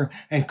clear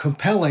and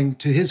compelling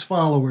to his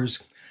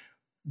followers.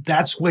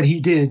 That's what he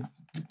did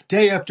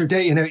day after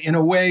day in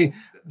a way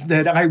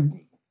that I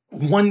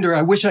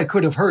wish I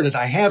could have heard it.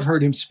 I have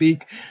heard him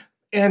speak.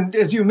 And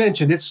as you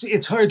mentioned,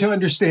 it's hard to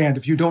understand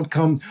if you don't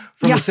come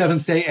from a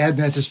Seventh-day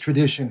Adventist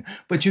tradition.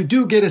 But you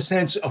do get a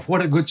sense of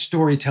what a good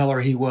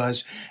storyteller he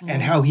was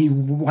and how he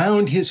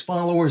wound his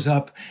followers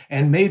up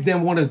and made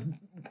them want to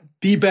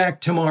be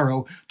back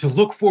tomorrow, to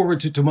look forward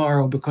to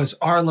tomorrow, because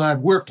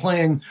we're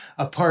playing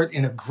a part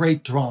in a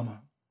great drama.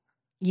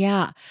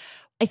 Yeah.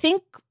 I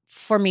think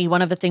for me,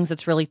 one of the things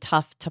that's really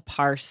tough to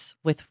parse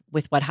with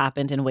what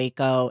happened in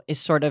Waco is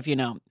sort of,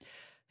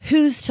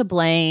 who's to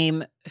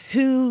blame?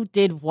 Who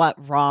did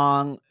what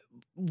wrong?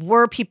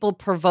 Were people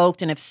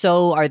provoked? And if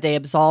so, are they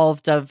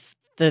absolved of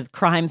the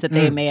crimes that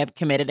they may have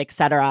committed, et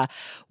cetera?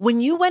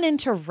 When you went in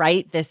to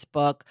write this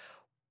book,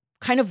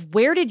 kind of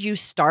where did you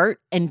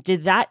start? And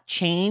did that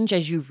change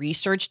as you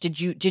researched?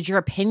 Did your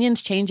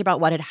opinions change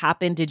about what had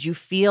happened? Did you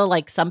feel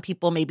like some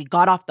people maybe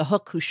got off the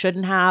hook who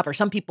shouldn't have, or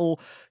some people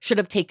should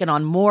have taken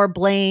on more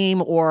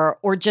blame, or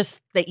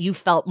just that you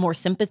felt more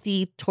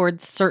sympathy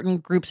towards certain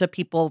groups of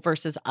people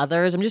versus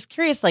others? I'm just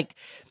curious,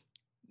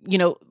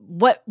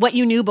 what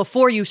you knew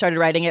before you started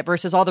writing it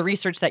versus all the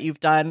research that you've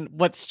done.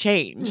 What's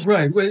changed?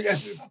 Right. Well,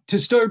 to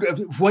start,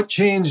 what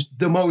changed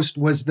the most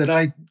was that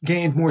I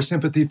gained more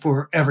sympathy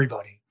for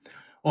everybody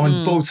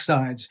on both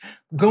sides.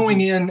 Going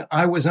in,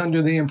 I was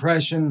under the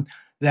impression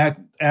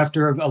that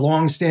after a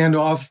long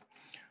standoff,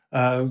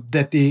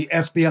 that the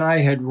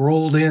FBI had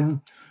rolled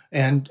in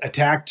and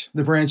attacked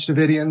the Branch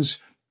Davidians.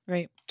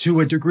 Right. To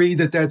a degree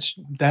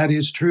that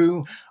is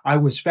true. I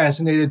was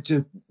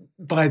fascinated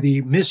by the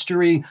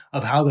mystery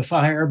of how the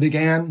fire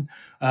began.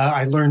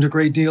 I learned a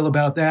great deal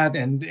about that,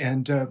 and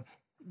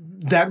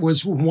that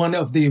was one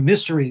of the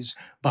mysteries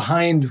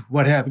behind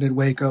what happened at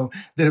Waco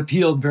that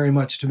appealed very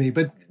much to me.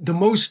 But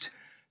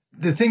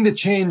the thing that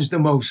changed the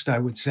most, I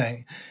would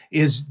say,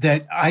 is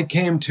that I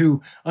came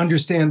to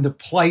understand the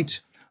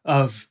plight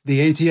of the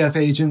ATF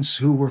agents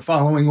who were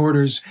following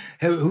orders,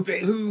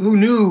 who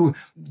knew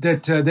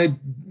that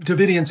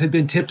Davidians had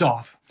been tipped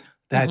off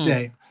that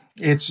day.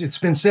 It's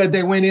been said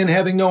they went in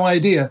having no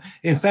idea.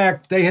 In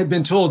fact, they had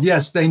been told,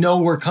 yes, they know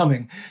we're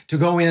coming, to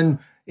go in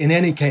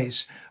any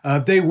case.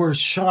 They were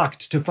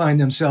shocked to find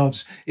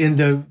themselves in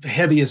the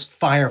heaviest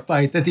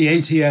firefight that the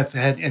ATF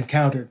had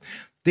encountered.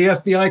 The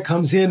FBI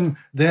comes in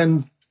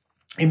then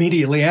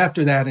immediately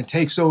after that and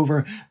takes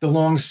over the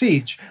long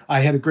siege.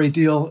 I had a great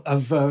deal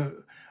of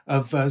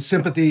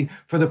sympathy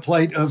for the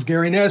plight of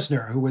Gary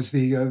Nesner, who was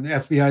the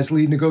FBI's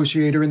lead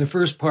negotiator in the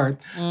first part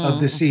of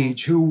the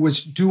siege, who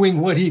was doing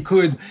what he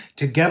could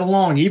to get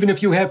along, even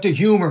if you have to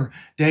humor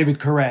David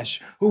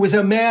Koresh, who was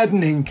a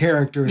maddening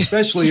character,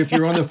 especially if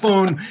you're on the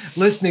phone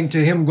listening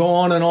to him go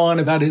on and on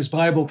about his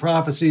Bible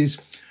prophecies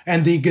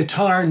and the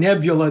guitar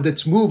nebula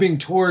that's moving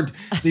toward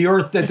the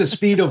earth at the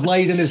speed of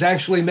light and is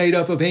actually made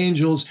up of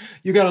angels.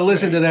 You got to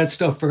listen to that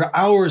stuff for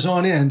hours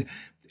on end.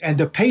 And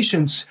the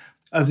patience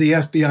of the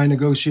FBI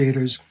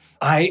negotiators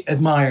I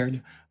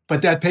admired.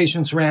 But that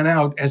patience ran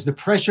out as the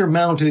pressure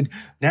mounted.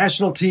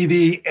 National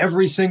TV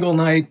every single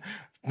night,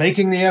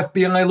 making the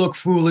FBI look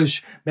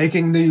foolish,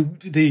 making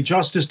the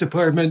Justice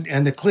Department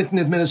and the Clinton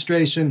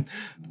administration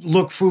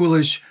look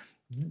foolish.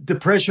 The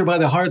pressure by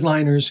the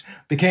hardliners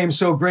became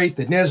so great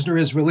that Nesner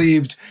is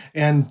relieved.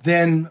 And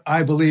then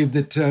I believe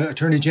that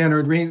Attorney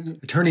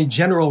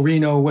General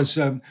Reno was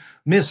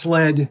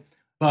misled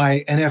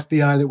by an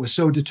FBI that was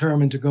so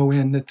determined to go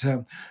in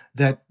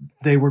that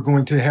they were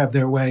going to have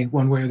their way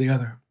one way or the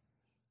other.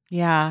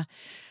 Yeah.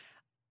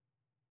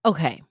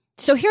 Okay.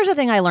 So here's the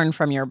thing I learned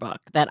from your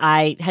book that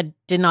I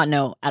did not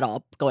know at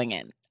all going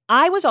in.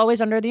 I was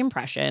always under the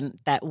impression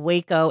that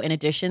Waco, in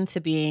addition to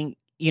being,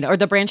 or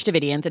the Branch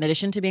Davidians, in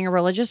addition to being a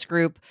religious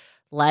group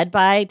led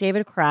by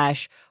David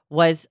Koresh,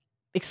 was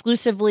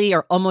exclusively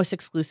or almost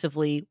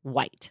exclusively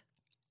white.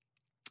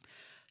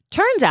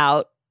 Turns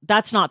out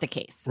that's not the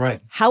case.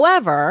 Right.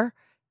 However,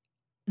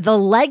 the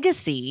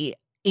legacy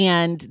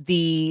and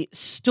the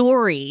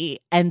story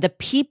and the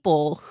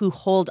people who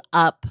hold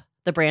up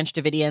the Branch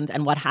Davidians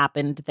and what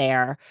happened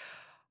there,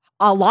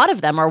 a lot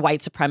of them are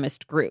white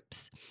supremacist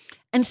groups.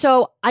 And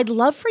so I'd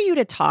love for you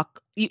to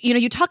talk,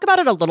 you talk about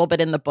it a little bit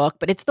in the book,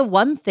 but it's the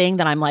one thing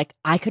that I'm like,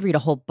 I could read a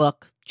whole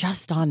book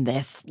just on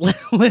this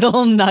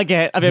little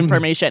nugget of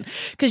information.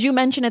 Because you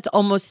mentioned it's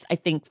almost, I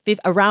think,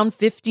 around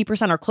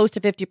 50% or close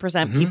to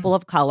 50% people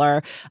of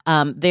color.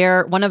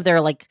 They're one of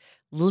their like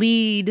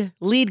lead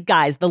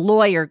guys, the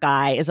lawyer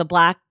guy is a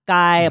black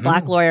guy, a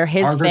black lawyer.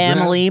 His Harvard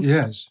family, grad,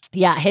 yes.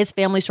 Yeah, his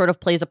family sort of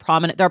plays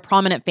they're a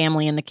prominent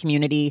family in the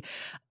community.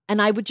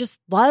 And I would just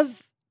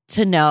love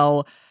to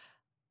know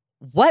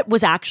what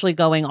was actually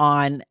going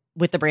on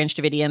with the Branch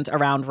Davidians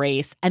around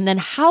race, and then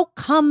how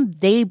come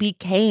they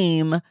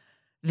became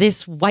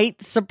this white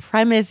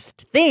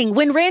supremacist thing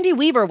when Randy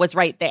Weaver was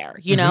right there,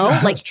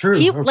 like true.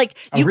 You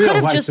could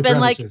have just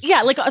been like,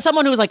 yeah, like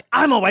someone who was like,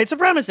 I'm a white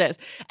supremacist.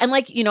 And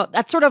like,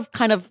 that's sort of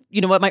kind of,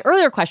 what my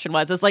earlier question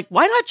was, is like,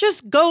 why not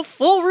just go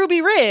full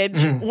Ruby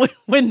Ridge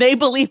when they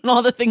believe in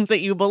all the things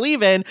that you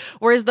believe in?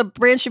 Whereas the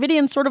Branch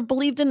Davidians sort of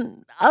believed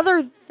in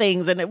other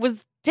things and it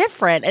was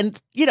different. And,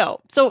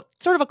 so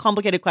sort of a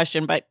complicated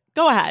question, but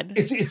go ahead.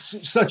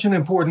 It's such an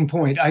important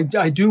point.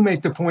 I do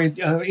make the point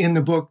in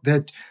the book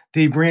that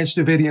the Branch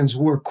Davidians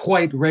were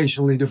quite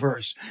racially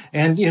diverse.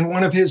 And in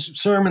one of his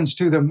sermons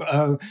to them,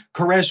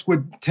 Koresh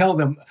would tell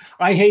them,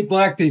 I hate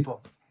black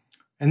people.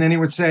 And then he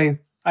would say,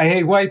 I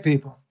hate white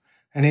people.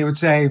 And he would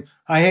say,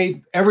 I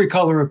hate every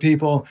color of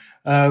people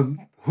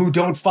who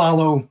don't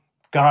follow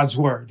God's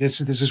word. This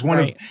is one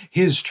of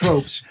his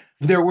tropes.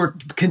 There were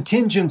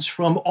contingents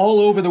from all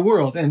over the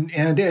world.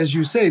 And as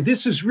you say,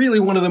 this is really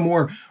one of the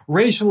more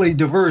racially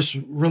diverse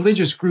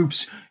religious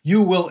groups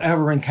you will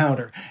ever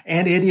encounter.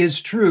 And it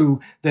is true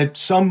that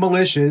some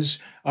militias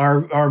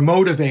are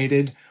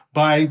motivated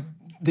by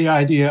the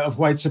idea of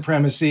white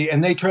supremacy,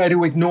 and they try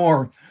to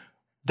ignore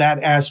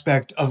that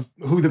aspect of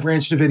who the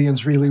Branch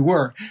Davidians really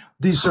were.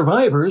 These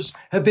survivors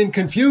have been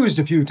confused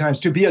a few times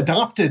to be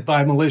adopted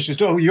by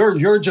militias. Oh,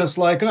 you're just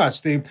like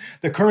us. The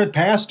current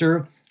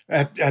pastor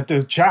at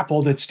the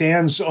chapel that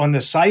stands on the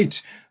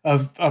site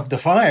of the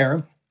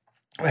fire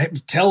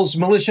tells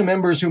militia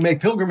members who make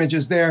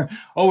pilgrimages there,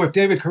 oh, if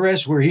David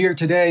Koresh were here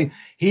today,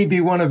 he'd be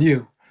one of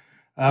you.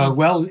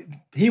 Well,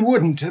 he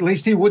wouldn't. At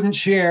least he wouldn't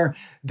share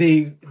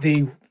the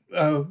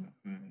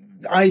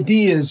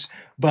ideas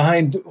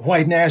behind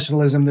white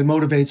nationalism that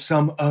motivates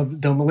some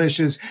of the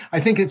militias. I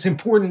think it's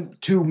important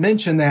to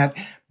mention that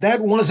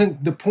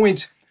wasn't the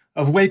point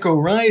of Waco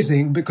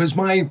Rising, because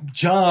my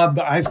job,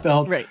 I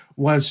felt,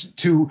 was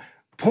to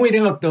point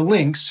out the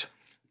links,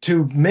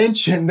 to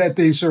mention that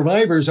the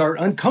survivors are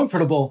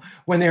uncomfortable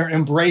when they're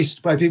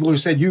embraced by people who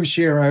said, you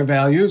share our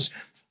values.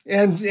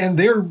 And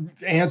their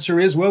answer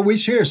is, well, we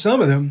share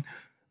some of them,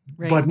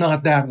 but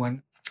not that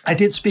one. I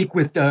did speak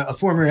with a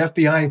former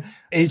FBI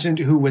agent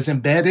who was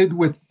embedded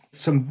with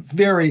some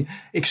very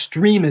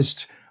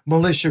extremist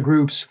militia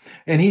groups,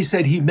 and he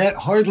said he met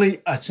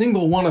hardly a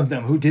single one of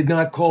them who did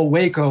not call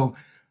Waco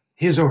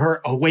his or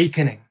her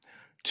awakening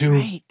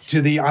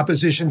to the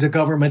opposition to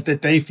government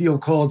that they feel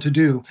called to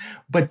do.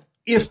 But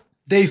if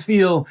they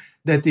feel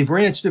that the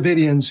Branch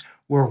Davidians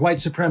were white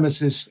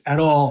supremacists at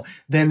all,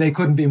 then they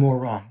couldn't be more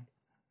wrong.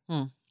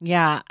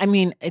 Yeah. I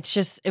mean, it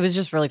was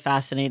just really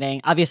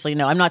fascinating. Obviously,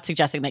 no, I'm not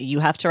suggesting that you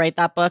have to write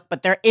that book,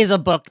 but there is a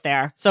book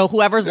there. So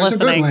whoever's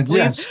listening,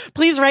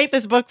 please write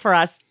this book for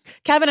us.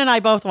 Kevin and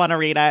I both want to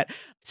read it.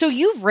 So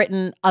you've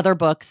written other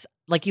books,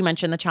 like you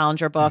mentioned, the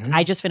Challenger book.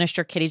 I just finished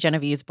your Kitty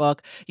Genovese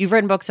book. You've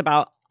written books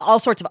about all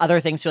sorts of other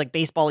things too, like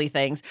baseball-y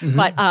things.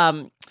 But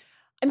I'm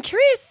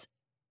curious,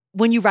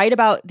 when you write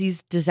about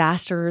these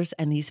disasters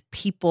and these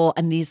people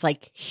and these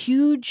like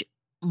huge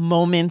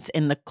moments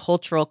in the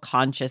cultural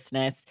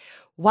consciousness,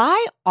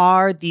 why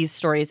are these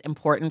stories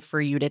important for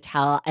you to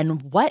tell?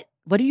 And what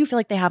do you feel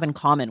like they have in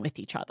common with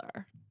each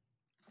other?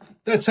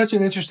 That's such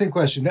an interesting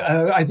question.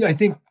 I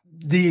think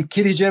the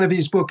Kitty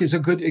Genovese book is a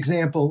good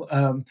example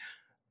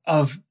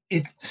of,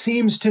 it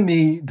seems to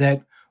me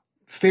that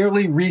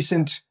fairly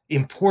recent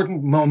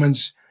important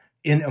moments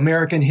in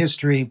American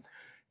history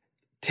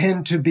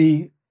tend to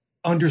be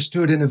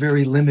understood in a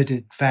very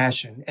limited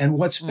fashion. And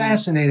what's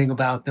fascinating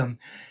about them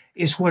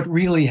is what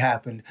really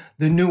happened,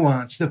 the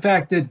nuance, the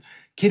fact that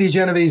Kitty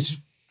Genovese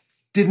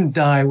didn't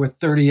die with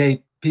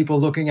 38 people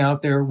looking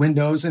out their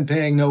windows and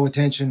paying no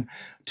attention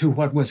to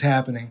what was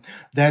happening,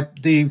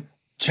 that the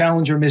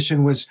Challenger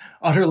mission was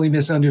utterly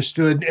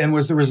misunderstood and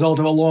was the result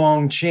of a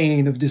long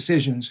chain of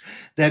decisions,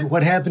 that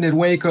what happened in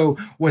Waco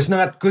was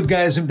not good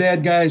guys and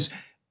bad guys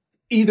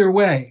either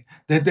way,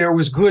 that there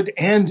was good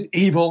and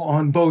evil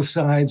on both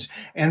sides,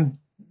 and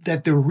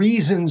that the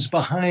reasons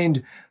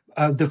behind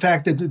the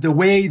fact that the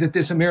way that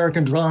this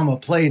American drama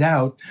played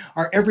out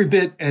are every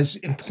bit as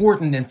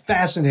important and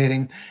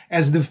fascinating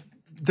as the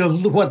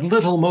what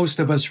little most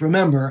of us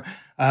remember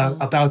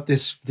about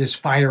this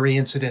fiery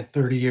incident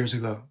 30 years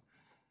ago.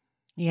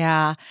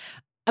 Yeah.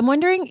 I'm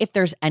wondering if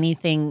there's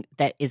anything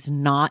that is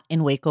not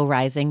in Waco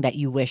Rising that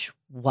you wish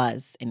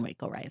was in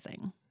Waco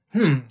Rising.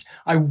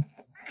 I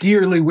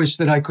dearly wish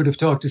that I could have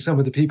talked to some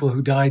of the people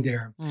who died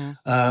there.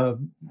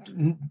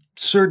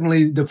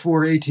 Certainly the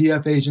 4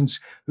 ATF agents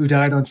who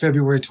died on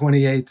February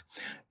 28th,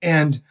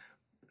 and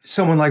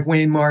someone like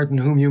Wayne Martin,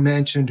 whom you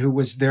mentioned, who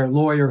was their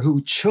lawyer,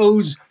 who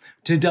chose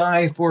to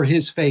die for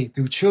his faith,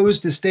 who chose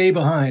to stay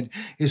behind.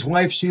 His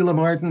wife, Sheila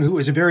Martin, who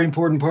was a very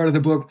important part of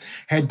the book,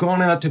 had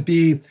gone out to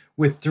be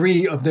with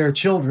 3 of their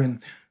children.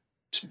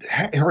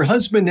 Her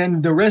husband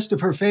and the rest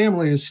of her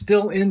family is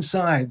still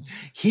inside.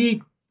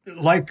 He,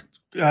 like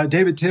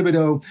David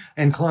Thibodeau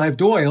and Clive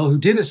Doyle, who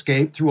did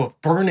escape through a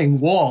burning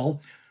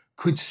wall,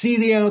 could see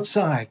the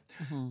outside.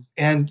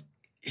 And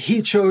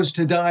he chose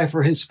to die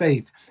for his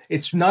faith.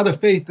 It's not a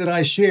faith that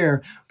I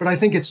share, but I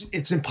think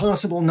it's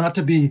impossible not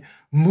to be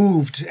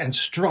moved and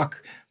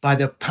struck by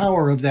the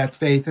power of that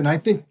faith. And I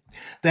think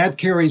that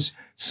carries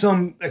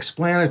some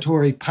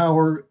explanatory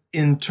power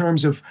in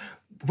terms of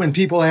when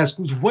people ask,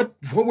 what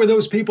were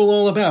those people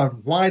all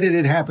about? Why did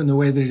it happen the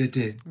way that it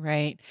did?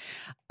 Right.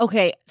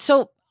 Okay.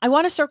 So I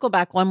want to circle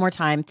back one more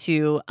time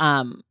to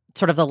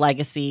sort of the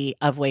legacy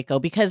of Waco,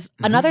 because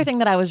another thing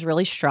that I was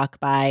really struck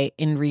by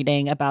in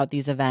reading about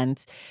these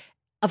events,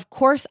 of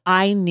course,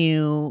 I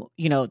knew,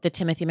 the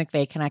Timothy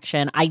McVeigh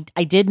connection.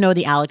 I did know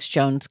the Alex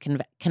Jones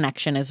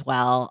connection as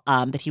well,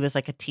 that he was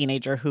like a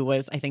teenager who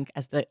was, I think,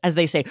 as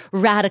they say,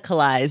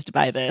 radicalized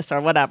by this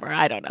or whatever.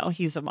 I don't know.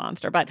 He's a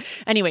monster. But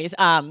anyways,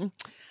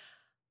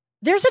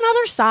 there's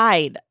another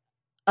side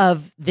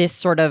of this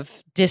sort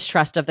of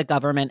distrust of the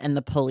government and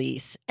the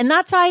police. And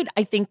that side,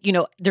 I think,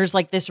 there's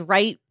like this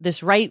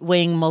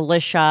right-wing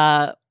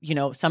militia,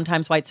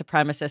 sometimes white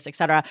supremacists, et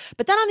cetera.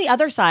 But then on the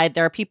other side,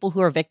 there are people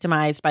who are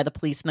victimized by the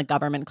police and the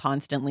government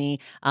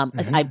constantly.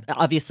 As I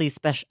obviously,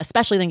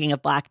 especially thinking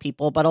of Black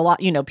people, but a lot,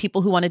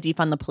 people who want to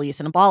defund the police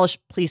and abolish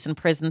police and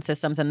prison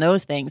systems and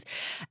those things.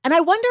 And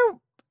I wonder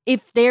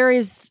if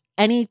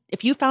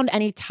you found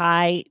any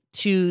tie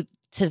to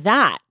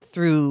that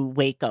through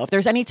Waco, if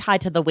there's any tie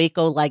to the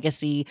Waco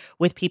legacy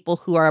with people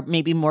who are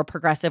maybe more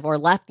progressive or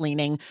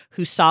left-leaning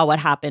who saw what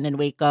happened in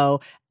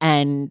Waco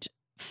and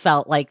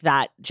felt like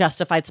that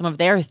justified some of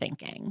their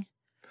thinking.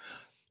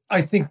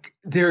 I think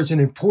there's an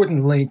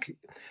important link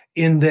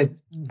in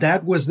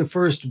that was the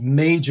first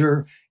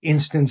major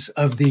instance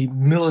of the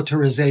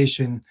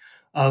militarization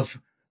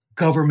of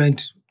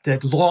government,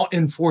 that law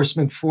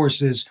enforcement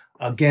forces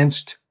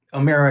against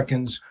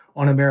Americans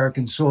on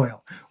American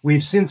soil.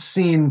 We've since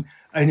seen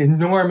an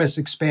enormous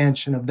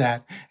expansion of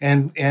that.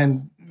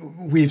 And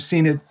we've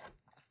seen it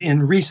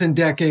in recent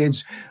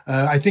decades.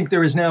 I think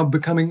there is now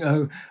becoming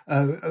a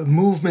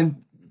movement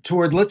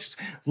toward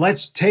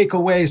let's take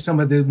away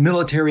some of the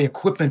military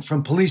equipment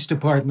from police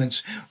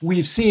departments.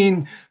 We've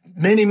seen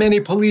many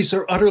police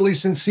are utterly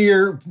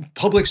sincere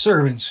public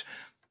servants.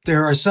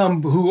 There are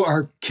some who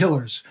are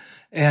killers.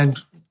 And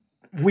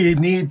we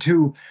need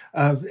to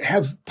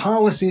have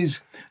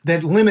policies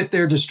that limit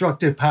their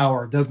destructive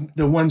power,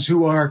 the ones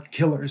who are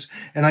killers.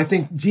 And I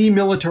think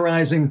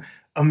demilitarizing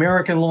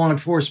American law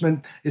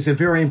enforcement is a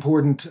very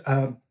important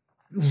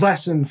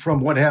lesson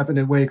from what happened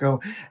in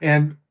Waco.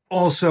 And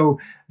also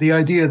the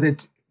idea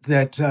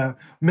that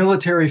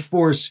military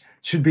force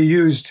should be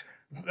used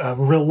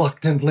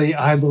reluctantly,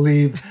 I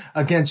believe,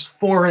 against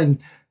foreign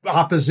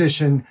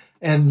opposition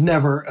and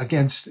never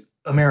against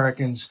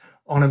Americans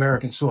on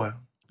American soil.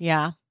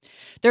 Yeah.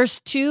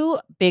 There's 2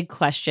 big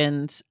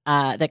questions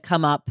that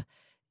come up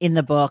in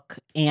the book,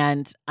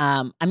 and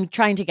I'm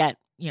trying to get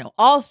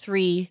all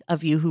 3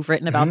 of you who've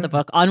written about the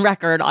book on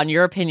record on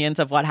your opinions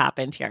of what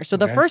happened here. So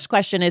the first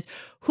question is,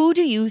 who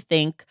do you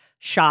think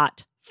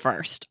shot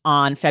first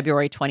on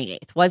February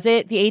 28th? Was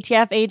it the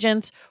ATF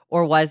agents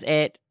or was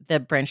it the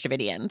Branch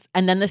Davidians?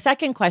 And then the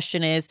second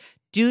question is,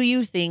 do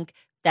you think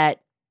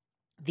that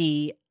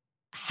the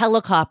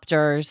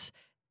helicopters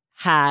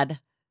had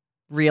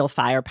real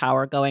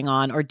firepower going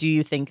on, or do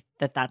you think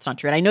that that's not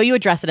true? And I know you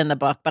address it in the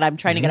book, but I'm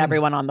trying to get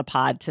everyone on the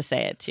pod to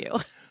say it too.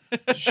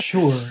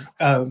 Sure.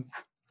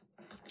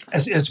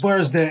 As far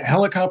as the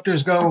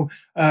helicopters go,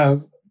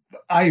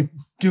 I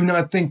do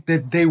not think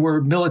that they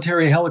were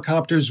military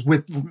helicopters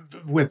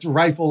with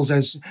rifles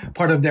as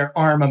part of their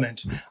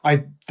armament.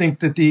 I think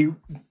that the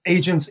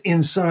agents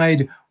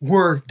inside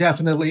were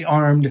definitely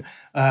armed,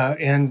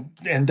 and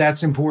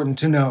that's important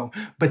to know.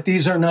 But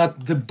these are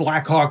not the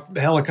Black Hawk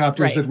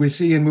helicopters that we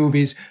see in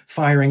movies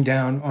firing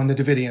down on the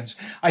Davidians.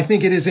 I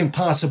think it is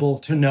impossible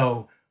to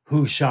know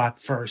who shot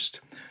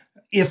first.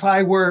 If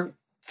I were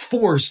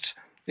forced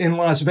in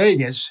Las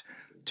Vegas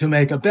to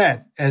make a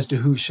bet as to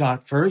who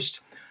shot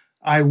first,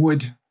 I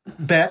would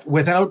bet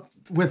without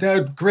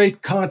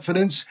great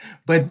confidence,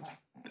 but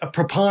a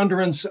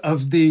preponderance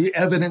of the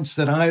evidence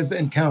that I've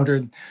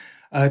encountered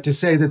to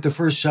say that the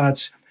first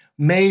shots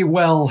may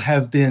well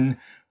have been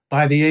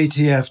by the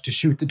ATF to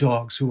shoot the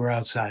dogs who were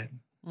outside.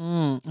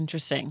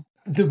 Interesting.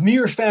 The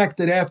mere fact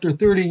that after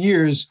 30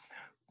 years,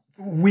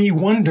 we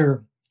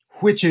wonder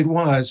which it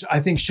was, I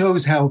think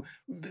shows how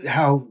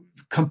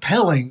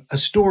compelling a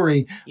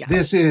story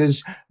this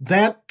is.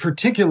 That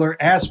particular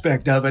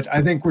aspect of it,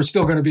 I think we're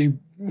still going to be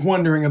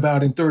wondering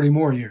about in 30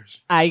 more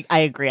years. I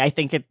agree. I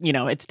think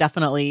it's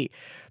definitely,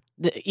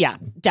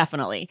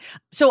 definitely.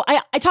 So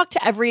I talked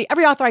to every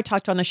author I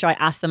talked to on the show. I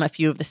asked them a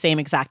few of the same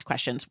exact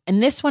questions.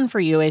 And this one for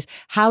you is,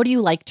 how do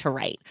you like to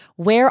write?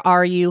 Where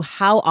are you?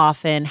 How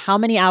often? How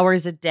many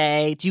hours a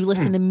day? Do you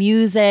listen to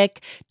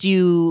music? Do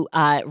you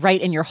write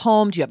in your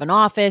home? Do you have an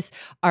office?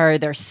 Are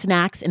there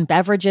snacks and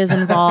beverages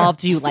involved?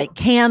 Do you like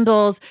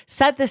candles?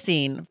 Set the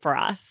scene for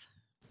us.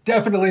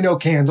 Definitely no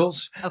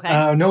candles.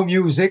 Okay. No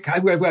music.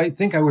 I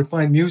think I would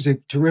find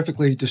music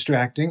terrifically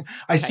distracting.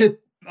 I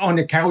sit on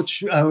the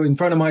couch in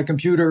front of my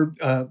computer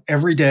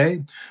every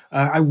day.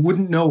 I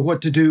wouldn't know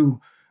what to do.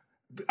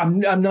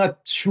 I'm not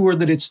sure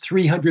that it's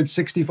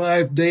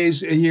 365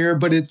 days a year,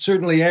 but it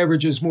certainly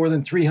averages more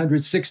than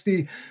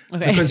 360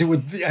 because I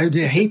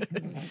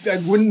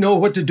wouldn't know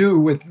what to do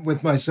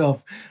with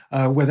myself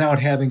without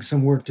having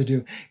some work to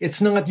do.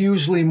 It's not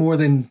usually more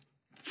than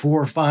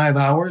 4 or 5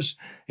 hours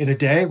in a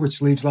day,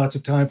 which leaves lots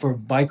of time for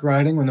bike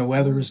riding when the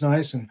weather is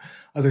nice and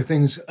other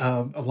things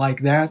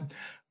like that.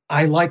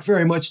 I like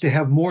very much to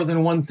have more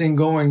than one thing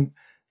going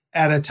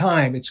at a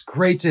time. It's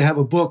great to have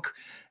a book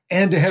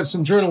and to have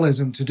some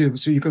journalism to do.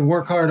 So you can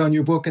work hard on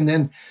your book and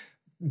then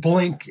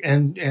blink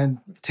and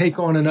take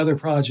on another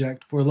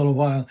project for a little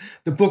while.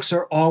 The books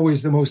are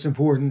always the most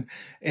important.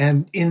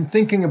 And in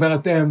thinking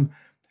about them,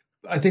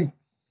 I think,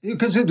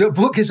 because a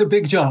book is a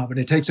big job and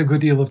it takes a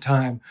good deal of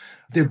time,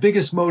 the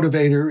biggest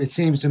motivator, it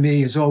seems to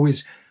me, is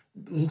always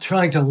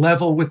trying to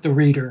level with the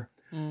reader.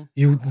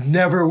 You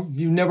never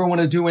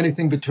want to do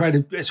anything but try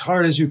to, as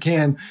hard as you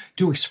can,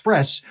 to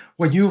express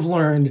what you've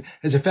learned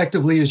as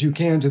effectively as you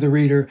can to the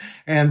reader.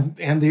 And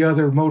the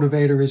other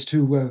motivator is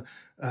to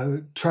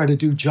try to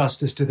do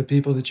justice to the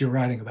people that you're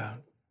writing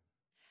about.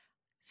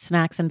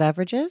 Snacks and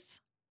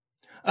beverages?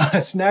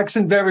 Snacks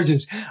and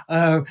beverages.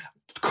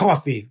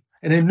 Coffee,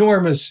 an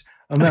enormous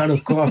amount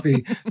of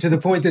coffee to the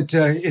point that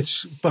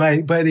it's by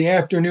the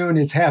afternoon,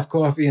 it's half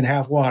coffee and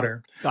half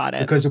water. Got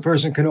it. Because a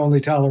person can only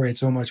tolerate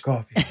so much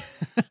coffee.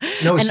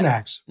 No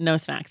snacks. No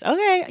snacks.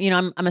 Okay.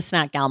 I'm a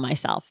snack gal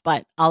myself,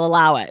 but I'll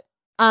allow it.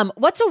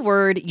 What's a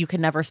word you can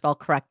never spell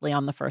correctly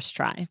on the first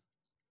try?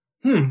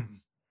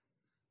 I'm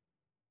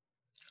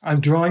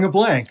drawing a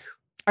blank.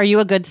 Are you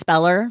a good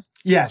speller?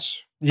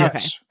 Yes. Okay.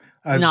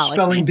 I'm a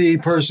spelling bee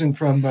person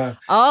from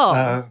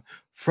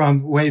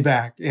way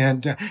back.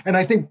 And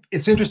I think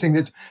it's interesting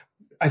that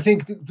I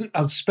think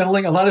a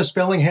lot of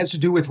spelling has to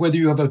do with whether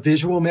you have a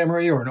visual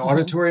memory or an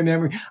auditory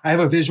memory. I have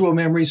a visual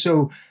memory,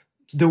 so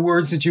the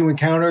words that you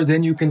encounter,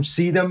 then you can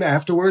see them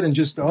afterward and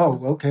just,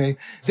 okay.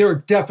 There are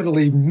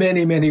definitely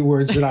many, many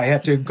words that I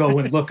have to go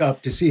and look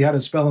up to see how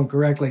to spell them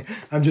correctly.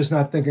 I'm just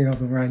not thinking of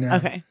them right now.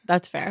 Okay,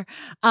 that's fair.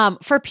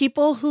 For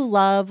people who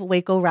love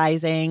Waco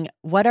Rising,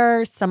 what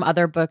are some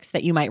other books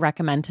that you might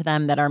recommend to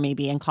them that are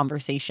maybe in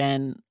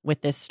conversation with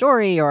this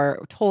story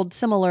or told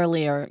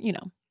similarly or,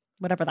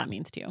 whatever that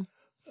means to you?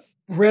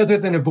 Rather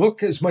than a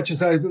book, as much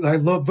as I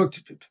love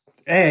books,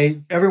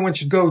 everyone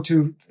should go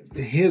to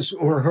his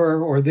or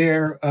her or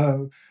their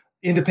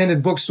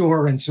independent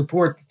bookstore and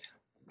support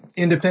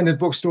independent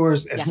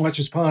bookstores as much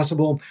as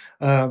possible.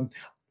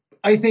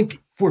 I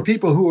think for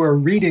people who are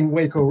reading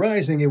Waco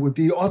Rising, it would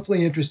be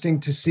awfully interesting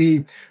to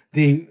see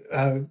the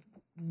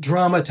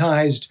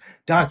dramatized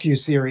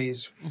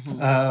docuseries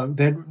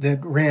that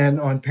ran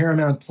on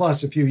Paramount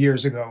Plus a few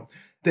years ago.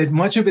 That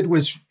much of it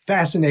was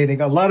fascinating.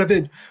 A lot of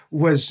it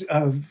was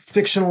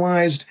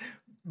fictionalized,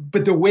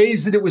 but the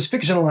ways that it was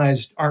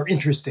fictionalized are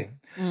interesting.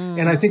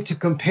 And I think to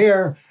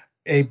compare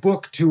a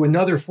book to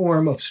another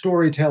form of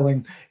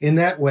storytelling in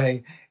that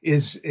way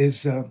is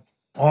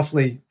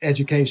awfully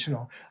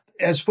educational.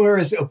 as far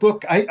as a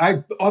book,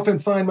 I often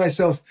find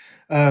myself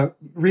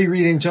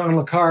rereading John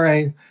le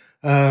Carre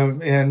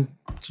and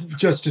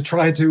just to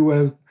try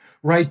to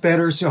write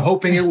better, so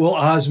hoping it will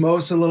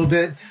osmose a little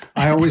bit.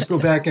 I always go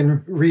back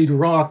and read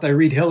Roth. I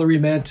read Hilary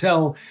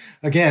Mantel,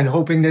 again,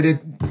 hoping that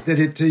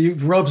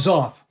it rubs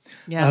off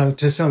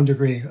to some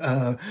degree.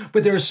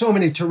 But there are so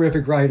many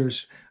terrific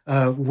writers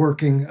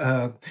working,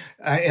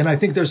 and I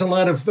think there's a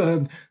lot of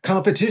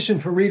competition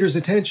for readers'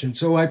 attention.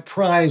 So I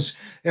prize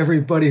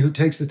everybody who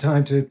takes the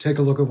time to take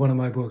a look at one of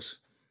my books.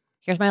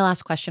 Here's my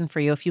last question for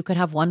you. If you could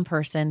have one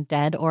person,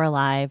 dead or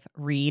alive,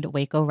 read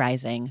Waco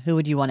Rising, who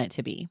would you want it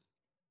to be?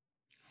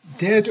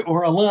 Dead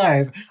or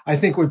alive, I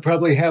think would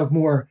probably have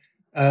more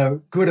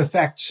good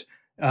effects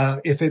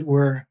if it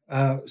were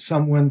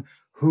someone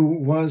who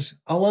was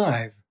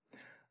alive.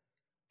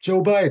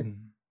 Joe Biden.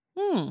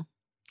 I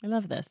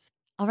love this.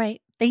 All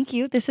right. Thank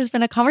you. This has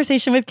been a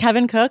conversation with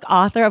Kevin Cook,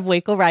 author of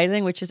Waco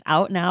Rising, which is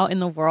out now in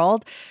the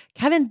world.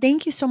 Kevin,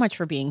 thank you so much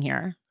for being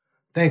here.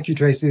 Thank you,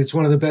 Tracy. It's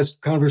one of the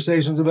best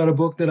conversations about a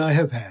book that I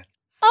have had.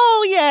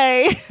 Oh,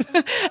 yay.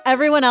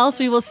 Everyone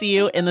else, we will see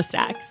you in the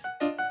stacks.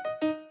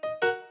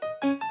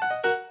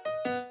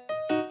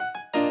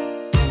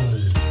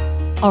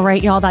 All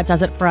right, y'all, that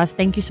does it for us.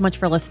 Thank you so much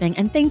for listening.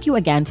 And thank you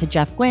again to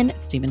Jeff Guinn,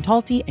 Stephen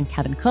Talty, and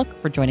Kevin Cook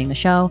for joining the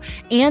show.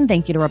 And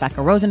thank you to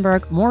Rebecca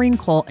Rosenberg, Maureen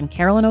Cole, and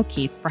Carolyn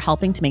O'Keefe for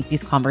helping to make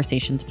these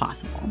conversations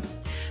possible.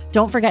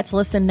 Don't forget to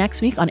listen next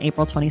week on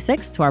April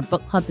 26th to our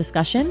book club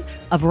discussion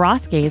of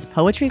Ross Gay's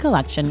poetry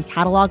collection,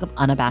 Catalog of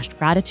Unabashed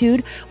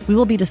Gratitude. We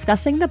will be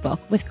discussing the book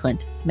with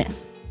Clint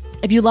Smith.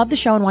 If you love the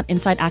show and want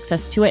inside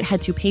access to it,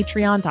 head to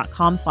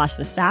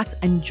patreon.com/thestacks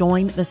and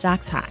join the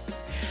Stacks Pack.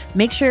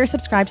 Make sure you're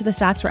subscribed to The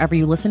Stacks wherever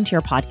you listen to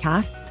your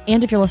podcasts.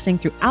 And if you're listening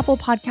through Apple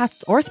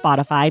Podcasts or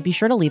Spotify, be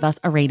sure to leave us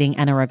a rating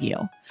and a review.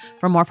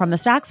 For more from The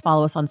Stacks,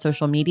 follow us on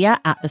social media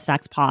at The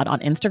Stacks Pod on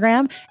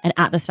Instagram and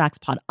at The Stacks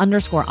Pod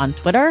 _ on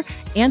Twitter.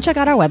 And check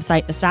out our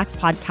website,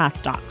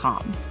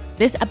 thestackspodcast.com.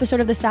 This episode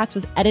of The Stacks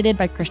was edited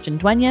by Christian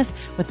Duenas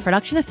with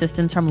production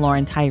assistance from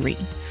Lauren Tyree.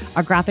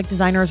 Our graphic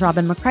designer is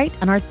Robin McCrite,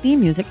 and our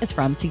theme music is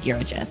from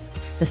Tagiragis.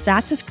 The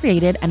Stacks is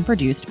created and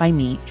produced by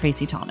me,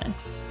 Tracy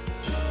Thomas.